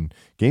PS2 and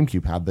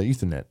GameCube had the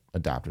Ethernet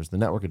adapters, the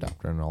network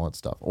adapter, and all that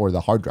stuff, or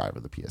the hard drive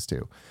of the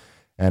PS2.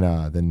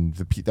 And then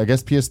I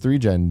guess PS3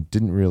 gen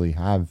didn't really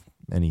have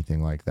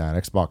anything like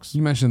that. Xbox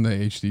You mentioned the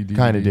HD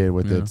kind of did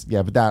with it.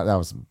 Yeah, but that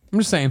was. I'm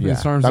just saying. Yeah.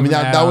 In terms I of mean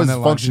an that add-on was that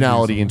allows you to do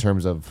functionality in something.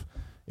 terms of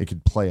it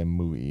could play a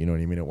movie. You know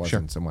what I mean? It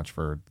wasn't so much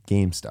for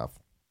game stuff.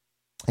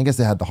 I guess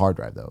they had the hard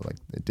drive though. Like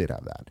it did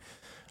have that.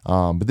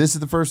 But this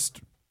is the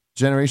first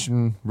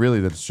generation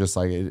really that's just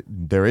like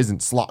there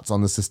isn't slots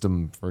on the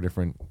system for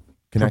different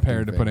connecting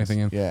prepared to put things. anything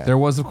in. Yeah, There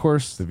was, of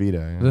course, the Vita.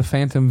 Yeah. the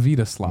Phantom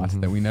Vita slot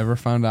Mhm. that we never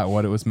found out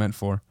what it was meant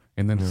for,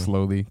 and then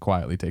slowly,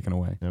 quietly taken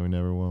away. No, we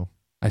never will.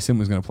 I assume it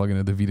was going to plug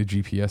into the Vita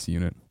GPS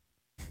unit.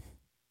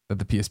 That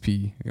the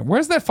PSP.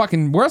 Where's my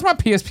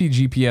PSP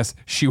GPS,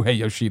 Shuhei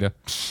Yoshida?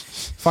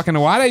 Fucking,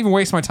 why'd I even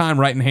waste my time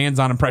writing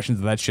hands-on impressions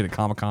of that shit at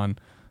Comic-Con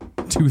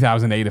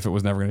 2008 if it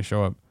was never going to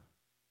show up?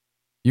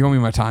 You owe me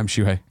my time,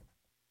 Shuhei.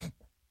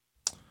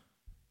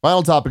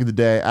 Final topic of the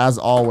day, as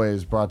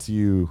always, brought to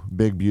you,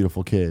 big,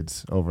 beautiful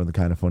kids over in the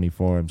Kind of Funny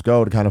forums.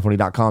 Go to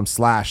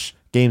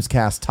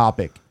kindoffunny.com/Gamescast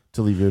topic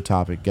to leave your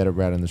topic. Get it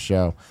right on the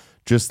show.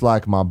 Just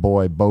like my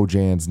boy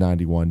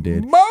Bojans91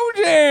 did.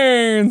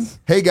 Bojans!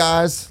 Hey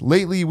guys,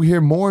 lately we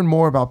hear more and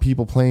more about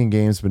people playing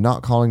games but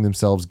not calling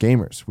themselves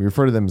gamers. We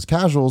refer to them as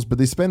casuals, but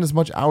they spend as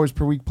much hours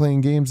per week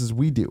playing games as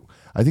we do.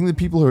 I think that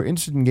people who are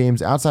interested in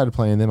games outside of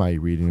playing them, i.e.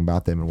 reading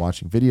about them and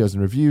watching videos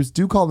and reviews,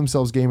 do call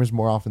themselves gamers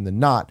more often than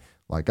not,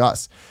 like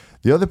us.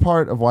 The other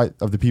part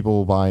of the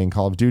people buying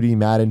Call of Duty,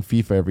 Madden,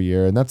 FIFA every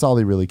year, and that's all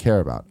they really care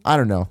about. I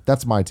don't know.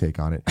 That's my take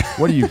on it.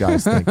 What do you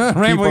guys think? Keep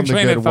Rambling on the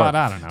train good of thought, work.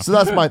 I don't know. So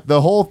that's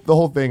the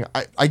whole thing.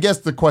 I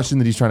guess the question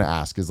that he's trying to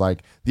ask is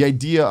like the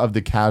idea of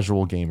the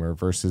casual gamer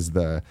versus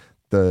the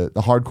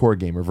hardcore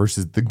gamer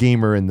versus the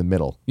gamer in the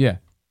middle. Yeah.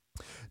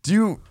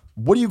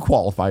 What do you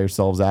qualify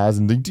yourselves as,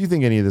 and do you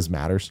think any of this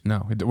matters?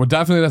 No, it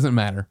definitely doesn't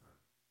matter.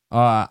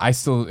 I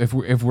still,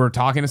 if we're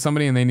talking to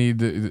somebody and they need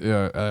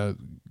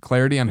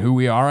clarity on who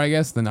we are, I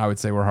guess, then I would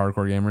say we're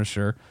hardcore gamers,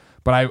 sure.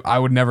 But I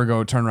would never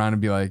go turn around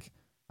and be like,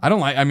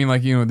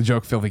 the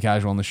joke filthy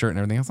casual on the shirt and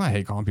everything else. I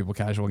hate calling people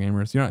casual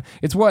gamers. You know,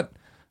 it's what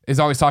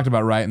is always talked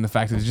about, right? And the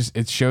fact that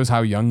it shows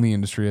how young the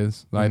industry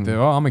is. Like,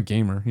 I'm a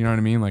gamer. You know what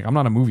I mean? Like, I'm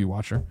not a movie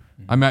watcher.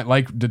 I might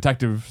like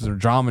detectives or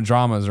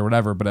dramas or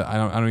whatever, but I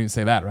don't even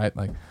say that, right?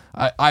 Like,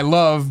 I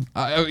love,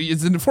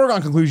 it's a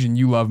foregone conclusion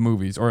you love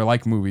movies or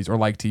like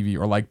TV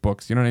or like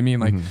books. You know what I mean?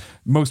 Like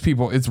most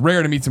people, it's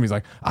rare to meet somebody who's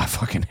like, I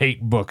fucking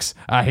hate books.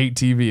 I hate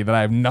TV, that I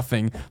have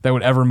nothing that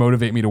would ever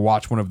motivate me to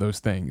watch one of those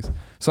things.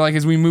 So like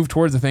as we move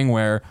towards the thing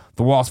where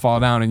the walls fall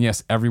down and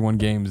yes, everyone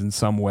games in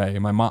some way.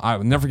 And I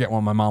will never forget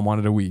when my mom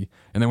wanted a Wii.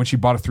 And then when she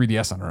bought a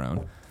 3DS on her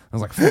own, I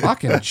was like,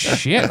 fucking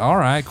shit. All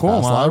right, cool,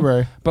 Fast Mom.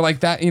 library. But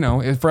like that,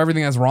 for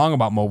everything that's wrong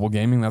about mobile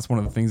gaming, that's one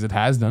of the things it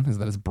has done is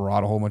that it's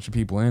brought a whole bunch of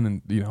people in.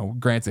 And,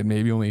 granted,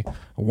 maybe only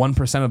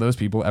 1% of those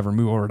people ever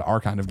move over to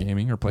our kind of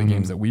gaming or play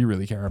games that we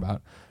really care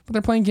about. But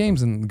they're playing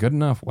games and good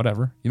enough,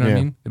 whatever. You know what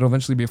I mean? It'll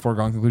eventually be a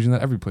foregone conclusion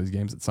that everybody plays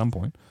games at some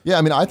point. Yeah,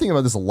 I mean, I think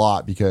about this a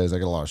lot because I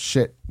get a lot of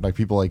shit. Like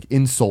people like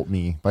insult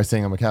me by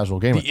saying I'm a casual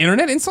gamer. The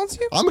internet insults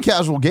you? I'm a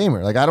casual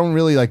gamer. Like I don't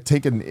really like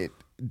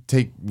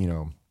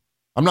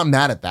I'm not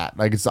mad at that.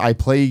 Like I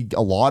play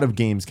a lot of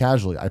games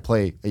casually. I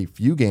play a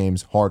few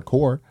games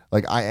hardcore.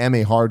 Like I am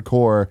a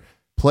hardcore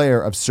player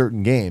of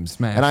certain games.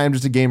 Smash. And I am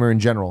just a gamer in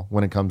general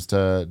when it comes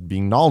to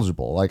being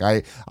knowledgeable. Like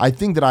I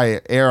think that I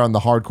err on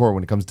the hardcore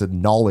when it comes to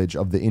knowledge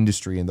of the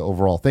industry and the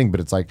overall thing. But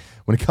it's like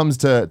when it comes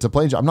to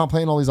playing, I'm not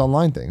playing all these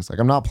online things. Like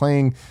I'm not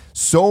playing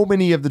so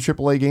many of the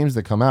AAA games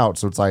that come out.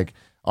 So it's like,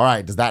 all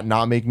right, does that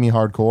not make me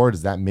hardcore?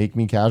 Does that make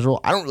me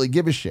casual? I don't really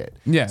give a shit.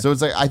 Yeah. So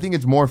it's like I think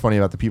it's more funny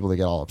about the people that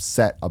get all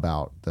upset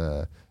about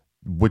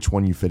which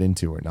one you fit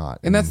into or not.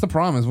 And that's the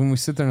problem is when we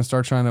sit there and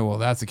start trying to, well,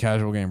 that's a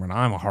casual gamer and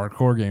I'm a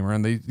hardcore gamer,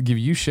 and they give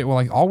you shit. Well,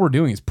 like all we're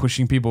doing is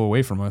pushing people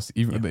away from us,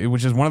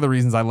 which is one of the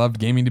reasons I loved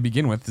gaming to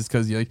begin with, is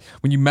because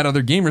when you met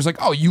other gamers,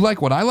 like, oh, you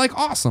like what I like?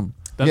 Awesome.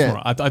 That's Yeah.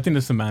 right. I think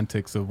the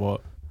semantics of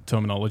what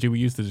terminology we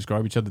use to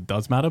describe each other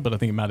does matter, but I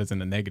think it matters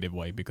in a negative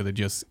way because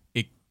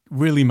it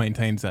really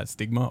maintains that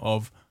stigma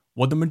of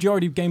what the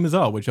majority of gamers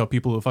are, which are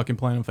people who are fucking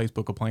playing on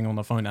Facebook or playing on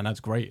their phone, and that's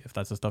great. If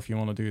that's the stuff you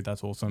want to do,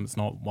 that's awesome. It's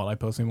not what I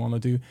personally want to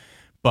do,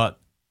 but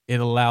it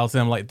allows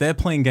them, like, they're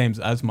playing games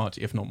as much,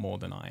 if not more,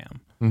 than I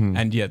am.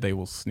 And yet they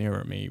will sneer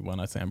at me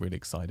when I say I'm really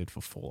excited for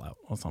Fallout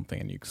or something,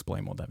 and you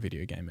explain what that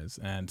video game is.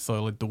 And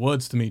so like, the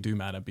words to me do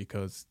matter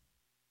because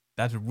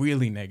that's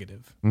really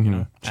negative, you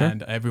know? Sure.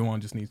 And everyone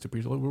just needs to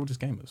appreciate, we're all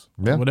just gamers.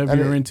 Yeah. Whatever And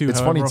you're into, it's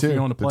however funny often too.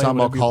 you want to They're play, talking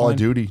about whatever you're Call of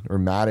playing. Duty or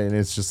Madden.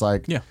 It's just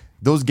like, Yeah.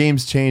 those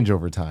games change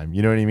over time.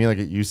 You know what I mean? Like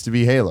it used to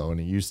be Halo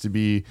and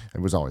it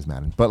was always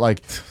Madden, but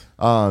like,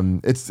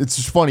 It's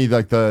just funny,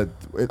 like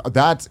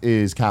that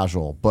is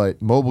casual,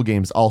 but mobile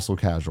games also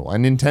casual,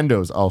 and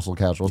Nintendo's also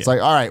casual. It's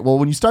like, all right, well,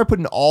 when you start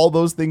putting all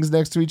those things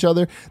next to each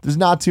other, there's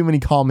not too many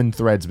common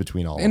threads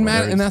between all of them.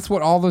 And that's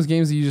what all those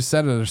games that you just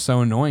said are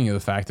so annoying, of the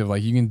fact of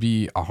like, you can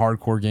be a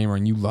hardcore gamer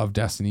and you love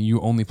Destiny,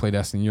 you only play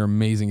Destiny, you're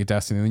amazing at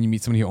Destiny, and then you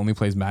meet somebody who only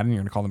plays Madden,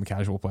 you're gonna call them a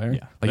casual player.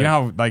 Yeah. Like,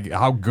 you know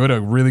how good a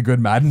really good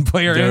Madden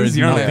player There is. is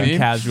You know what I nothing mean?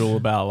 casual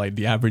about like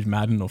the average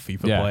Madden or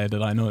FIFA Yeah. player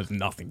that I know. Is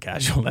nothing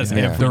casual. That's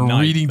Yeah. every They're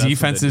night. reading That's what they're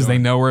defenses. They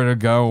doing. know where to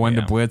go, when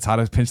to Yeah. blitz, how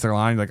to pinch their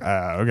line. Like,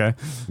 okay.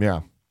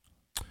 Yeah.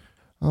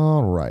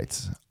 All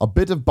right. A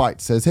bit of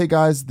bite says, "Hey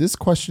guys, this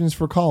question is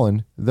for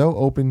Colin, though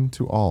open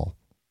to all.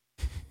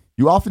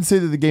 You often say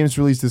that the games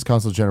released this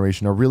console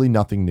generation are really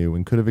nothing new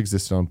and could have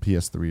existed on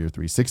PS3 or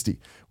 360.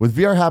 With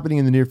VR happening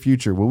in the near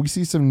future, will we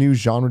see some new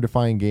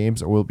genre-defying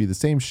games, or will it be the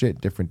same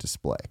shit, different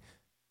display?"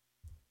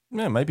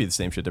 Yeah, it might be the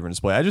same shit, different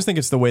display. I just think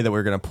it's the way that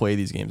we're going to play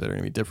these games that are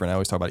going to be different. I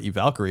always talk about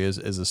Valkyrie is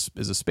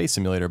a space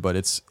simulator, but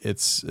it's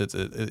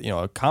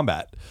a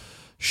combat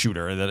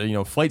shooter,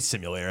 that flight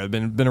simulator.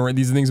 Been around,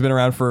 these things have been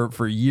around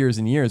for years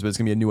and years, but it's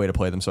going to be a new way to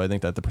play them. So I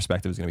think that the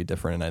perspective is going to be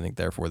different, and I think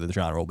therefore the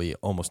genre will be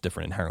almost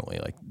different inherently.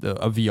 Like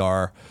a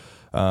VR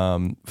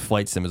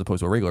flight sim as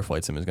opposed to a regular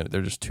flight sim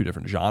they're just two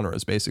different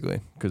genres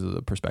basically because of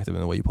the perspective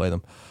and the way you play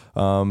them.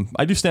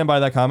 I do stand by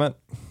that comment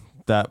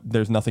that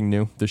there's nothing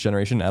new this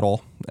generation at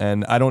all,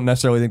 and I don't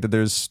necessarily think that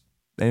there's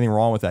anything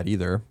wrong with that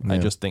either. Yeah. I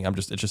just think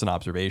it's just an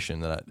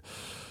observation that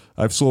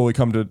I've slowly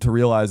come to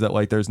realize that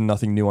like there's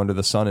nothing new under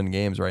the sun in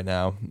games right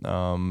now,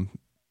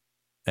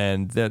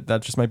 and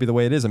that just might be the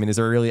way it is. I mean, is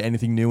there really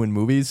anything new in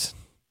movies?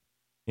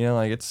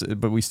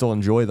 But we still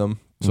enjoy them,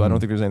 so I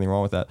don't think there's anything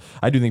wrong with that.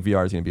 I do think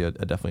VR is going to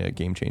be definitely a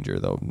game changer,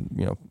 though.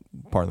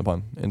 Pardon the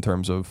pun, in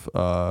terms of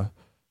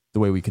the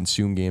way we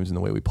consume games and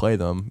the way we play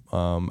them.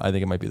 I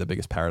think it might be the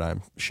biggest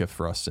paradigm shift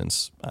for us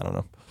since, I don't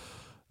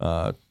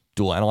know,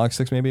 dual analog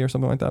sticks maybe or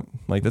something like that.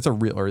 Like that's a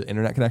real, or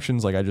internet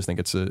connections. Like I just think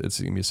it's going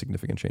to be a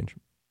significant change.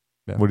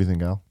 Yeah. What do you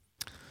think, Al?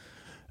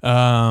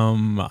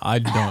 I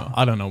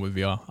don't know with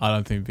VR. I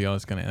don't think VR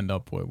is going to end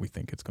up where we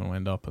think it's going to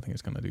end up. I think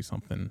it's going to do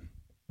something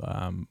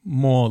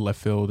more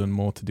left field and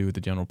more to do with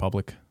the general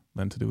public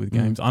than to do with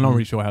games. I'm not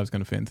really sure how it's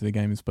going to fit into the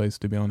gaming space,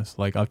 to be honest.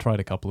 Like I've tried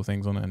a couple of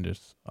things on it, and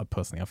I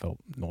felt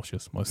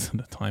nauseous most of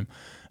the time.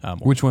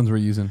 Which ones were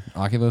you using?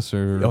 Oculus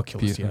or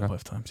Oculus? Yeah,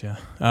 both times. Yeah.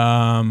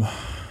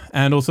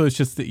 And also it's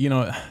just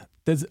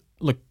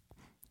that,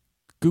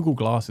 Google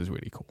Glass is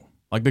really cool.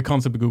 Like the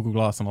concept of Google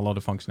Glass and a lot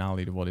of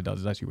functionality of what it does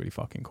is actually really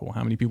fucking cool.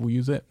 How many people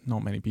use it?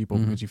 Not many people,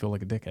 because you feel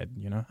like a dickhead,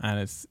 And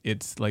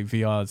it's like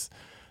VR's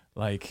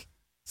like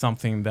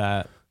something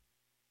that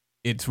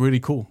it's really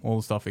cool, all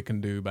the stuff it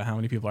can do, but how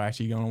many people are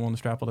actually going to want to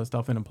strap all that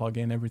stuff in and plug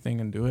in everything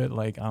and do it?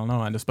 Like, I don't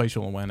know. And the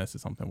spatial awareness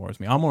is something that worries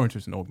me. I'm more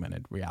interested in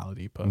augmented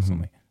reality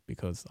personally,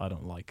 because I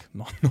don't like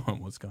not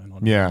knowing what's going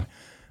on. Yeah.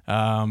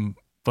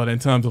 But in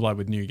terms of like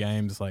with new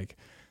games, like,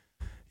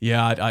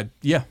 I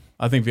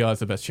think VR is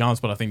the best chance,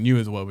 but I think new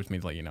as well, which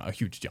means like, a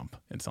huge jump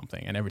in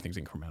something, and everything's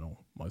incremental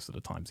most of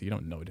the time. So you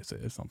don't notice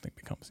it if something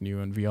becomes new,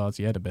 and VR's,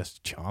 the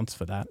best chance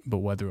for that. But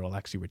whether it'll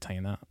actually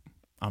retain that,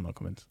 I'm not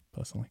convinced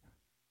personally.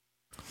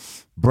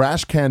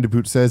 Brash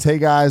Candiboot says, "Hey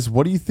guys,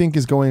 what do you think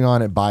is going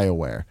on at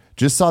BioWare?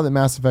 Just saw that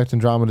Mass Effect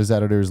Andromeda's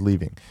editor is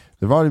leaving.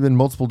 There have already been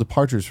multiple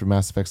departures from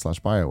Mass Effect /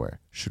 BioWare.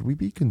 Should we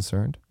be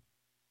concerned?"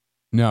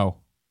 No.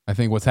 I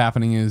think what's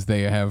happening is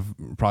they have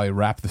probably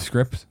wrapped the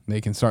script.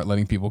 They can start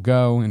letting people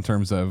go in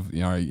terms of,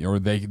 or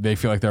they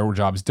feel like their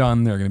job's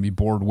done. They're going to be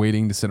bored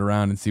waiting to sit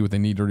around and see what they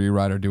need to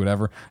rewrite or do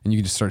whatever. And you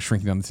can just start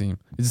shrinking down the team.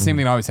 It's the same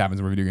thing that always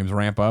happens where video games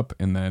ramp up,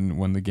 and then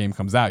when the game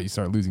comes out, you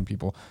start losing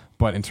people.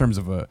 But in terms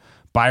of a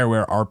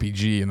BioWare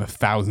RPG and the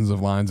thousands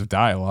of lines of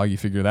dialogue, you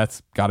figure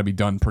that's got to be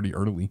done pretty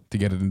early to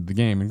get it into the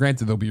game. And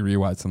granted, there'll be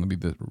rewrites and there'll be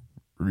the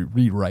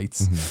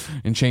rewrites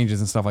and changes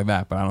and stuff like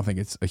that. But I don't think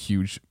it's a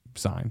huge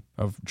sign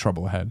of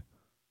trouble ahead.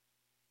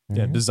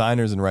 Yeah,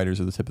 designers and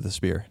writers are the tip of the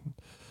spear.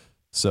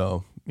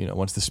 So,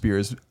 once the spear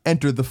has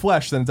entered the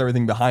flesh, then it's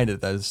everything behind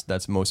it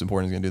that's most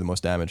important, is going to do the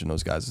most damage, and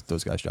those guys'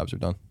 jobs are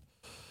done.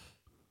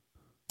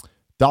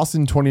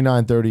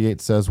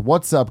 Dawson2938 says,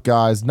 "What's up,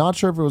 guys? Not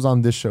sure if it was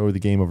on this show or the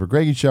Game Over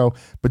Greggy show,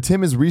 but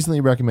Tim has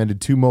recently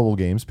recommended 2 mobile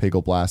games,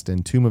 Pagel Blast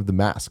and Tomb of the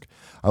Mask.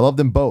 I love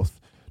them both.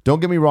 Don't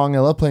get me wrong, I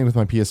love playing with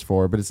my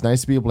PS4, but it's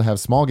nice to be able to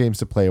have small games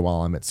to play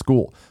while I'm at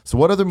school. So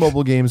what other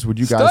mobile games would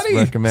you guys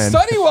recommend?"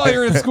 Study while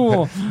you're in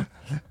school.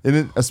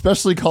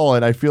 Especially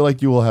Colin, I feel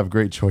like you will have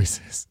great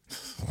choices.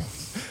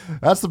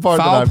 That's the part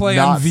Foul that I'm play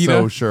on not Vita.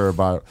 so sure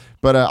about.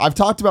 But I've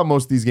talked about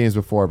most of these games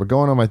before, but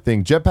going on my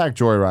thing, Jetpack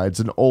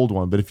Joyride's an old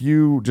one, but if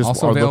you just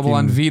Also are available looking,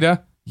 on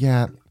Vita.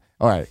 Yeah.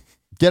 All right.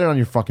 Get it on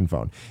your fucking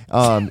phone.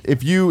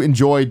 If you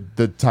enjoyed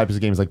the types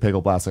of games like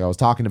Pagel Blast, like I was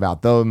talking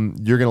about, them,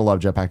 you're going to love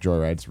Jetpack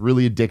Joyride. It's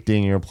really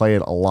addicting. You're going to play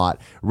it a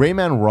lot.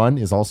 Rayman Run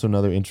is also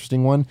another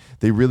interesting one.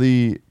 They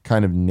really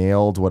kind of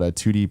nailed what a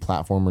 2D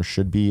platformer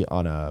should be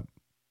on a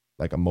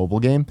mobile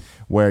game,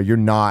 where you're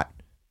not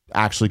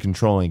actually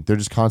controlling. They're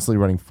just constantly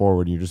running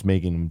forward. And you're just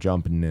making them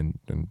jump and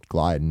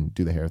glide and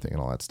do the hair thing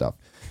and all that stuff.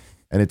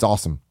 And it's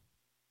awesome.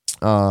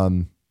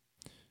 Pac-Man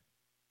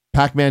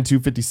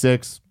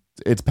 256.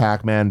 It's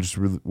Pac-Man just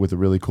with a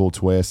really cool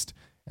twist.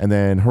 And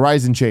then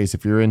Horizon Chase,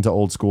 if you're into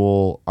old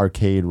school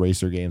arcade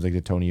racer games like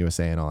the Tony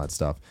USA and all that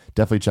stuff,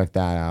 definitely check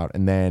that out.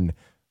 And then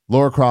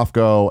Lara Croft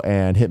Go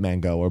and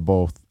Hitman Go are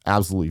both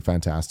absolutely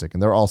fantastic.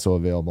 And they're also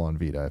available on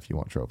Vita if you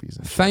want trophies.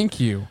 And shit. Thank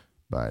you.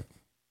 But,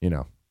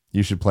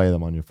 you should play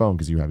them on your phone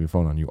because you have your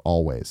phone on you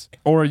always.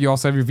 Or you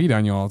also have your Vita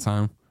on you all the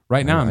time.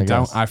 Right now,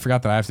 Yeah, I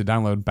forgot that I have to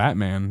download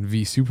Batman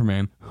v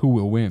Superman. Who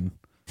will win?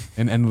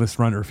 An endless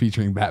runner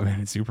featuring Batman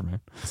and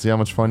Superman. See how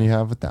much fun you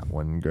have with that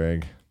one,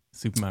 Greg.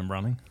 Superman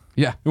running.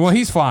 Yeah, well,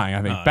 he's flying.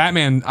 I think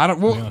Batman. I don't.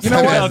 Well, you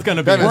know Yeah, what? it's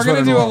gonna be- We're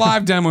gonna do a running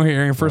live demo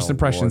here. And first Oh,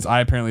 impressions. Lord. I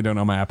apparently don't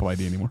know my Apple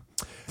ID anymore.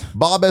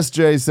 Bob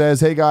SJ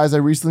says, "Hey guys, I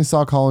recently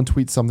saw Colin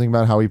tweet something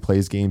about how he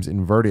plays games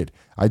inverted.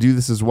 I do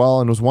this as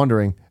well and was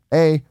wondering,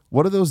 A,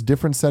 what are those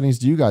different settings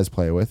do you guys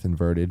play with?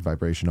 Inverted,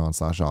 vibration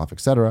on/off,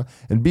 etc.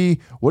 And B,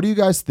 what do you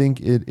guys think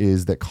it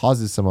is that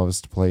causes some of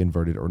us to play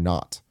inverted or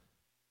not?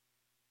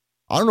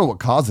 I don't know what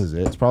causes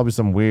it. It's probably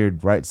some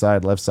weird right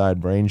side, left side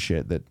brain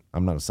shit that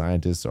I'm not a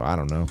scientist, so I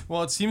don't know.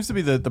 Well, it seems to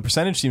be the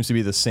percentage seems to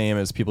be the same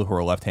as people who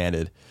are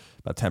left-handed.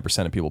 About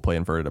 10% of people play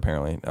inverted,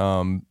 apparently.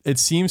 It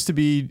seems to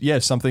be,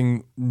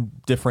 something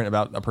different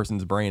about a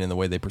person's brain and the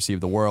way they perceive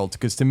the world.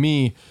 Because to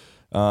me,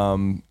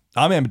 I'm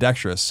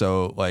ambidextrous,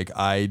 so like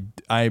I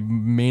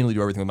mainly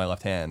do everything with my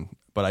left hand,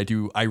 but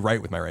I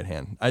write with my right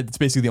hand. It's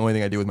basically the only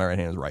thing I do with my right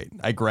hand is write.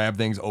 I grab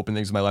things, open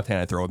things with my left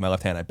hand. I throw with my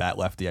left hand. I bat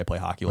lefty. I play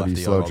hockey What do lefty.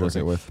 you slow all those jerk it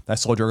things. with? I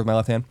slow jerk with my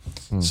left hand.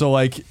 So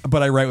like,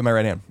 but I write with my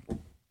right hand,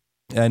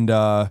 and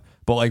but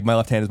like my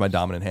left hand is my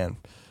dominant hand,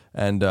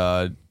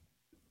 and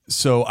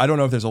so I don't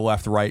know if there's a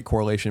left-right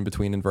correlation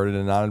between inverted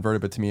and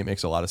non-inverted, but to me it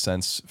makes a lot of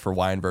sense for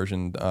Y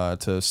inversion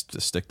to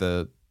stick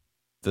the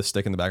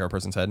stick in the back of a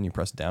person's head and you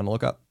press it down to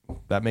look up.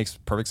 That makes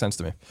perfect sense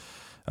to me.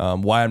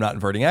 Why I'm not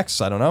inverting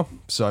X, I don't know.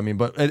 So I mean,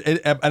 but I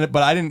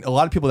didn't. A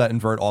lot of people that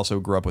invert also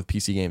grew up with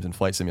PC games and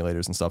flight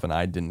simulators and stuff, and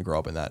I didn't grow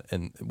up in that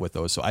and with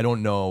those. So I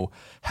don't know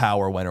how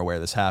or when or where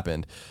this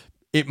happened.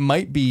 It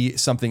might be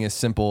something as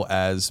simple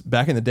as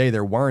back in the day,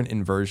 there weren't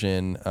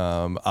inversion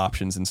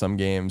options in some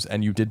games,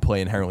 and you did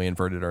play inherently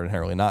inverted or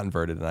inherently not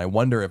inverted. And I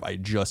wonder if I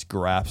just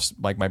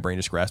grasped, like my brain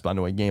just grasped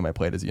onto a game I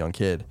played as a young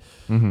kid,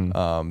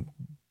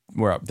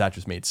 where that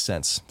just made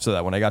sense. So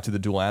that when I got to the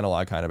dual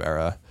analog kind of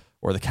era,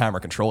 or the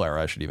camera control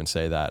era, I should even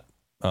say that,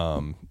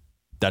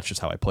 that's just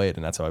how I played,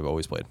 and that's how I've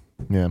always played.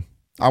 Yeah.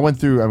 I went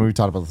through, we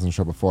talked about this on the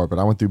show before, but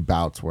I went through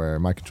bouts where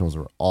my controls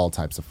were all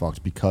types of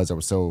fucked because I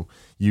was so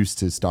used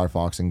to Star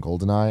Fox and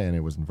GoldenEye and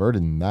it was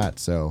inverted in that.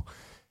 So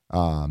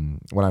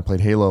when I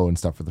played Halo and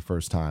stuff for the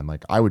first time,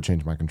 like I would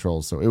change my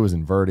controls. So it was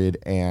inverted,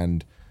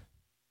 and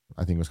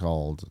I think it was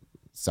called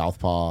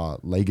Southpaw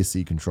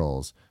Legacy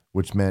controls,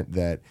 which meant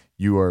that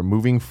you are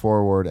moving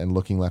forward and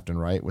looking left and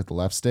right with the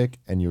left stick,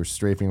 and you're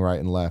strafing right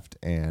and left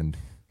and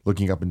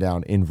looking up and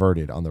down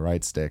inverted on the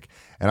right stick.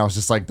 And I was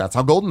just like, that's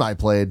how GoldenEye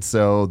played,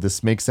 so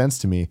this makes sense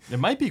to me. It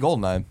might be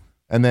GoldenEye.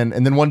 And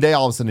then one day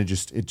all of a sudden it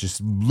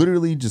just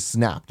literally just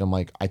snapped. I'm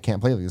like, I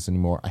can't play like this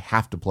anymore. I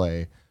have to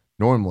play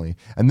normally.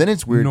 And then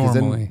it's weird because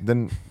Normally.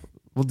 then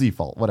we'll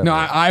default, whatever. No,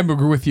 I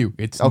agree with you.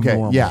 It's okay,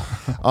 normal. yeah.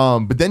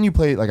 But then you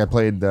play, like I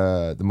played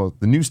the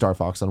new Star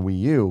Fox on Wii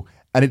U,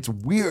 and it's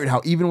weird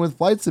how even with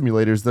flight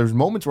simulators, there's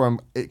moments where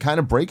it kind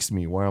of breaks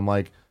me where I'm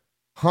like,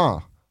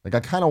 like I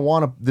kind of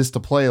want this to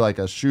play like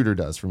a shooter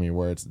does for me,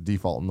 where it's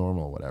default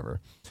normal or whatever.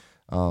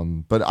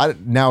 But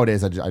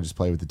nowadays I just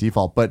play with the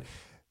default. But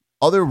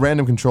other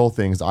random control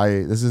things,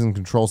 this isn't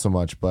control so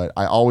much, but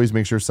I always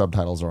make sure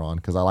subtitles are on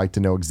because I like to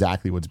know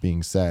exactly what's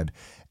being said,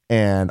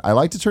 and I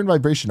like to turn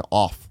vibration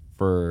off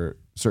for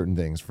certain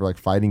things, for like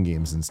fighting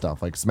games and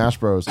stuff, like Smash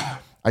Bros.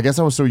 I guess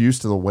I was so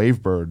used to the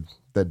Wavebird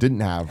that didn't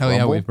have Hell yeah,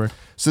 rumble. Wavebird.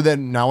 So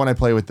then now when I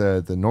play with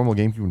the normal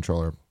GameCube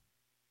controller,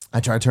 I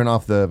try to turn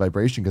off the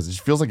vibration because it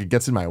just feels like it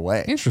gets in my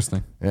way.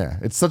 Interesting. Yeah,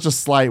 it's such a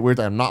slight weird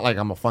thing. I'm not like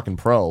I'm a fucking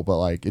pro, but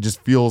like it just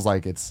feels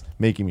like it's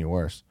making me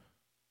worse.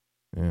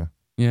 Yeah.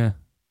 Yeah.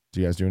 Do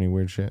you guys do any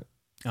weird shit?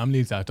 I'm the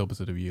exact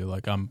opposite of you.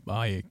 Like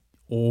I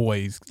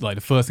always, like,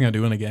 the first thing I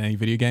do when I get any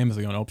video game is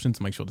I go on options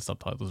to make sure the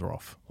subtitles are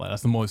off. Like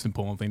that's the most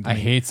important thing to I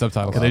me. hate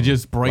subtitles. Because it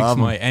just breaks Love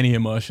 'em. any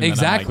immersion.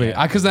 Exactly.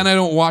 Because then I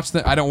don't watch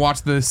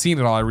the scene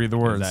at all. I read the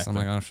words.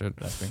 Exactly. I'm like, oh shit.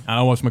 Exactly. And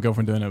I watch my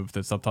girlfriend doing it with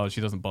the subtitles.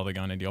 She doesn't bother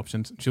going into the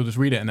options. She'll just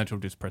read it and then she'll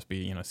just press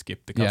B,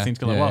 skip the Yeah, cutscenes.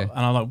 Go like, yeah, what? yeah.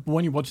 And I'm like,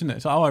 when you're watching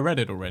it, so I read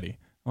it already.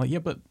 I'm like, yeah,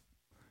 but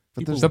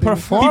people, The people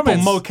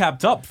performance.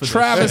 mo-capped up for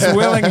Travis this.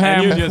 Willingham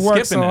And you're just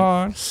works so skipping it.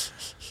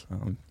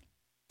 hard.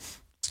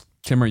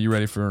 Tim, are you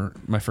ready for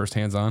my first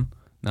hands-on?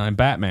 Now I'm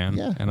Batman,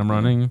 Yeah. and I'm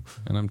running,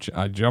 and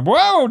I jump.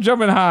 Whoa,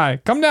 jumping high.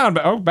 Come down.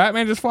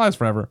 Batman just flies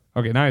forever.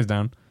 Okay, now he's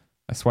down.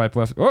 I swipe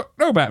left. Oh,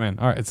 no, Batman.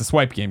 All right, it's a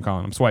swipe game,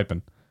 Colin. I'm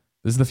swiping.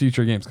 This is the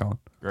future of games, Colin.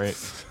 Great.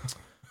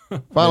 Final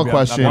Maybe I'm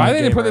question. not Why a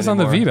didn't they put gamer this on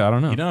the anymore. Vita? I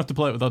don't know. You don't have to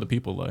play it with other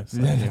people, though.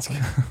 So,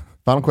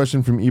 Final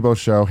question from Ebo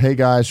Show. Hey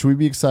guys, should we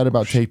be excited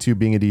about Take-Two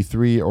being at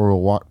E3,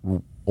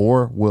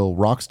 or will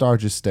Rockstar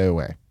just stay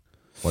away?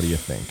 What do you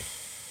think?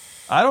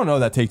 I don't know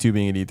that Take-Two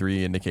being at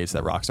E3 indicates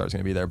that Rockstar is going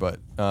to be there, but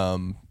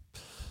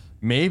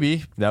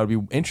Maybe that would be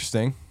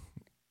interesting.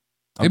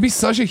 It'd be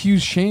such a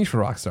huge change for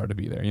Rockstar to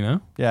be there, you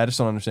know? Yeah, I just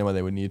don't understand why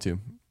they would need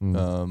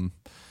to.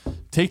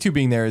 Take-Two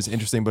being there is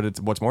interesting, but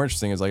what's more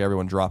interesting is like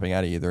everyone dropping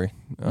out of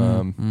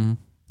E3.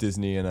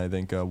 Disney and I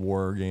think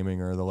War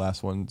Gaming are the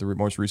last one. The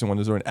most recent one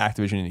is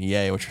Activision and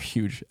EA, which are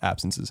huge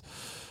absences.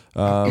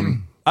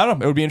 I don't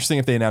know. It would be interesting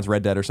if they announced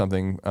Red Dead or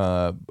something.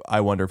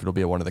 I wonder if it'll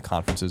be at one of the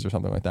conferences or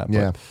something like that.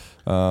 Yeah.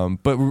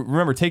 But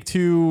remember,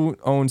 Take-Two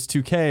owns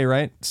 2K,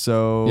 right?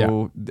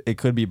 So it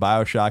could be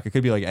BioShock. It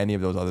could be like any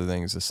of those other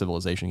things, a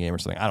Civilization game or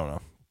something. I don't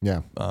know.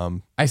 Yeah.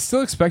 I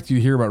still expect you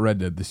to hear about Red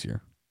Dead this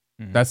year.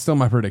 That's still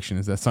my prediction.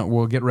 Is that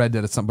we'll get Red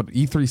Dead at some, but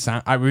E3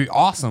 sound. I would be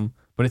awesome,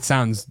 but it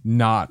sounds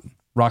not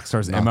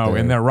Rockstar's Not MO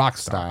in their Rockstar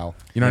style.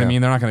 You know what I Yeah.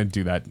 mean? They're not going to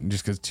do that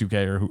just because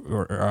 2K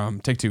or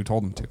Take-Two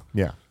told them to.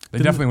 Yeah. They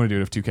definitely want to do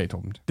it if 2K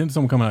told them to. Didn't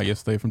someone come out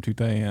yesterday from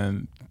Take-Two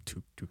and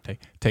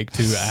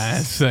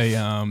say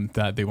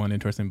that they weren't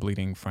interested in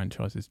bleeding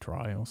franchises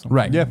dry or something?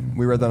 Right. Yeah,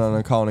 we read that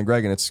on Colin and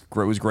Greg, and it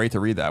was great to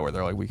read that where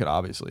they're like, we could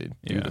obviously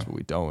do this, but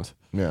we don't.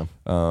 Yeah.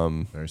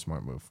 Very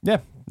smart move. Yeah,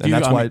 and you-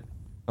 that's I why. mean-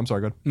 I'm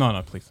sorry, go ahead.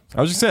 No, please.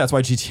 I was just saying that's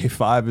why GTA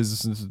 5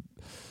 is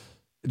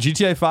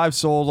GTA 5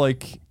 sold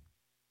like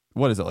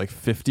what is it, like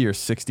 50 or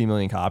 60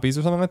 million copies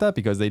or something like that,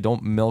 because they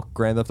don't milk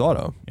Grand Theft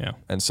Auto. Yeah.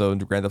 And so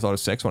Grand Theft Auto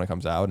 6, when it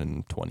comes out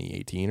in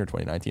 2018 or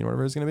 2019 or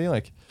whatever it's going to be,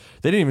 like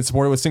they didn't even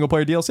support it with single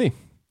player DLC.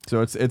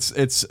 So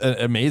it's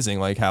amazing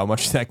like how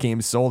much that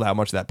game sold, how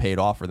much that paid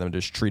off for them to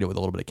just treat it with a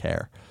little bit of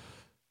care.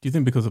 Do you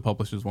think because the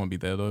publishers won't be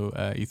there though,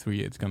 E3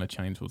 it's going to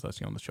change what's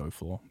actually on the show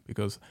floor?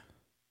 Because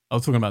I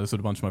was talking about this with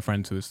a bunch of my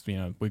friends who's,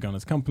 we're going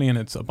as a company and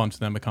it's a bunch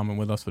of them are coming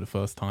with us for the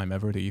first time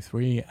ever to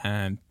E3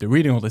 and they're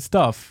reading all this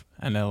stuff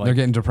and they're like, They're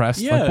getting depressed.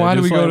 yeah, Like, why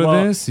do we just go like, to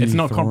well, this? It's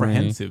not E3?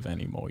 comprehensive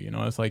anymore,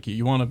 It's like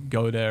you want to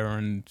go there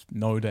and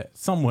know that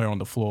somewhere on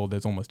the floor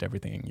there's almost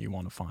everything you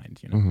want to find,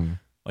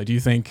 Like, do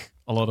you think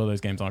a lot of those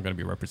games aren't going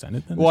to be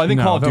represented? Well, I think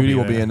No, Call of they'll Duty be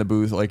will be there. in the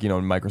booth, like,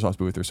 Microsoft's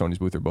booth or Sony's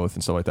booth or both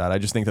and stuff like that. I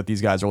just think that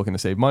these guys are looking to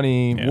save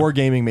money. Yeah.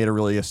 Wargaming made a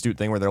really astute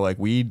thing where they're like,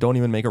 we don't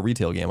even make a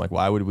retail game. Like,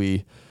 why would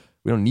we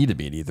don't need to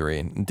be at E3.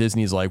 And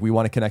Disney's like, we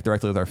want to connect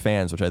directly with our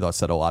fans, which I thought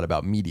said a lot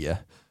about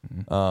media,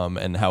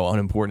 and how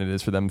unimportant it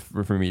is for them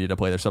for media to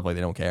play their stuff like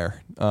they don't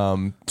care.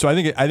 So I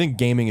think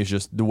gaming is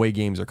just the way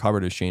games are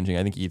covered is changing.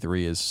 I think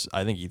E3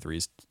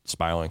 is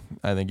spiraling.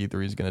 I think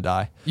E3 is going to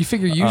die. You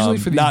figure usually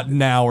for the not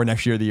now or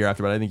next year or the year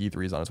after, but I think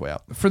E3 is on its way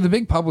out. for the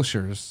big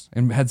publishers,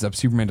 and heads up,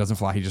 Superman doesn't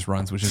fly, he just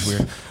runs, which is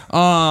weird.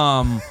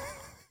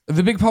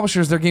 The big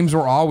publishers, their games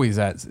were always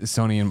at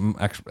Sony and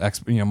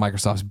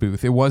Microsoft's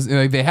booth. It was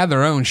like they had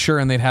their own, sure,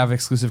 and they'd have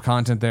exclusive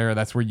content there.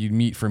 That's where you'd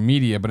meet for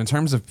media. But in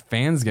terms of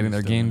fans getting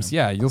their games,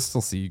 you'll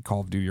still see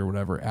Call of Duty or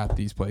whatever at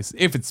these places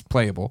if it's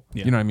playable.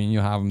 Yeah. You know what I mean?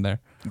 You'll have them there,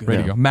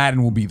 ready to go.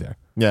 Madden will be there.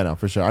 Yeah, no,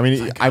 for sure. I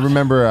mean, I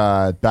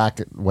remember back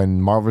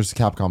when Marvel vs.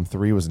 Capcom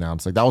 3 was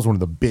announced, like that was one of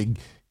the big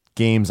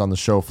games on the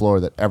show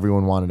floor that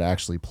everyone wanted to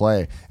actually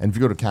play. And if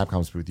you go to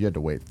Capcom's booth, you had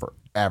to wait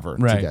forever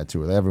to get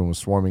to it. Everyone was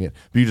swarming it.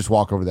 But you just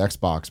walk over to the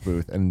Xbox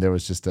booth and there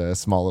was just a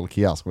small little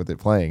kiosk with it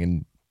playing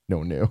and no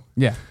one knew.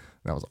 Yeah.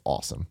 That was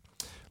awesome.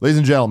 Ladies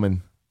and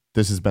gentlemen,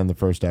 this has been the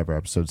first ever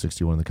episode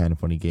 61 of the Kind of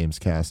Funny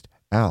Gamescast.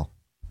 Al,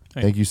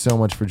 thank you so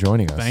much for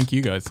joining us. Thank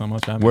you guys so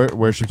much. for having me.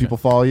 Where should people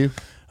follow you?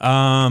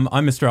 I'm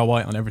Mr. Al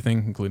White on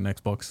everything, including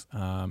Xbox.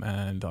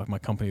 And my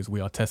company is We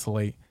Are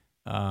Tessellate.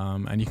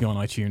 And you can go on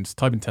iTunes,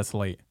 type in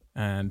Tessellate,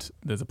 and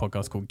there's a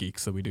podcast called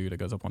Geeks that we do that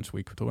goes up once a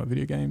week. We talk about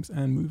video games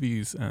and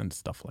movies and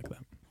stuff like that.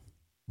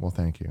 Well,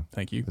 thank you.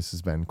 Thank you. This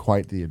has been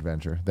quite the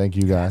adventure. Thank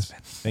you guys,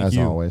 Thank as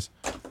you. always.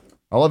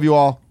 I love you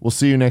all. We'll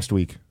see you next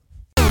week.